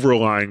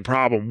overlying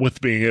problem with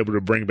being able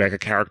to bring back a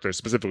character,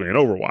 specifically in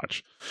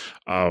Overwatch.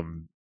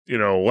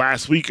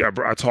 Last week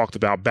I talked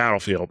about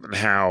Battlefield and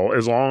how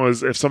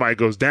if somebody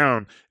goes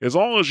down, as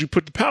long as you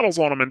put the paddles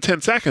on them in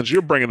 10 seconds,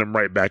 you're bringing them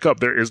right back up.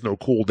 There is no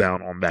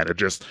cooldown on that. It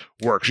just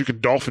works. You can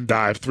dolphin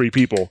dive 3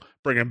 people,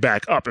 bring them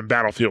back up in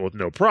Battlefield with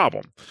no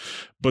problem.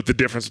 But the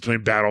difference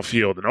between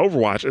Battlefield and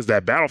Overwatch is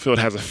that Battlefield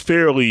has a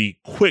fairly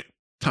quick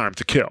time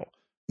to kill.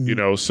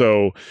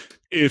 So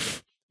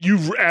if you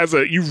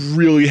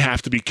really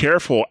have to be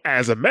careful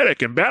as a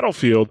medic in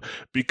Battlefield,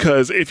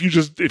 because if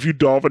you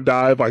dolphin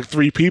dive like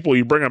 3 people,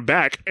 you bring them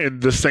back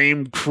and the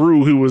same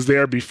crew who was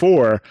there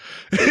before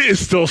is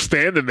still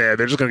standing there.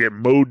 They're just going to get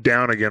mowed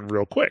down again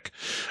real quick.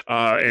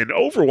 In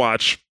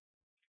Overwatch,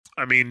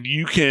 I mean,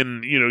 you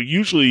can,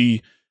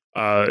 usually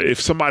if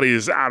somebody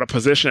is out of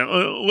position,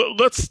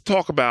 let's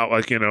talk about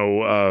like,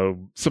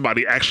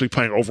 somebody actually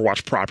playing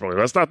Overwatch properly.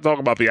 Let's not talk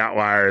about the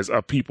outliers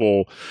of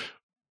people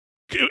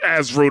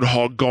as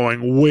Roadhog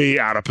going way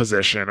out of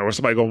position, or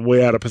somebody going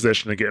way out of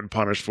position and getting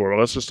punished for it.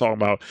 Let's just talk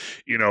about,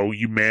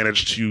 you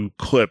manage to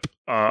clip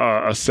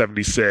a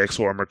 76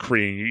 or a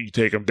McCree and you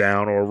take him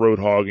down, or a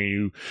Roadhog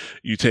and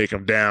you take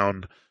him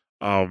down.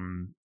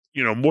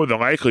 More than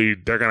likely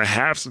they're going to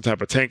have some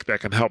type of tank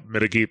that can help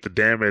mitigate the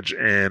damage,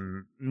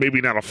 and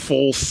maybe not a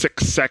full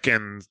 6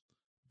 seconds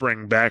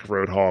bring back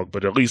Roadhog,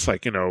 but at least 2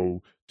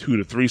 to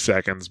 3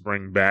 seconds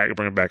bring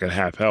back at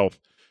half health.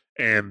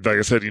 And like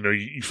I said,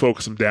 you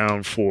focus them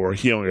down for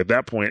healing at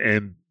that point,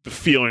 and the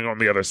feeling on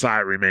the other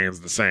side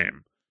remains the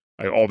same.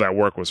 Like all that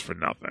work was for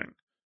nothing,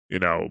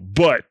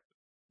 But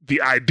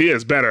the idea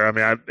is better. I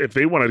mean, if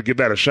they wanted to give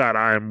that a shot,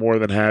 I am more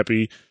than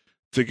happy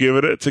to give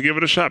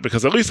it a shot,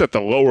 because at least at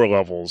the lower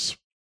levels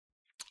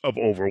of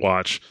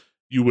Overwatch,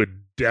 you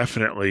would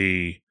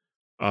definitely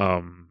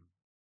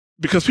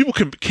because people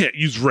can't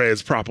use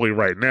res properly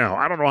right now.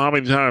 I don't know how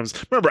many times.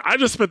 Remember, I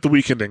just spent the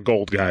weekend in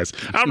gold, guys.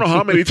 I don't know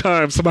how many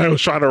times somebody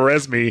was trying to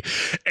res me,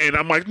 and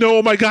I'm like, no,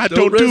 oh my God,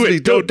 don't do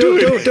it. Don't do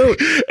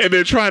it. And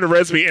they're trying to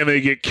res me, and they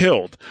get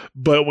killed.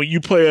 But when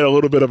you play at a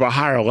little bit of a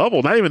higher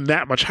level, not even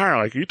that much higher,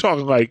 like you're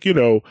talking like,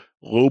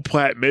 low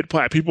plat, mid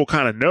plat, people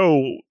kind of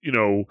know,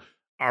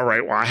 all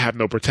right, well, I have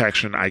no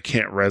protection. I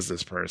can't res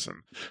this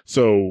person.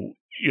 So,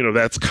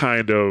 that's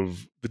kind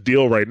of the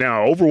deal right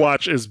now.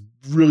 Overwatch is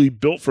really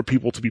built for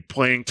people to be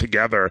playing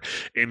together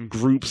in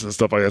groups and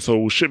stuff like that.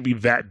 So it shouldn't be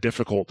that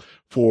difficult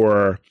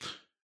for,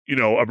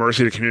 a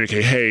Mercy to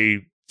communicate,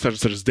 hey, such and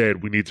such is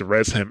dead, we need to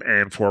res him,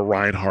 and for a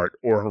Reinhardt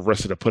or a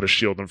Orisa to put a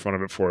shield in front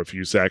of it for a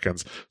few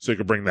seconds so you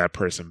can bring that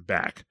person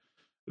back.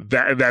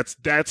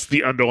 That's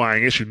the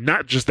underlying issue.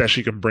 Not just that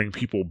she can bring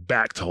people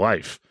back to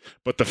life,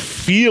 but the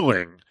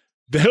feeling,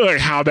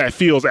 how that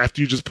feels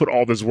after you just put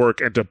all this work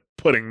into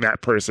putting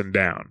that person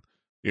down.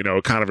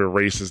 It kind of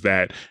erases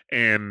that,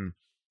 and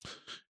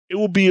it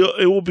will be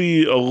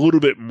a little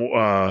bit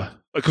more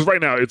because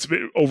right now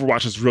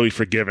Overwatch is really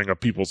forgiving of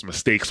people's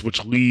mistakes,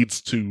 which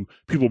leads to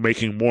people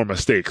making more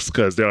mistakes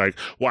because they're like,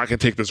 well, I can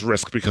take this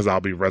risk because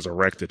I'll be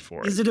resurrected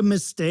for it. Is it a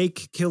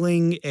mistake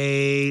killing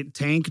a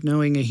tank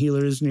knowing a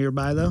healer is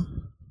nearby though?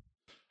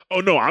 Oh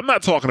no, I'm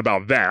not talking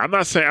about that. I'm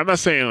not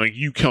saying like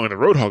you killing the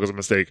Roadhog is a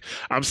mistake.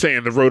 I'm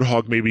saying the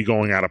Roadhog maybe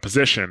going out of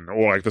position,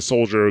 or like the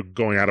soldier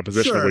going out of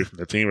position away from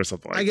the team or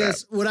something like that. I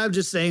guess what I'm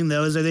just saying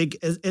though is I think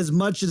as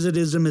much as it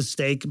is a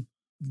mistake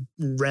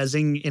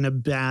resing in a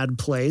bad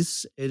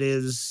place, it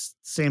is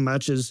same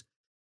much as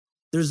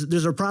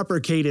there's a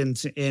proper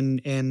cadence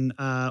in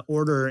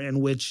order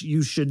in which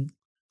you should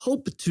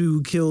hope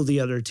to kill the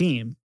other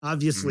team.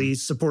 Obviously,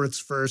 supports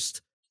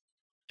first.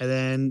 And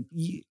then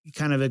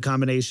kind of a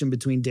combination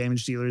between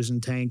damage dealers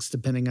and tanks,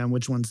 depending on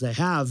which ones they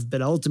have.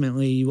 But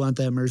ultimately, you want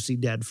that Mercy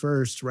dead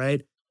first,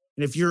 right?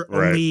 And if you're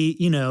only,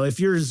 if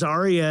you're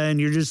Zarya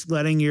and you're just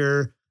letting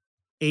your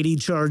 80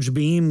 charge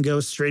beam go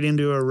straight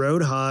into a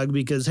Roadhog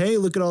because, hey,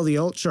 look at all the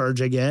ult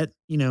charge I get,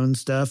 and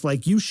stuff,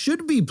 like you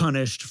should be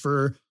punished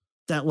for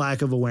that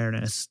lack of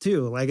awareness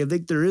too. Like I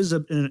think there is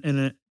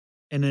a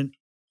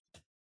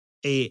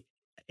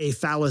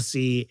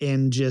fallacy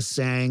in just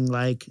saying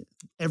like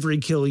every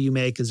kill you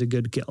make is a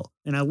good kill.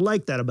 And I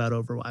like that about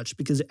Overwatch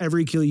because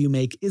every kill you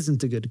make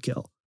isn't a good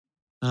kill.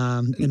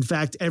 In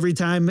fact, every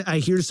time I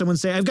hear someone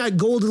say, I've got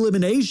gold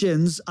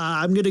eliminations,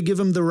 I'm going to give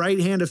them the right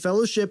hand of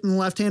fellowship and the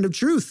left hand of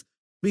truth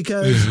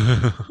because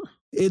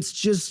it's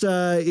just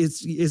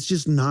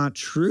not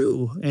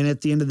true. And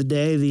at the end of the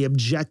day, the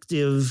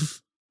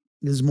objective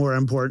is more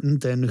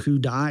important than who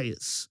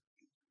dies.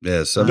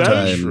 Yeah,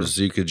 sometimes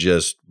you could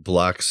just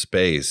block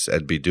space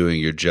and be doing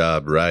your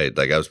job right.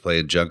 Like I was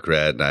playing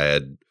Junkrat and I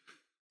had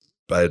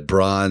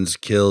bronze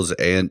kills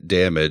and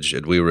damage,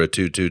 and we were a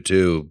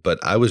 2-2-2.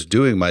 But I was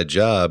doing my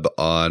job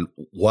on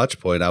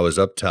Watchpoint. I was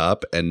up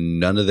top, and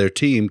none of their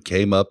team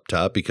came up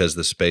top because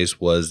the space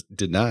was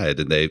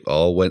denied, and they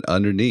all went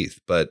underneath.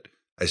 But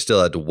I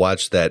still had to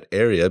watch that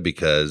area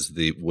because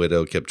the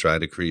Widow kept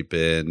trying to creep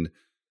in,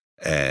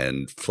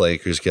 and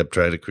flankers kept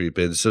trying to creep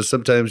in. So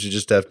sometimes you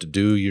just have to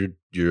do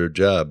your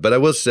job. But I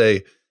will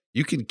say,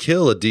 you can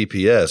kill a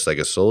DPS, like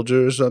a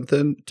soldier or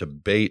something, to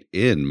bait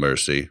in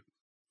Mercy.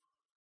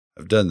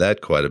 I've done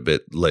that quite a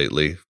bit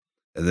lately.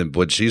 And then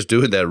when she's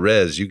doing that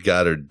res, you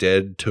got her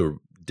dead to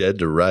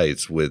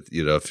rights with,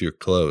 if you're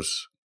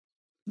close.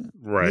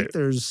 Right. I think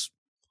there's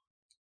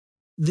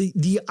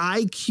the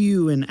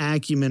IQ and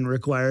acumen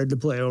required to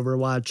play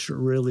Overwatch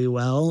really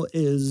well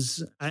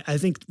is, I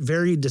think,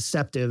 very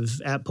deceptive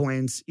at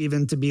points,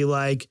 even to be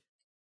like,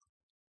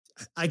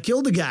 I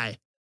killed a guy.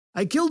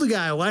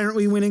 Why aren't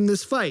we winning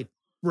this fight?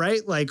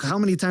 Right? Like, how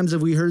many times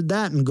have we heard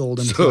that in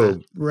Golden Plat,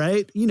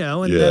 right?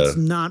 That's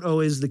not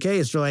always the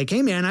case. They're like,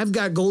 hey, man, I've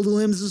got gold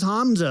limbs as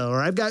Hamza,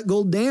 or I've got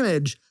gold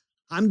damage.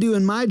 I'm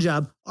doing my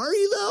job. Are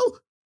you, though?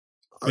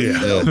 Are you,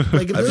 though?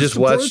 Like, if I've just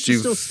watched you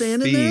still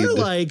standing there,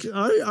 like,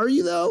 are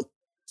you, though?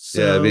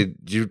 So, yeah, I mean,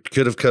 you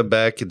could have come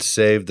back and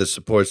saved the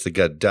supports that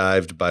got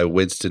dived by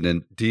Winston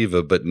and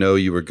Diva, but no,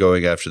 you were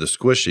going after the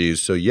squishies.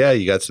 So yeah,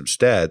 you got some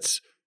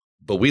stats,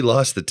 but we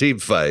lost the team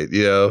fight.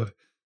 There's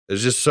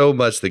just so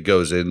much that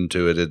goes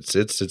into it.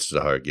 It's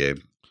a hard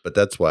game, but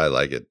that's why I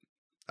like it.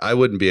 I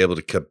wouldn't be able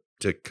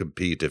to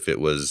compete if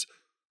it was,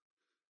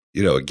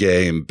 a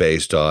game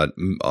based on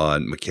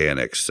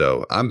mechanics.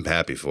 So I'm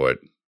happy for it.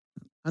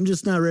 I'm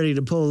just not ready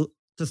to throw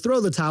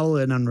the towel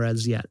in on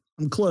Rez yet.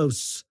 I'm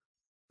close,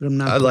 but I'm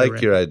not. I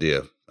like your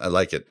idea. I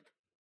like it.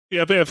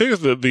 Yeah, I think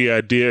the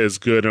idea is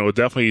good, and it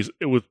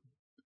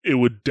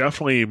would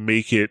definitely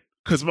make it,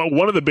 because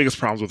one of the biggest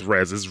problems with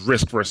Rez is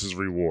risk versus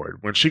reward.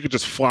 When she could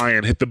just fly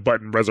and hit the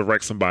button,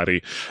 resurrect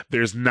somebody,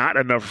 there's not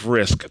enough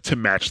risk to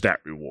match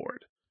that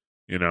reward.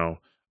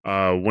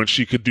 When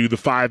she could do the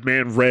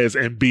 5-man Rez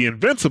and be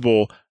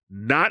invincible,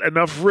 not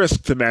enough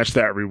risk to match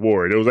that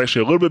reward. It was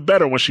actually a little bit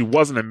better when she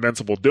wasn't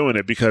invincible doing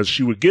it, because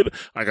she would get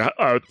like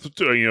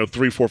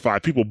 3, 4,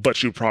 5 people, but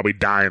she would probably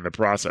die in the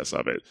process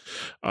of it.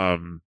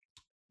 Right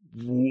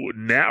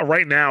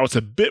now it's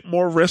a bit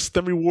more risk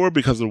than reward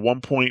because of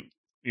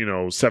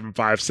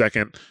 1.75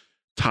 second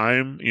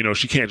time.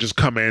 She can't just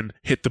come in,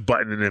 hit the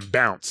button, and then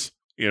bounce,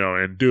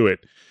 and do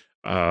it.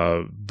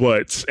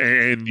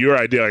 And your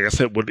idea, like I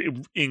said,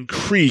 would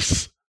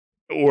increase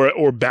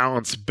or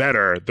balance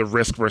better the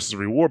risk versus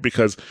reward,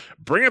 because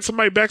bringing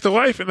somebody back to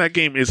life in that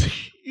game is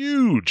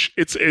huge.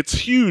 It's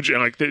huge, and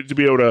like to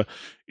be able to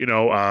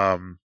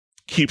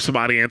keep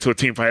somebody into a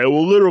team fight, it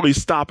will literally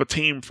stop a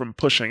team from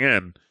pushing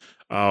in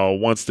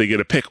once they get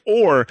a pick,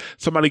 or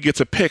somebody gets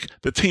a pick,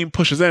 the team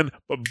pushes in,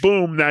 but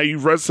boom, now you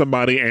res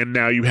somebody and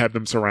now you have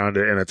them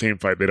surrounded in a team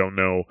fight. They don't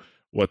know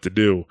what to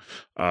do.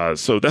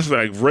 So that's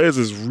like res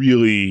is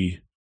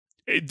really.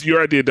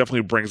 Your idea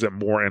definitely brings it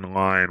more in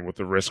line with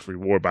the risk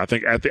reward, but I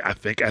think at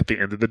the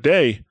end of the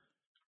day,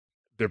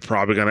 they're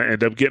probably going to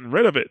end up getting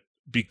rid of it,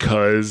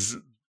 because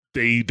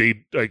they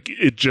like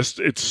it.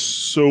 It's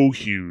so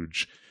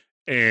huge,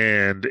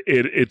 and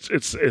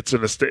it's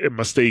a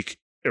mistake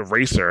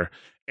eraser,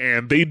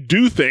 and they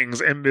do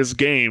things in this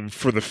game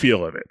for the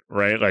feel of it,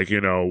 right? Like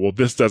well,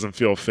 this doesn't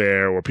feel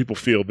fair, or people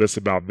feel this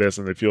about this,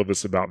 and they feel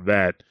this about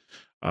that.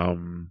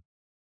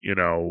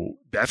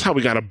 That's how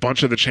we got a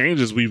bunch of the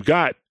changes we've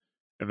got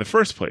in the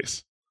first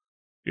place.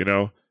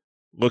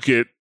 Look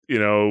at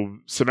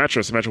Symmetra.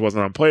 Symmetra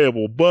wasn't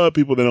unplayable, but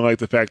people didn't like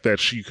the fact that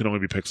she could only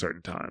be picked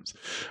certain times.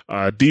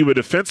 Diva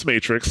Defense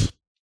Matrix,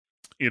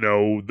 a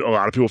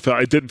lot of people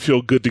felt it didn't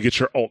feel good to get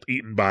your ult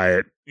eaten by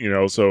it,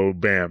 so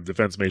bam,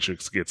 Defense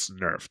Matrix gets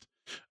nerfed.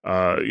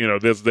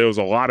 There was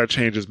a lot of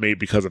changes made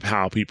because of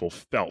how people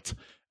felt,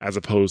 as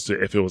opposed to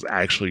if it was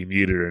actually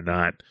needed or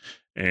not.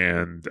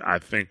 And I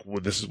think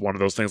this is one of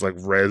those things, like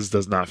res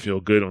does not feel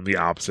good on the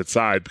opposite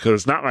side, because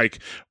it's not like,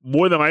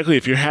 more than likely,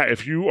 if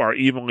you are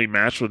evenly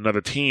matched with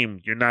another team,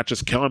 you're not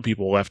just killing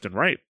people left and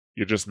right.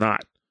 You're just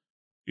not.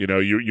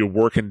 You're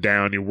working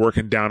down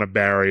a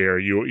barrier.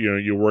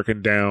 You're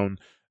working down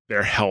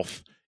their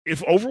health.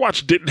 If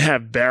Overwatch didn't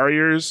have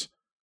barriers,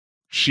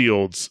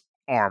 shields,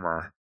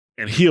 armor,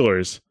 and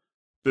healers,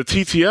 the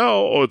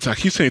TTL, I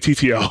keep saying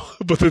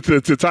TTL, but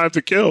the time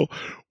to kill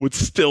would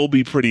still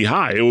be pretty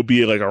high. It would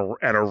be like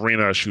at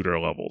arena shooter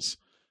levels.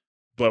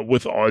 But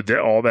with all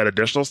that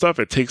additional stuff,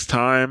 it takes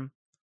time,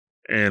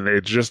 and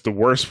it's just the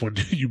worst when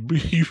you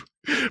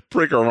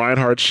break a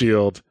Reinhardt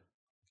shield,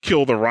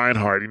 kill the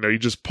Reinhardt. You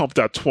just pumped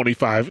out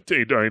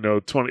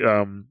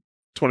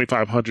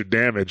 2,500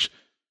 damage,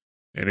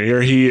 and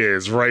here he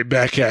is right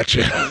back at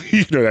you.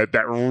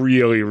 That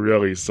really,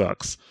 really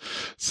sucks.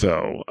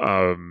 So,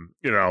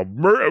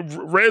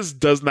 res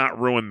does not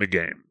ruin the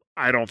game.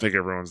 I don't think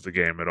it ruins the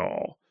game at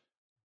all.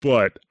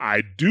 But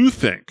I do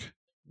think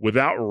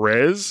without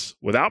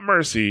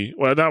Mercy,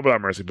 not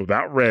without Mercy, but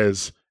without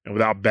Rez and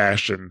without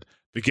Bastion,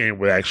 the game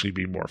would actually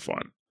be more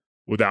fun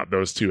without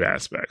those two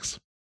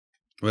aspects.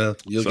 Well,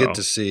 you'll get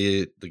to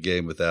see the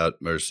game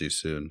without Mercy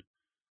soon.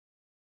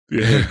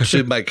 Yeah.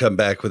 She might come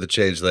back with a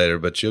change later,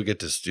 but you'll get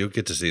to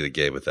see the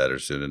game without her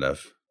soon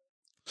enough.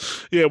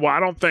 Yeah, well, I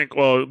don't think.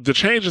 Well, the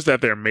changes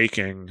that they're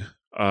making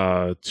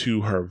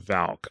to her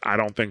Valk, I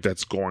don't think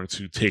that's going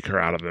to take her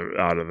out of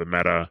the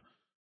meta.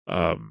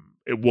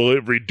 Will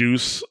it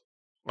reduce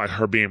like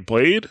her being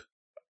played?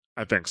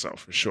 I think so,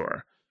 for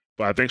sure.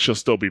 But I think she'll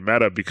still be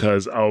meta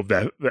because of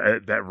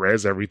that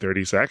res every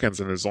 30 seconds,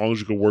 and as long as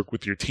you can work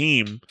with your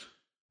team,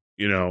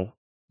 you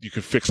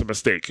can fix a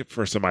mistake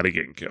for somebody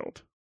getting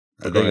killed.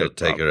 I think it'll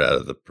take her out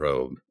of the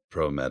pro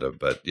meta,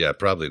 but yeah,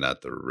 probably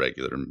not the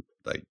regular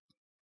like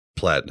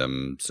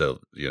platinum,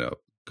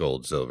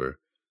 gold, silver.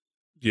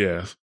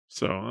 Yeah,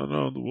 so I don't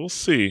know. We'll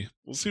see.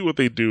 We'll see what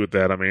they do with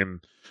that. I mean,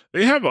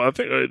 I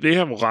think they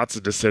have lots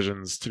of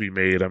decisions to be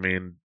made. I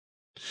mean,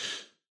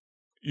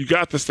 you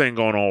got this thing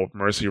going on with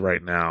Mercy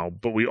right now,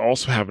 but we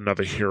also have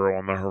another hero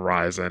on the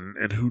horizon,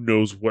 and who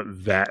knows what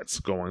that's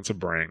going to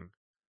bring.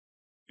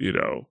 You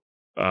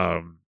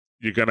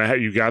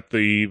got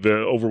the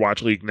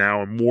Overwatch League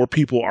now, and more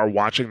people are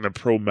watching the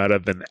pro meta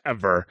than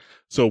ever.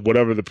 So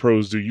whatever the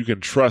pros do, you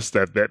can trust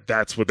that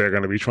that's what they're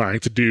going to be trying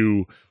to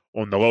do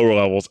on the lower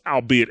levels,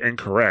 albeit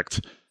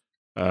incorrect,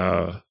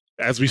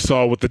 as we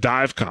saw with the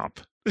dive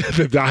comp.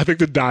 I think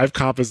the dive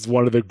comp is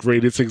one of the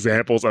greatest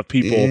examples of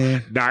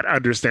people not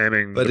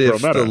understanding the pro meta.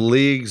 But if the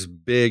league's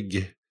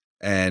big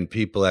and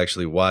people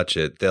actually watch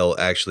it, they'll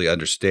actually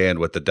understand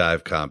what the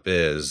dive comp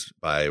is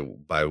by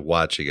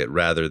watching it,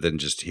 rather than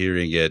just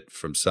hearing it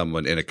from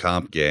someone in a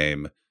comp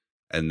game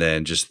and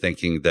then just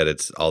thinking that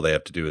it's all they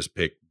have to do is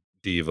pick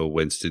D.Va,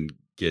 Winston,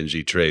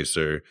 Genji,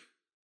 Tracer,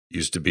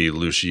 used to be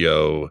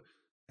Lucio,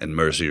 and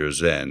Mercy or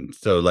Zen.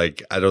 So I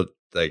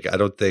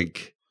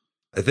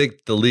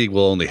think the league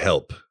will only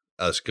help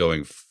us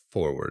going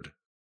forward.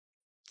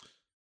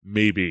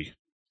 Maybe.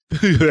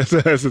 that's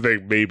the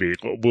thing. Maybe.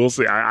 We'll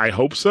see. I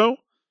hope so,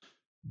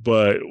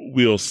 but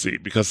we'll see.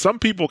 Because some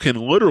people can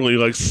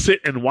literally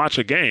sit and watch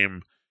a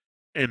game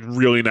and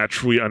really not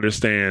truly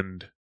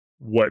understand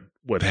what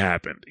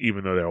happened,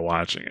 even though they're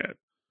watching it.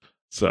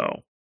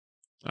 So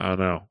I don't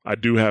know. I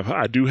do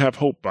have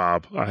hope,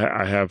 Bob.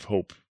 I have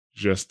hope,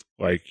 just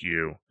like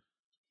you.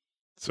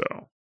 So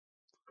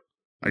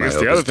I guess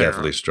the other thing,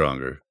 definitely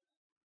stronger.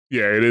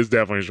 Yeah, it is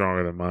definitely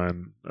stronger than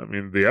mine. I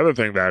mean, the other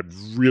thing that I'd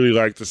really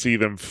like to see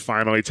them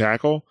finally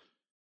tackle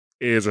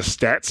is a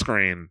stat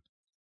screen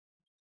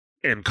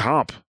in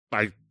comp.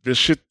 This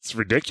shit's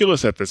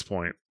ridiculous at this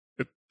point.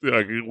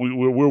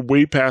 We're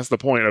way past the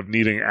point of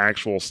needing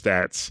actual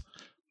stats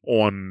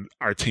on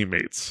our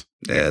teammates.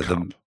 Yeah,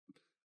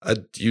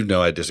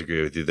 I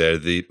disagree with you there.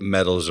 The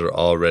medals are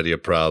already a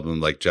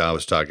problem. Like John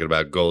was talking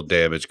about, gold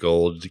damage,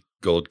 gold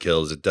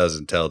kills. It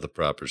doesn't tell the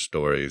proper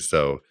story.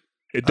 So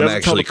it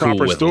doesn't tell the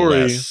proper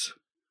story.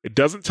 It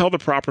doesn't tell the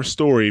proper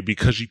story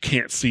because you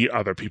can't see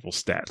other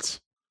people's stats.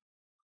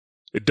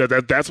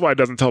 That's why it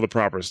doesn't tell the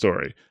proper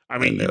story. I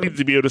mean, you need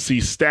to be able to see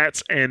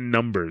stats and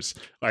numbers.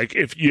 Like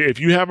if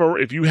you have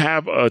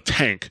a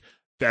tank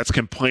that's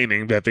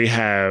complaining that they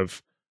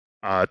have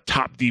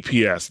top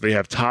DPS, they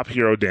have top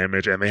hero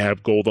damage, and they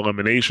have gold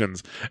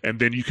eliminations, and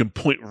then you can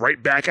point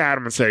right back at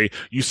them and say,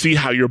 "You see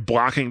how your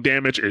blocking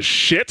damage is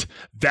shit?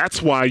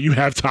 That's why you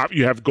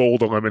have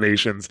gold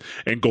eliminations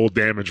and gold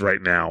damage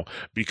right now,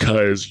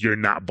 because you're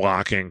not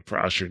blocking for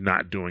us. You're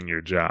not doing your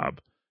job."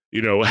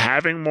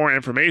 Having more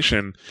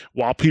information,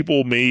 while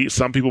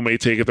some people may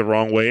take it the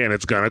wrong way, and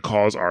it's going to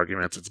cause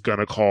arguments. It's going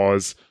to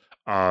cause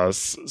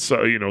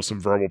some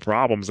verbal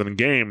problems in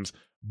games,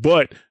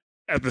 but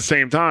at the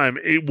same time,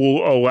 it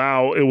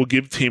will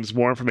give teams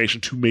more information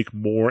to make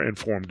more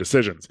informed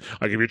decisions.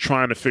 Like if you're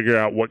trying to figure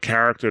out what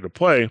character to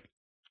play,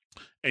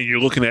 and you're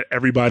looking at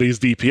everybody's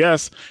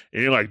DPS,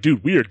 and you're like,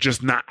 dude, we are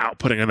just not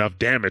outputting enough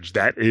damage.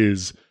 That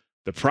is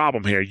the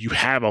problem here. You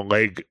have a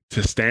leg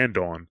to stand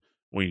on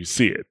when you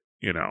see it,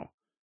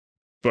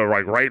 But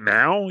right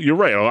now, you're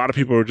right. A lot of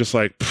people are just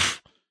like,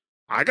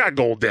 I got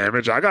gold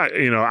damage. I got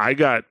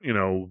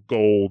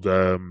gold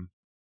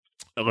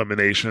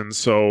elimination.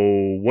 So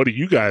what are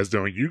you guys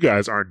doing? You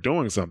guys aren't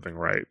doing something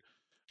right.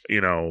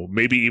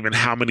 Maybe even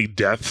how many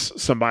deaths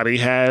somebody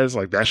has,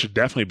 that should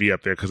definitely be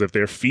up there, because if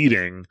they're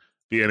feeding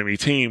the enemy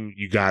team,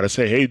 you got to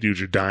say, hey, dude,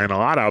 you're dying a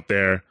lot out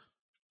there.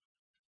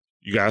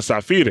 You got to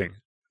stop feeding.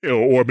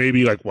 Or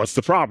maybe what's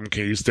the problem?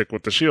 Can you stick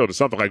with the shield or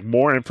something?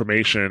 More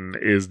information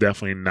is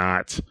definitely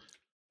not,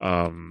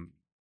 I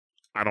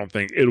don't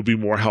think it'll be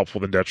more helpful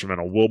than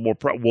detrimental.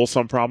 Will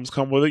some problems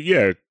come with it?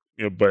 Yeah.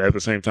 But at the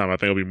same time, I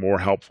think it'll be more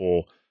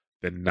helpful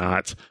than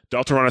not.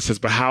 Deltarana says,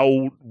 but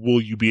how will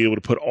you be able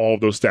to put all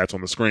of those stats on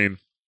the screen?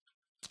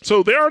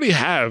 So they already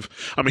have,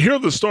 Hero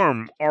of the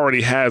Storm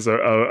already has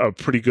a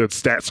pretty good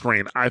stat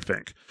screen, I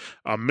think.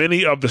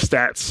 Many of the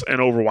stats in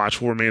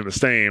Overwatch will remain the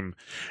same.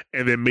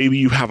 And then maybe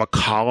you have a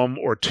column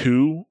or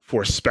two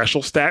for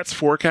special stats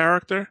for a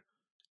character.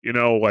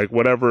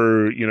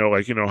 Whatever,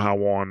 how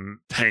on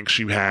tanks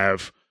you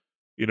have,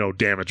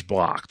 damage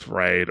blocked,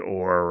 right?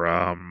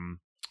 Or,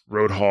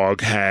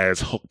 Roadhog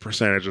has hook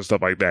percentage and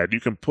stuff like that. You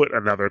can put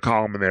another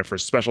column in there for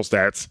special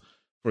stats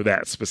for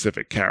that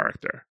specific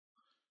character.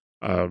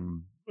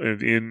 And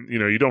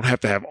you don't have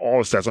to have all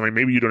the stats.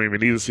 Maybe you don't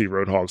even need to see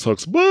Roadhog's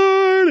hooks,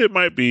 but it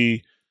might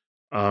be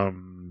a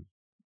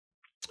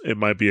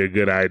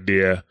good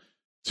idea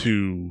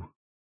to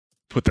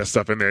put that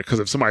stuff in there, because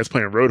if somebody's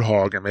playing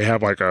Roadhog and they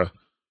have a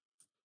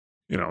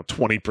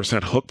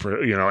 20% hook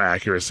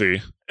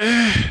accuracy,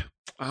 I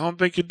don't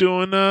think you're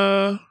doing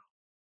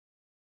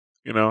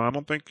I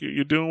don't think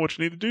you're doing what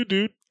you need to do,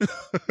 dude.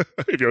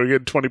 If you're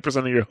getting 20%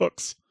 of your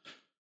hooks.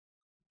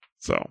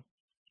 So,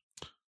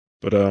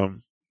 but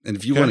and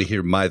if you want to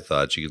hear my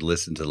thoughts, you could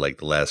listen to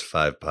the last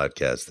 5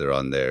 podcasts. They're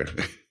on there.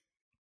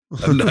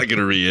 I'm not going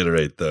to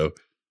reiterate though.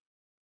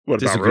 What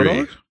Disagree.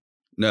 About Roadhog?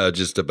 No,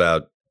 just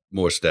about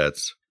more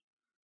stats.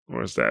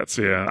 More stats,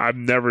 yeah. I've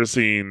never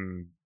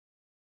seen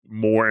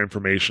more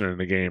information in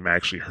the game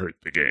actually hurt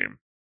the game.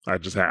 I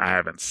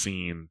haven't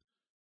seen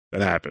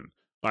that happen.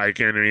 I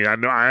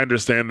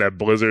understand that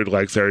Blizzard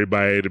likes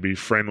everybody to be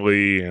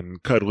friendly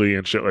and cuddly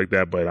and shit like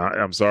that, but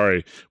I'm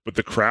sorry. But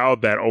the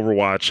crowd that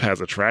Overwatch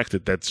has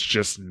attracted, that's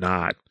just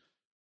not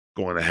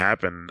going to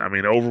happen.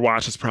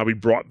 Overwatch has probably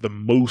brought the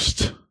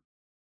most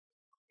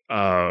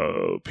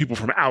people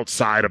from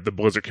outside of the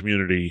Blizzard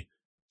community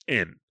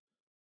in.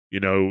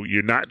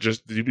 You're not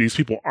just, these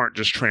people aren't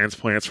just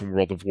transplants from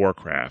World of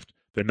Warcraft.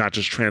 They're not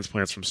just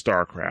transplants from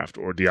StarCraft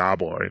or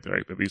Diablo or anything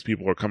like that. These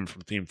people are coming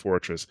from Team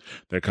Fortress.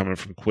 They're coming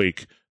from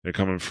Quake. They're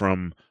coming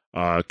from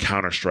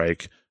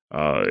Counter-Strike.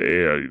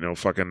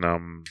 Fucking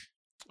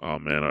oh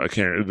man, I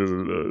can't. There's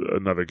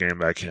another game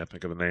that I can't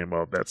think of the name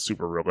of that's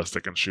super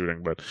realistic in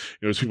shooting. But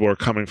these people are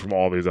coming from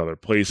all these other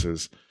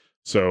places.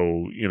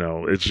 So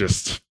it's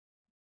just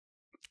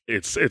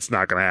it's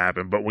not going to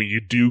happen. But when you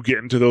do get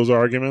into those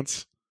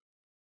arguments,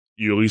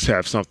 you at least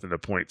have something to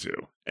point to.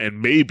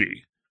 And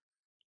maybe,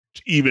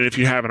 even if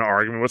you have an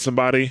argument with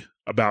somebody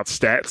about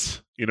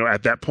stats,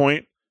 at that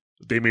point,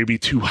 they may be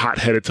too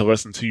hot-headed to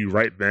listen to you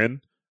right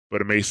then,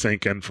 but it may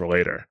sink in for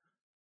later.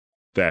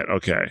 That,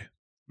 okay,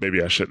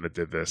 maybe I shouldn't have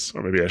did this,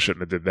 or maybe I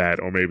shouldn't have did that,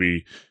 or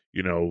maybe,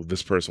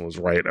 this person was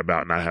right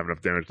about not having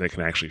enough damage. They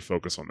can actually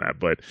focus on that.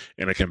 But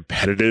in a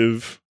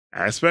competitive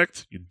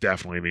aspect, you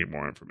definitely need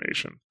more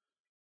information.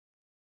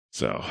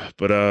 So,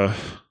 but,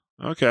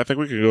 okay, I think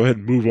we can go ahead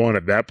and move on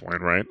at that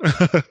point, right?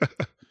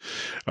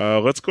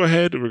 Let's go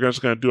ahead. We're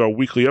just going to do our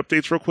weekly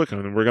updates real quick,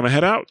 and then we're going to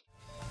head out.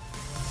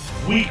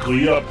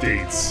 Weekly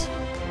updates.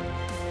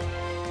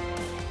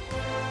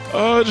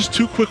 Just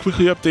two quick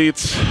weekly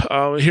updates.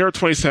 Hero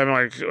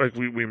 27, like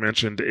we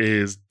mentioned,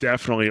 is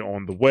definitely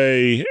on the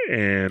way,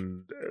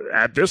 and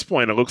at this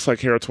point, it looks like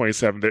Hero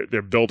 27,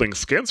 they're building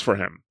skins for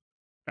him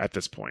at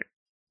this point.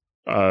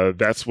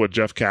 That's what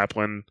Jeff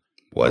Kaplan.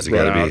 Why is it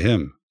got to be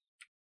him?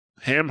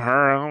 Him,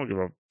 her, I don't give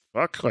a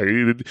fuck.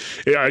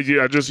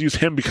 I just use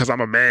him because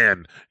I'm a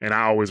man, and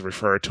I always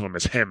refer to him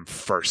as him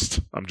first.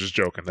 I'm just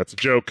joking. That's a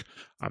joke.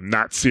 I'm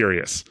not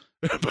serious.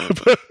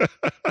 but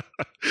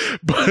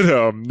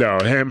no,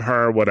 him,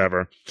 her,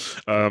 whatever.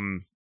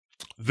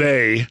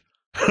 They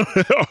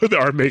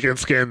are making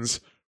skins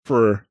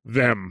for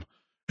them.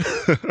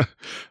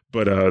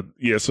 But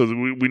yeah, so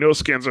we know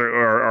skins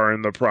are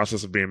in the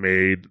process of being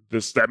made.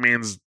 That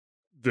means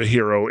the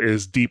hero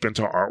is deep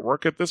into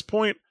artwork at this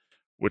point,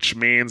 which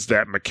means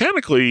that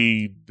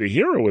mechanically the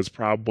hero is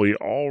probably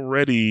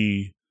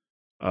already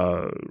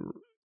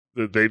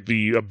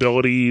the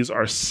abilities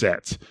are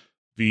set.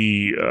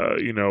 The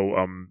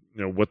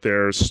what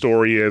their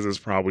story is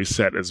probably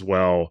set as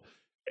well,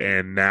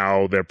 and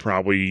now they're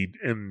probably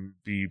in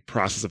the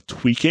process of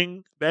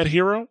tweaking that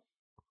hero.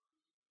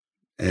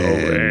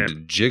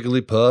 And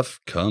Jigglypuff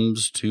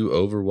comes to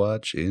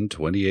Overwatch in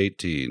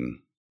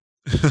 2018.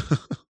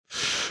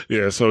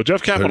 Yeah, so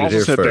Jeff Kaplan also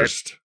said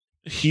that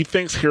he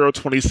thinks Hero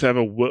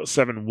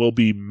 27 will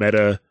be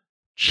meta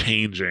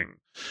changing,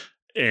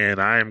 and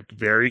I am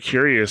very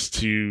curious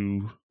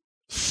to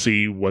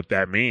see what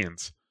that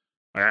means.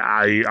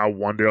 I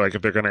wonder, like,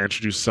 if they're going to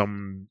introduce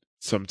some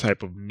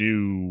type of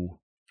new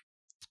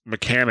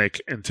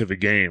mechanic into the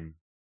game,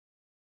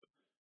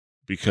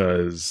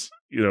 because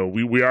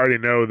we already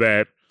know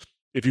that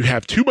if you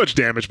have too much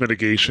damage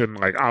mitigation,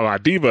 like a la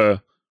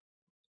D.Va,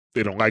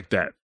 they don't like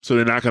that, so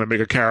they're not going to make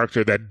a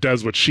character that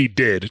does what she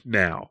did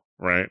now,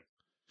 right?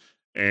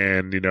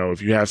 And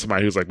if you have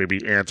somebody who's like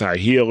maybe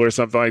anti-heal or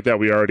something like that,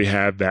 we already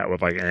have that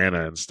with like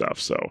Ana and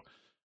stuff. So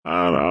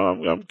I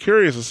don't know. I'm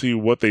curious to see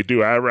what they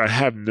do. I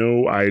have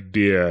no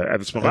idea at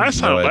this point. I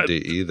have no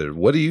idea either.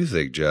 What do you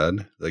think,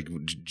 John? Like,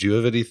 do you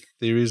have any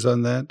theories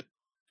on that?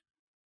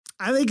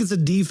 I think it's a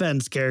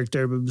defense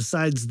character, but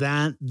besides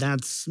that,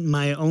 that's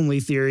my only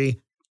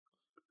theory.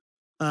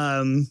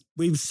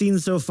 We've seen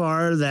so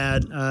far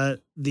that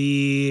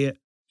the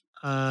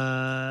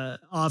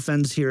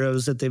offense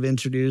heroes that they've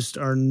introduced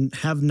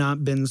have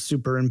not been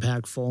super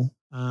impactful.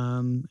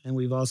 And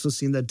we've also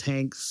seen that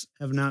tanks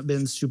have not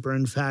been super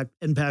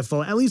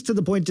impactful, at least to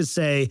the point to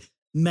say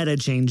meta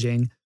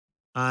changing.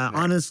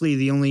 Honestly,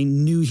 the only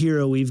new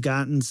hero we've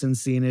gotten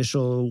since the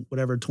initial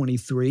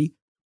 23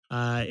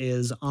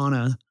 is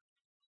Ana,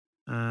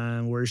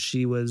 where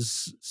she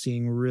was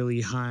seeing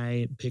really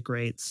high pick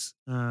rates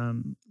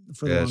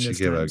for the longest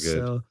she came time. Out good.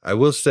 So, I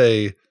will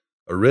say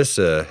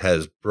Orisa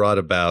has brought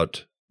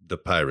about the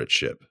pirate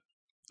ship.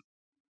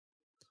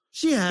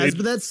 She has,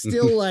 but that's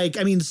still like,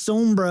 I mean,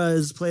 Sombra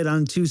is played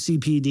on 2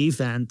 CP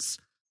defense.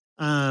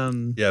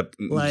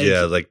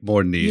 Like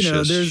more niche.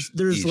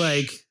 There's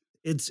like,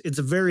 it's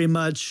very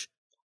much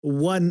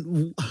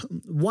one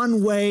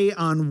way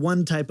on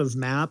one type of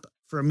map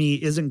for me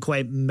isn't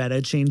quite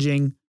meta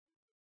changing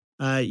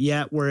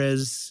yet.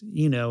 Whereas,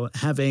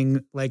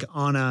 having like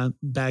Ana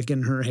back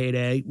in her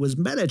heyday was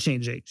meta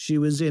changing. She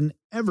was in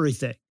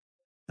everything.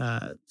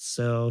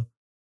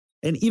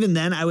 And even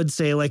then, I would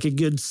say like a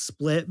good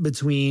split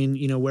between,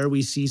 where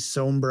we see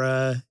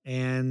Sombra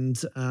and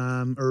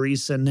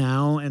Orisa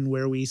now, and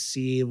where we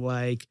see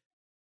like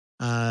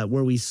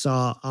where we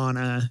saw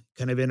Ana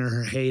kind of in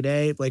her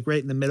heyday, like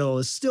right in the middle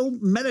is still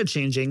meta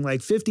changing.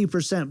 Like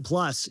 50%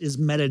 plus is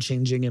meta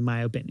changing, in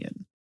my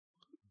opinion.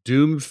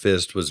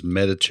 Doomfist was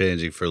meta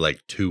changing for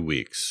like 2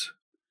 weeks.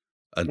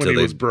 Until when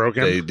he was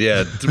broken?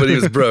 When he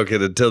was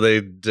broken, until they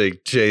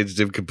changed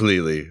him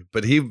completely.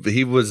 But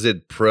he was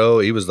in pro.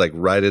 He was like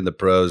right in the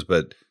pros,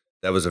 but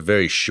that was a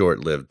very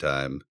short-lived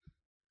time.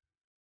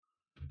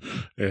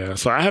 Yeah,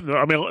 so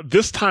I mean,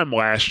 this time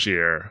last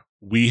year,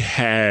 we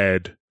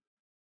had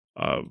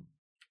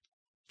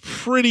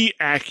pretty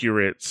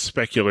accurate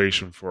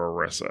speculation for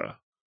Orisa.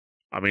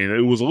 I mean,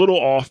 it was a little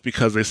off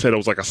because they said it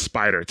was like a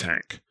spider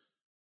tank.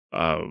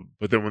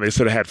 But then when they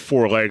said it had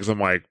 4 legs, I'm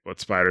like, but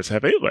spiders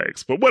have 8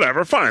 legs. But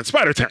whatever, fine,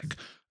 spider tank.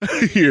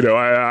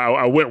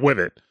 I went with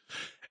it.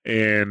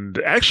 And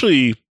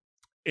actually,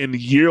 in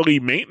yearly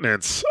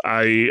maintenance,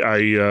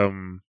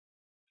 Ro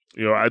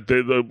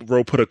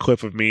put a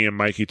clip of me and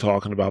Mikey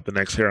talking about the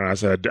next hero, and I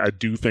said, I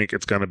do think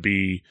it's going to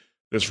be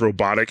this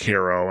robotic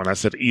hero. And I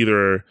said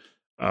either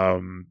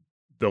the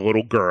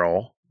little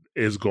girl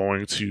is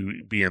going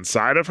to be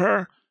inside of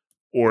her,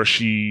 or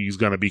she's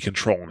going to be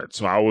controlling it.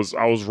 So I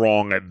was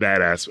wrong at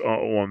that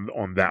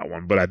on that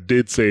one, but I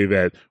did say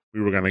that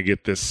we were going to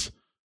get this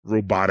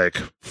robotic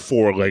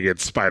 4-legged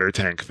spider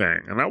tank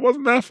thing, and I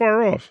wasn't that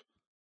far off.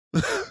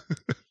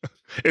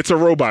 It's a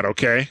robot,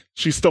 okay?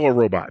 She's still a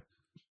robot.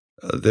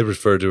 They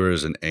refer to her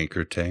as an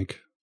anchor tank.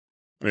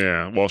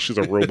 Yeah, well, she's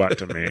a robot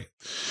to me.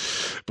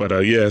 But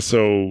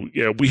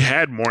we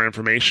had more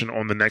information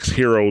on the next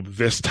hero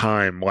this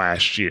time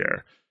last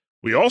year.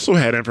 We also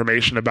had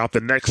information about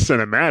the next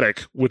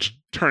cinematic, which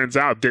turns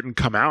out didn't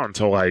come out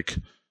until what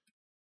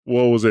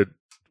was it?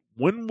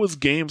 When was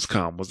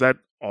Gamescom? Was that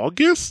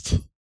August?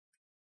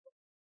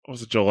 Or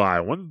was it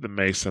July? When did the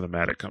May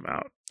cinematic come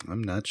out?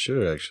 I'm not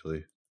sure,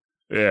 actually.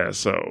 Yeah,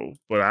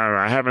 but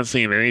I haven't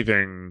seen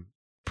anything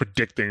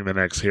predicting the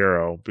next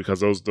hero, because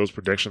those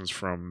predictions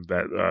from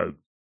that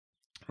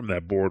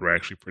board were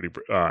actually pretty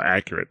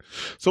accurate.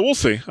 So we'll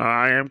see.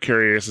 I am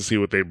curious to see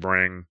what they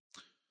bring.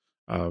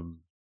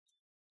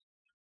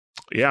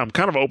 Yeah, I'm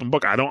kind of an open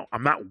book.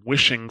 I'm not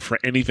wishing for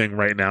anything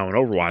right now in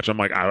Overwatch. I'm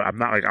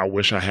not like, I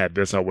wish I had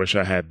this, I wish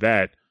I had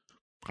that.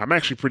 I'm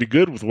actually pretty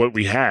good with what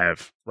we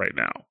have right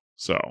now.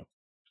 So,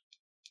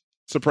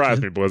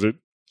 surprise me, Blizzard.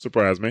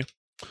 Surprise me.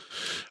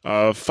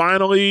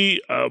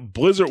 Finally,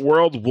 Blizzard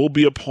World will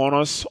be upon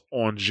us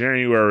on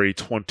January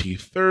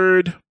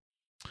 23rd.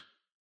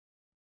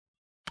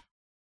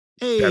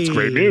 Hey. That's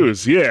great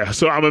news. Yeah.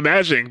 So I'm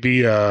imagining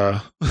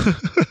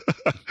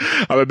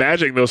I'm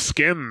imagining those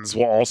skins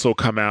will also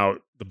come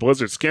out. The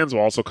Blizzard skins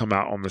will also come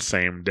out on the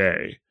same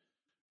day.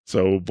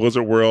 So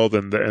Blizzard World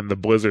and the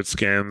Blizzard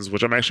skins,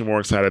 which I'm actually more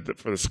excited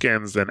for the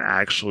skins than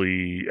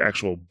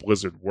actual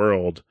Blizzard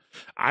World.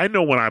 I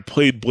know when I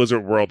played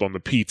Blizzard World on the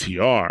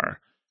PTR,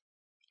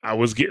 I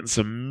was getting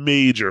some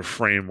major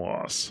frame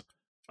loss.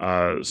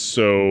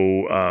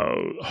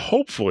 So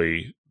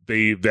hopefully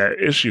that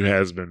issue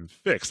has been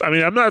fixed. I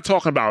mean, I'm not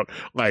talking about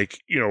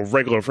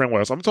regular frame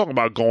loss. I'm talking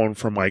about going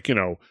from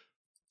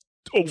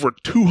over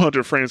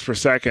 200 frames per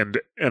second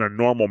in a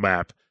normal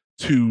map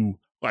to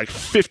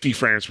 50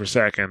 frames per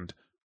second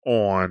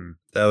on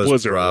that was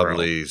Blizzard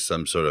probably World.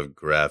 Some sort of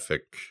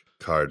graphic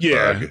card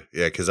bug.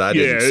 Yeah, because I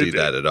didn't see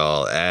that at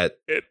all at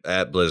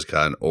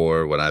BlizzCon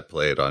or when I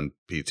played on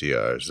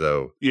PTR.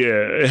 So yeah,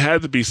 it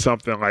had to be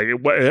something like an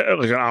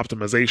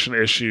optimization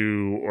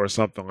issue or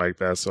something like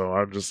that. So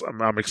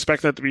I'm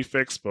expecting it to be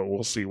fixed, but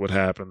we'll see what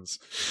happens.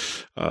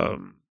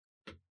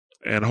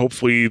 And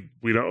hopefully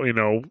we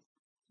don't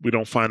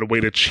find a way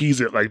to cheese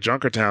it like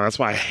Junkertown. That's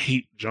why I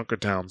hate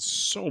Junkertown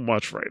so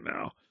much right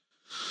now.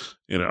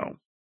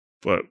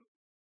 But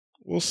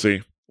we'll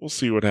see. We'll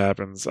see what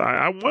happens.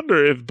 I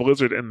wonder if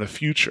Blizzard in the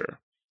future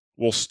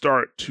will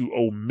start to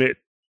omit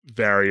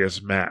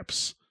various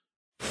maps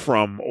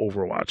from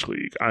Overwatch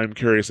League. I'm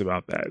curious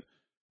about that,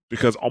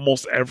 because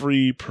almost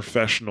every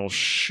professional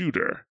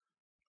shooter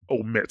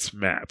omits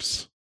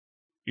maps.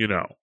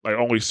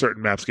 Only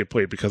certain maps get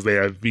played because they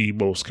are the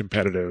most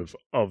competitive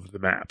of the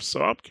maps.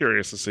 So I'm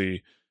curious to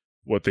see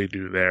what they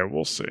do there.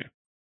 We'll see.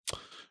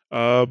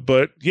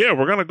 But yeah,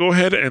 we're going to go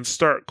ahead and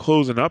start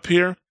closing up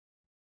here.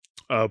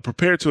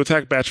 Prepare to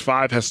Attack Batch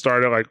 5 has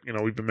started,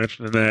 we've been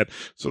mentioning that.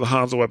 So the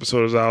Hanzo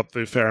episode is out, the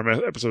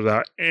Faramir episode is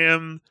out,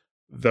 and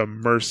the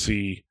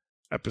Mercy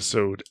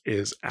episode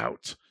is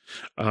out.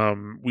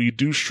 We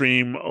do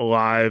stream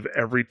live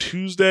every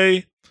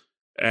Tuesday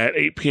at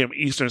 8 p.m.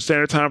 Eastern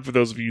Standard Time for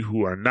those of you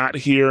who are not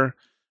here.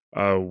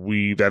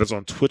 That is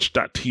on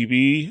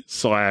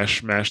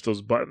twitch.tv/mash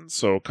those buttons.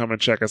 So come and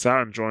check us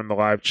out and join the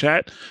live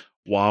chat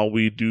while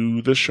we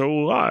do the show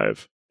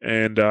live.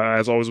 And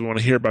as always, we want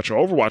to hear about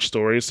your Overwatch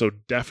stories. So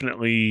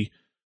definitely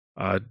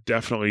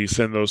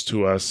send those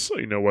to us.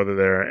 Whether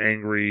they're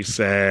angry,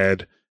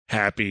 sad,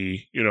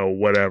 happy,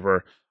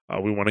 whatever.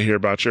 We want to hear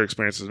about your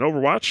experiences in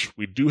Overwatch.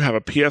 We do have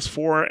a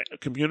PS4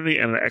 community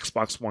and an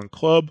Xbox One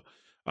club.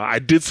 I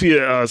did see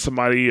a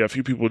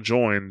few people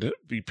joined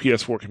the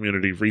PS4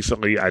 community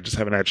recently. I just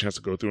haven't had a chance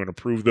to go through and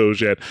approve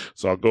those yet.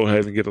 So I'll go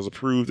ahead and get those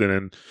approved, and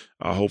then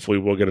hopefully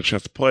we'll get a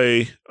chance to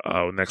play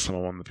next time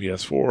I'm on the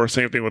PS4.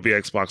 Same thing with the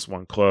Xbox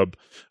One Club.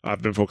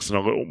 I've been focusing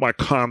on my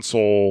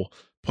console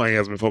playing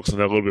has been focusing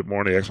a little bit more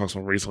on the Xbox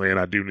One recently, and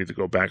I do need to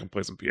go back and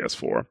play some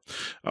PS4.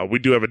 We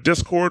do have a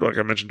Discord, like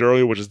I mentioned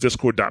earlier, which is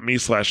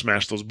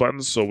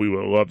discord.me/smashthosebuttons, so we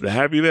would love to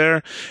have you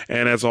there.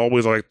 And as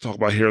always, I like to talk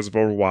about Heroes of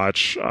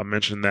Overwatch. I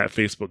mentioned that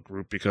Facebook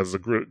group because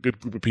there's a good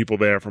group of people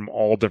there from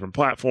all different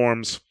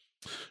platforms.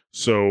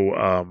 So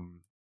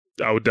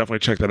I would definitely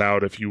check that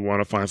out if you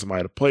want to find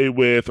somebody to play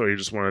with, or you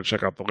just want to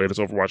check out the latest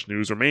Overwatch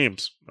news or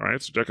memes. All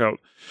right, so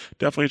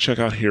definitely check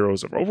out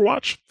Heroes of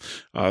Overwatch.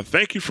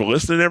 Thank you for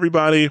listening,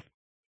 everybody.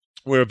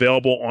 We're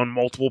available on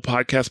multiple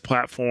podcast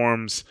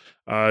platforms.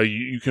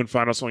 You can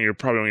find us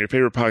probably on your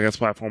favorite podcast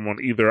platform on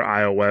either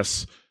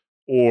iOS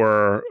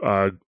or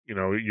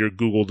your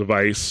Google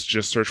device.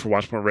 Just search for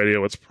Watchpoint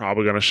Radio. It's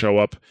probably going to show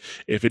up.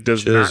 If it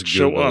does not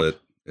show up,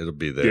 it'll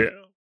be there.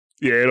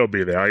 Yeah, it'll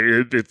be there. I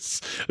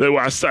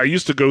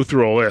used to go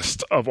through a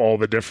list of all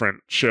the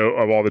different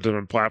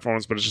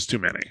platforms, but it's just too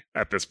many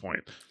at this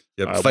point.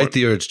 Yep, fight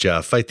the urge,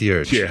 Jeff. Fight the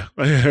urge. Yeah.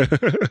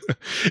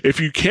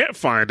 If you can't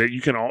find it,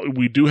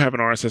 we do have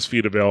an RSS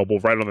feed available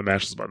right on the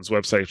Mash Those Buttons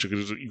website.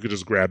 You could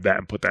just grab that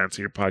and put that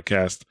into your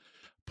podcast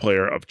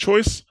player of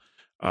choice.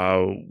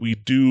 We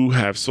do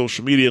have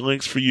social media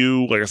links for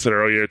you. Like I said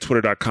earlier,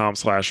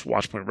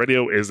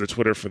 twitter.com/WatchpointRadio is the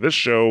Twitter for this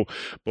show,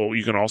 but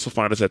you can also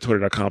find us at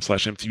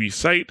twitter.com/MTV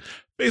site,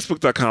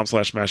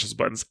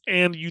 facebook.com/mashthosebuttons,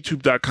 and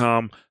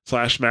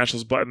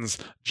youtube.com/mashthosebuttons.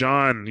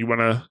 John, you want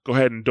to go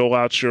ahead and dole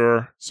out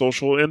your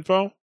social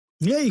info?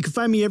 Yeah, you can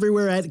find me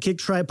everywhere at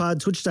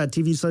KickTripod,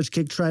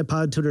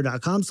 twitch.tv/KickTripod,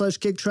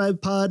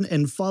 twitter.com/KickTripod,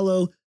 and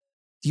follow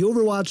the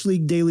Overwatch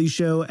League Daily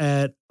Show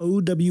at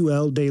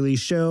OWL Daily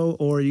Show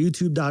or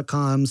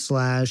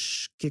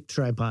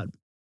youtube.com/KickTripod.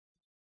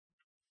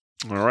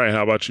 All right.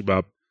 How about you,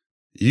 Bob?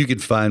 You can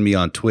find me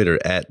on Twitter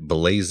at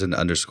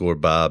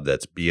Blazin_Bob.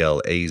 That's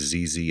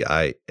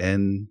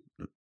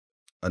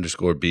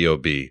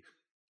BLAZZIN_BOB.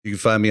 You can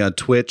find me on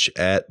Twitch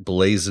at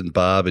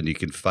BlazinBob, and you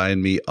can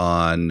find me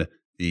on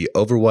the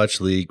Overwatch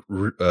League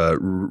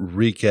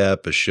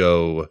recap, a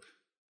show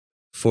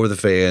for the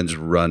fans,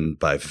 run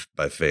by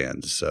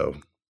fans. So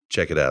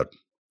check it out.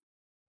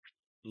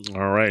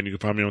 All right. And you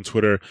can find me on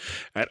Twitter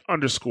at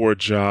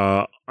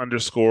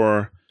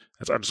 _JAA_.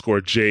 That's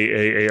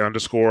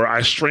 _JAA_.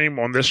 I stream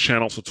on this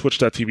channel, so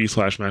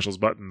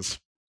twitch.tv/mashthosebuttons.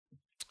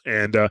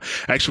 And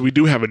actually, we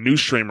do have a new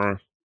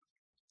streamer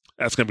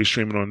that's going to be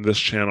streaming on this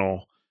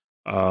channel.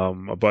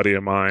 A buddy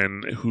of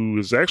mine who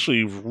is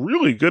actually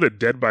really good at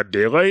Dead by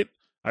Daylight.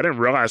 I didn't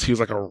realize he was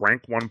like a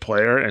rank 1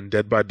 player in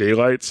Dead by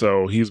Daylight,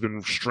 so he's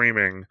been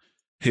streaming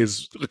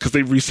because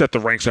they reset the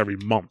ranks every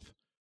month.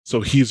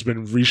 So he's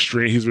been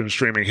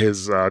streaming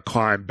his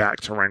climb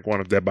back to rank 1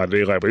 of Dead by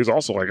Daylight. But he's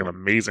also like an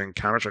amazing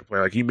Counter-Strike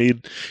player. Like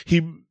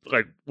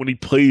when he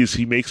plays,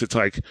 he makes it to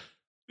like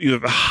either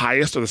the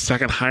highest or the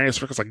second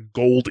highest rank. It's like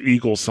Gold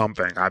Eagle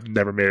something. I've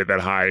never made it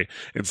that high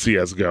in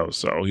CSGO.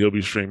 So he'll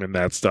be streaming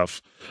that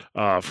stuff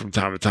from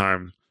time to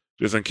time,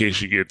 just in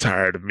case you get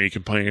tired of me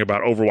complaining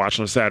about Overwatch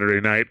on a Saturday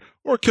night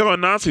or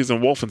killing Nazis in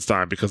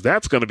Wolfenstein, because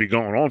that's going to be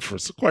going on for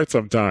quite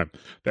some time.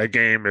 They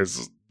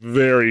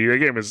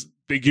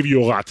give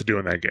you a lot to do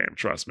in that game,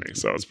 trust me.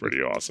 So it's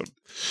pretty awesome.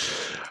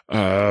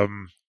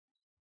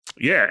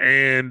 Yeah,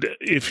 and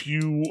if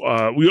you,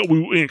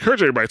 we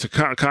encourage everybody to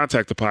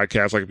contact the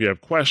podcast. Like if you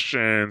have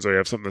questions or you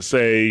have something to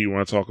say, you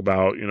want to talk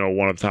about,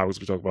 one of the topics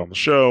we talk about on the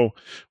show,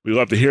 we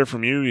love to hear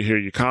from you. You hear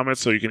your comments,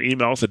 so you can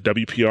email us at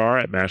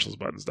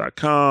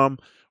wpr@mashthosebuttons.com,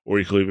 or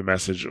you can leave a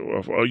message,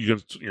 or you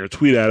can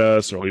tweet at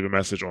us, or leave a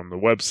message on the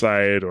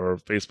website or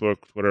Facebook,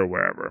 Twitter,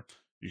 wherever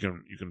you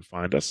can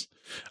find us.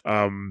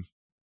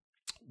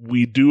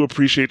 We do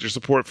appreciate your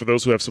support for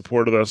those who have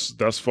supported us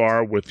thus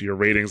far with your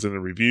ratings and the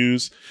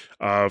reviews.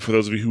 For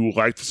those of you who would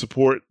like to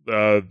support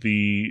the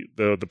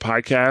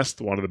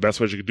podcast, one of the best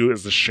ways you can do it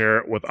is to share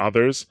it with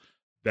others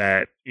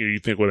that you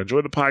think would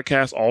enjoy the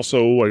podcast.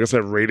 Also, like I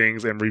said,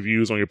 ratings and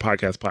reviews on your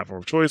podcast platform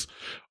of choice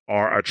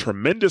are a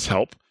tremendous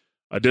help.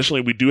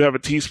 Additionally, we do have a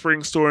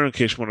Teespring store in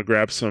case you want to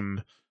grab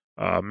some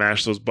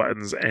Mash Those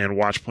Buttons and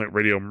Watchpoint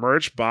Radio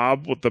merch.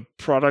 Bob with the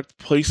product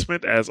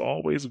placement, as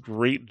always,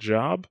 great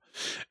job.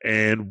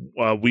 And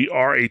we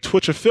are a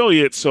Twitch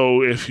affiliate,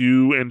 so if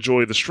you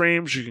enjoy the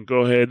streams, you can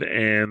go ahead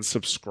and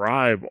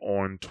subscribe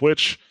on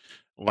Twitch,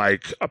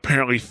 like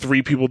apparently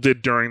 3 people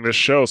did during this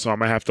show, so I'm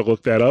going to have to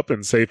look that up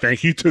and say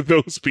thank you to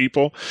those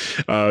people.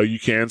 You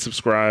can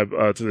subscribe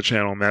to the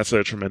channel, and that's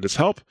a tremendous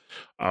help.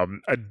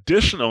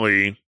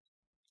 Additionally,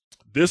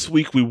 this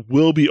week, we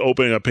will be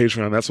opening up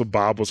Patreon. That's what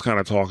Bob was kind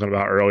of talking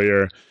about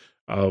earlier.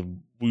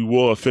 We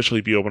will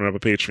officially be opening up a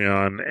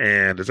Patreon,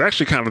 and it's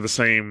actually kind of the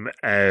same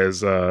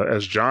as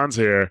John's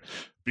here,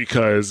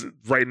 because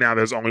right now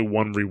there's only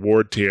one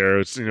reward tier.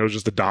 It's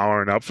just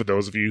 $1 and up for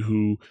those of you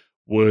who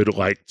would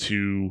like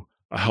to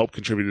help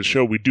contribute to the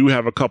show. We do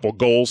have a couple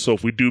goals, so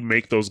if we do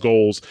make those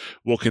goals,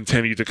 we'll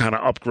continue to kind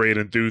of upgrade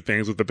and do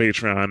things with the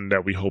Patreon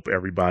that we hope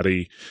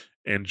everybody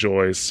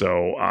enjoys.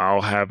 So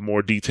I'll have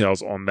more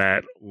details on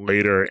that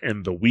later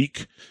in the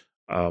week.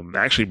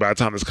 Actually, by the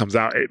time this comes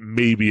out, it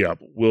may be up.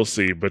 We'll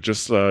see. But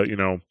just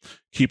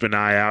keep an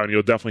eye out, and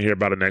you'll definitely hear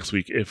about it next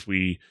week if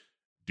we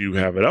do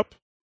have it up.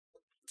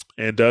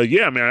 And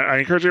yeah, I mean, I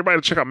encourage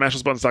everybody to check out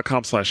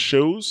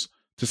mashlessbuttons.com/shows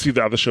to see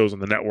the other shows on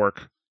the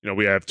network. You know,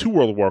 we have 2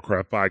 World of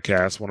Warcraft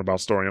podcasts, one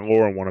about story and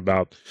lore and one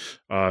about,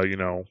 you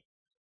know,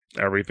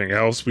 everything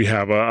else. We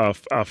have a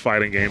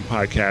fighting game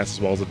podcast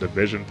as well as a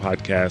Division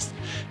podcast.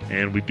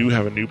 And we do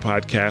have a new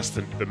podcast,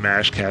 the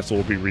Mashcast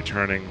will be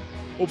returning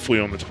hopefully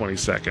on the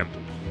 22nd.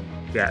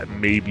 That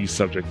may be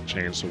subject to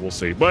change, so we'll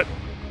see. But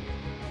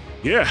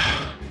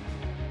yeah,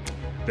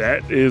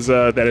 that is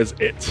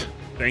it.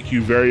 Thank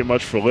you very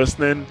much for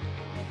listening,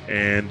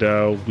 and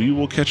we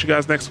will catch you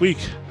guys next week.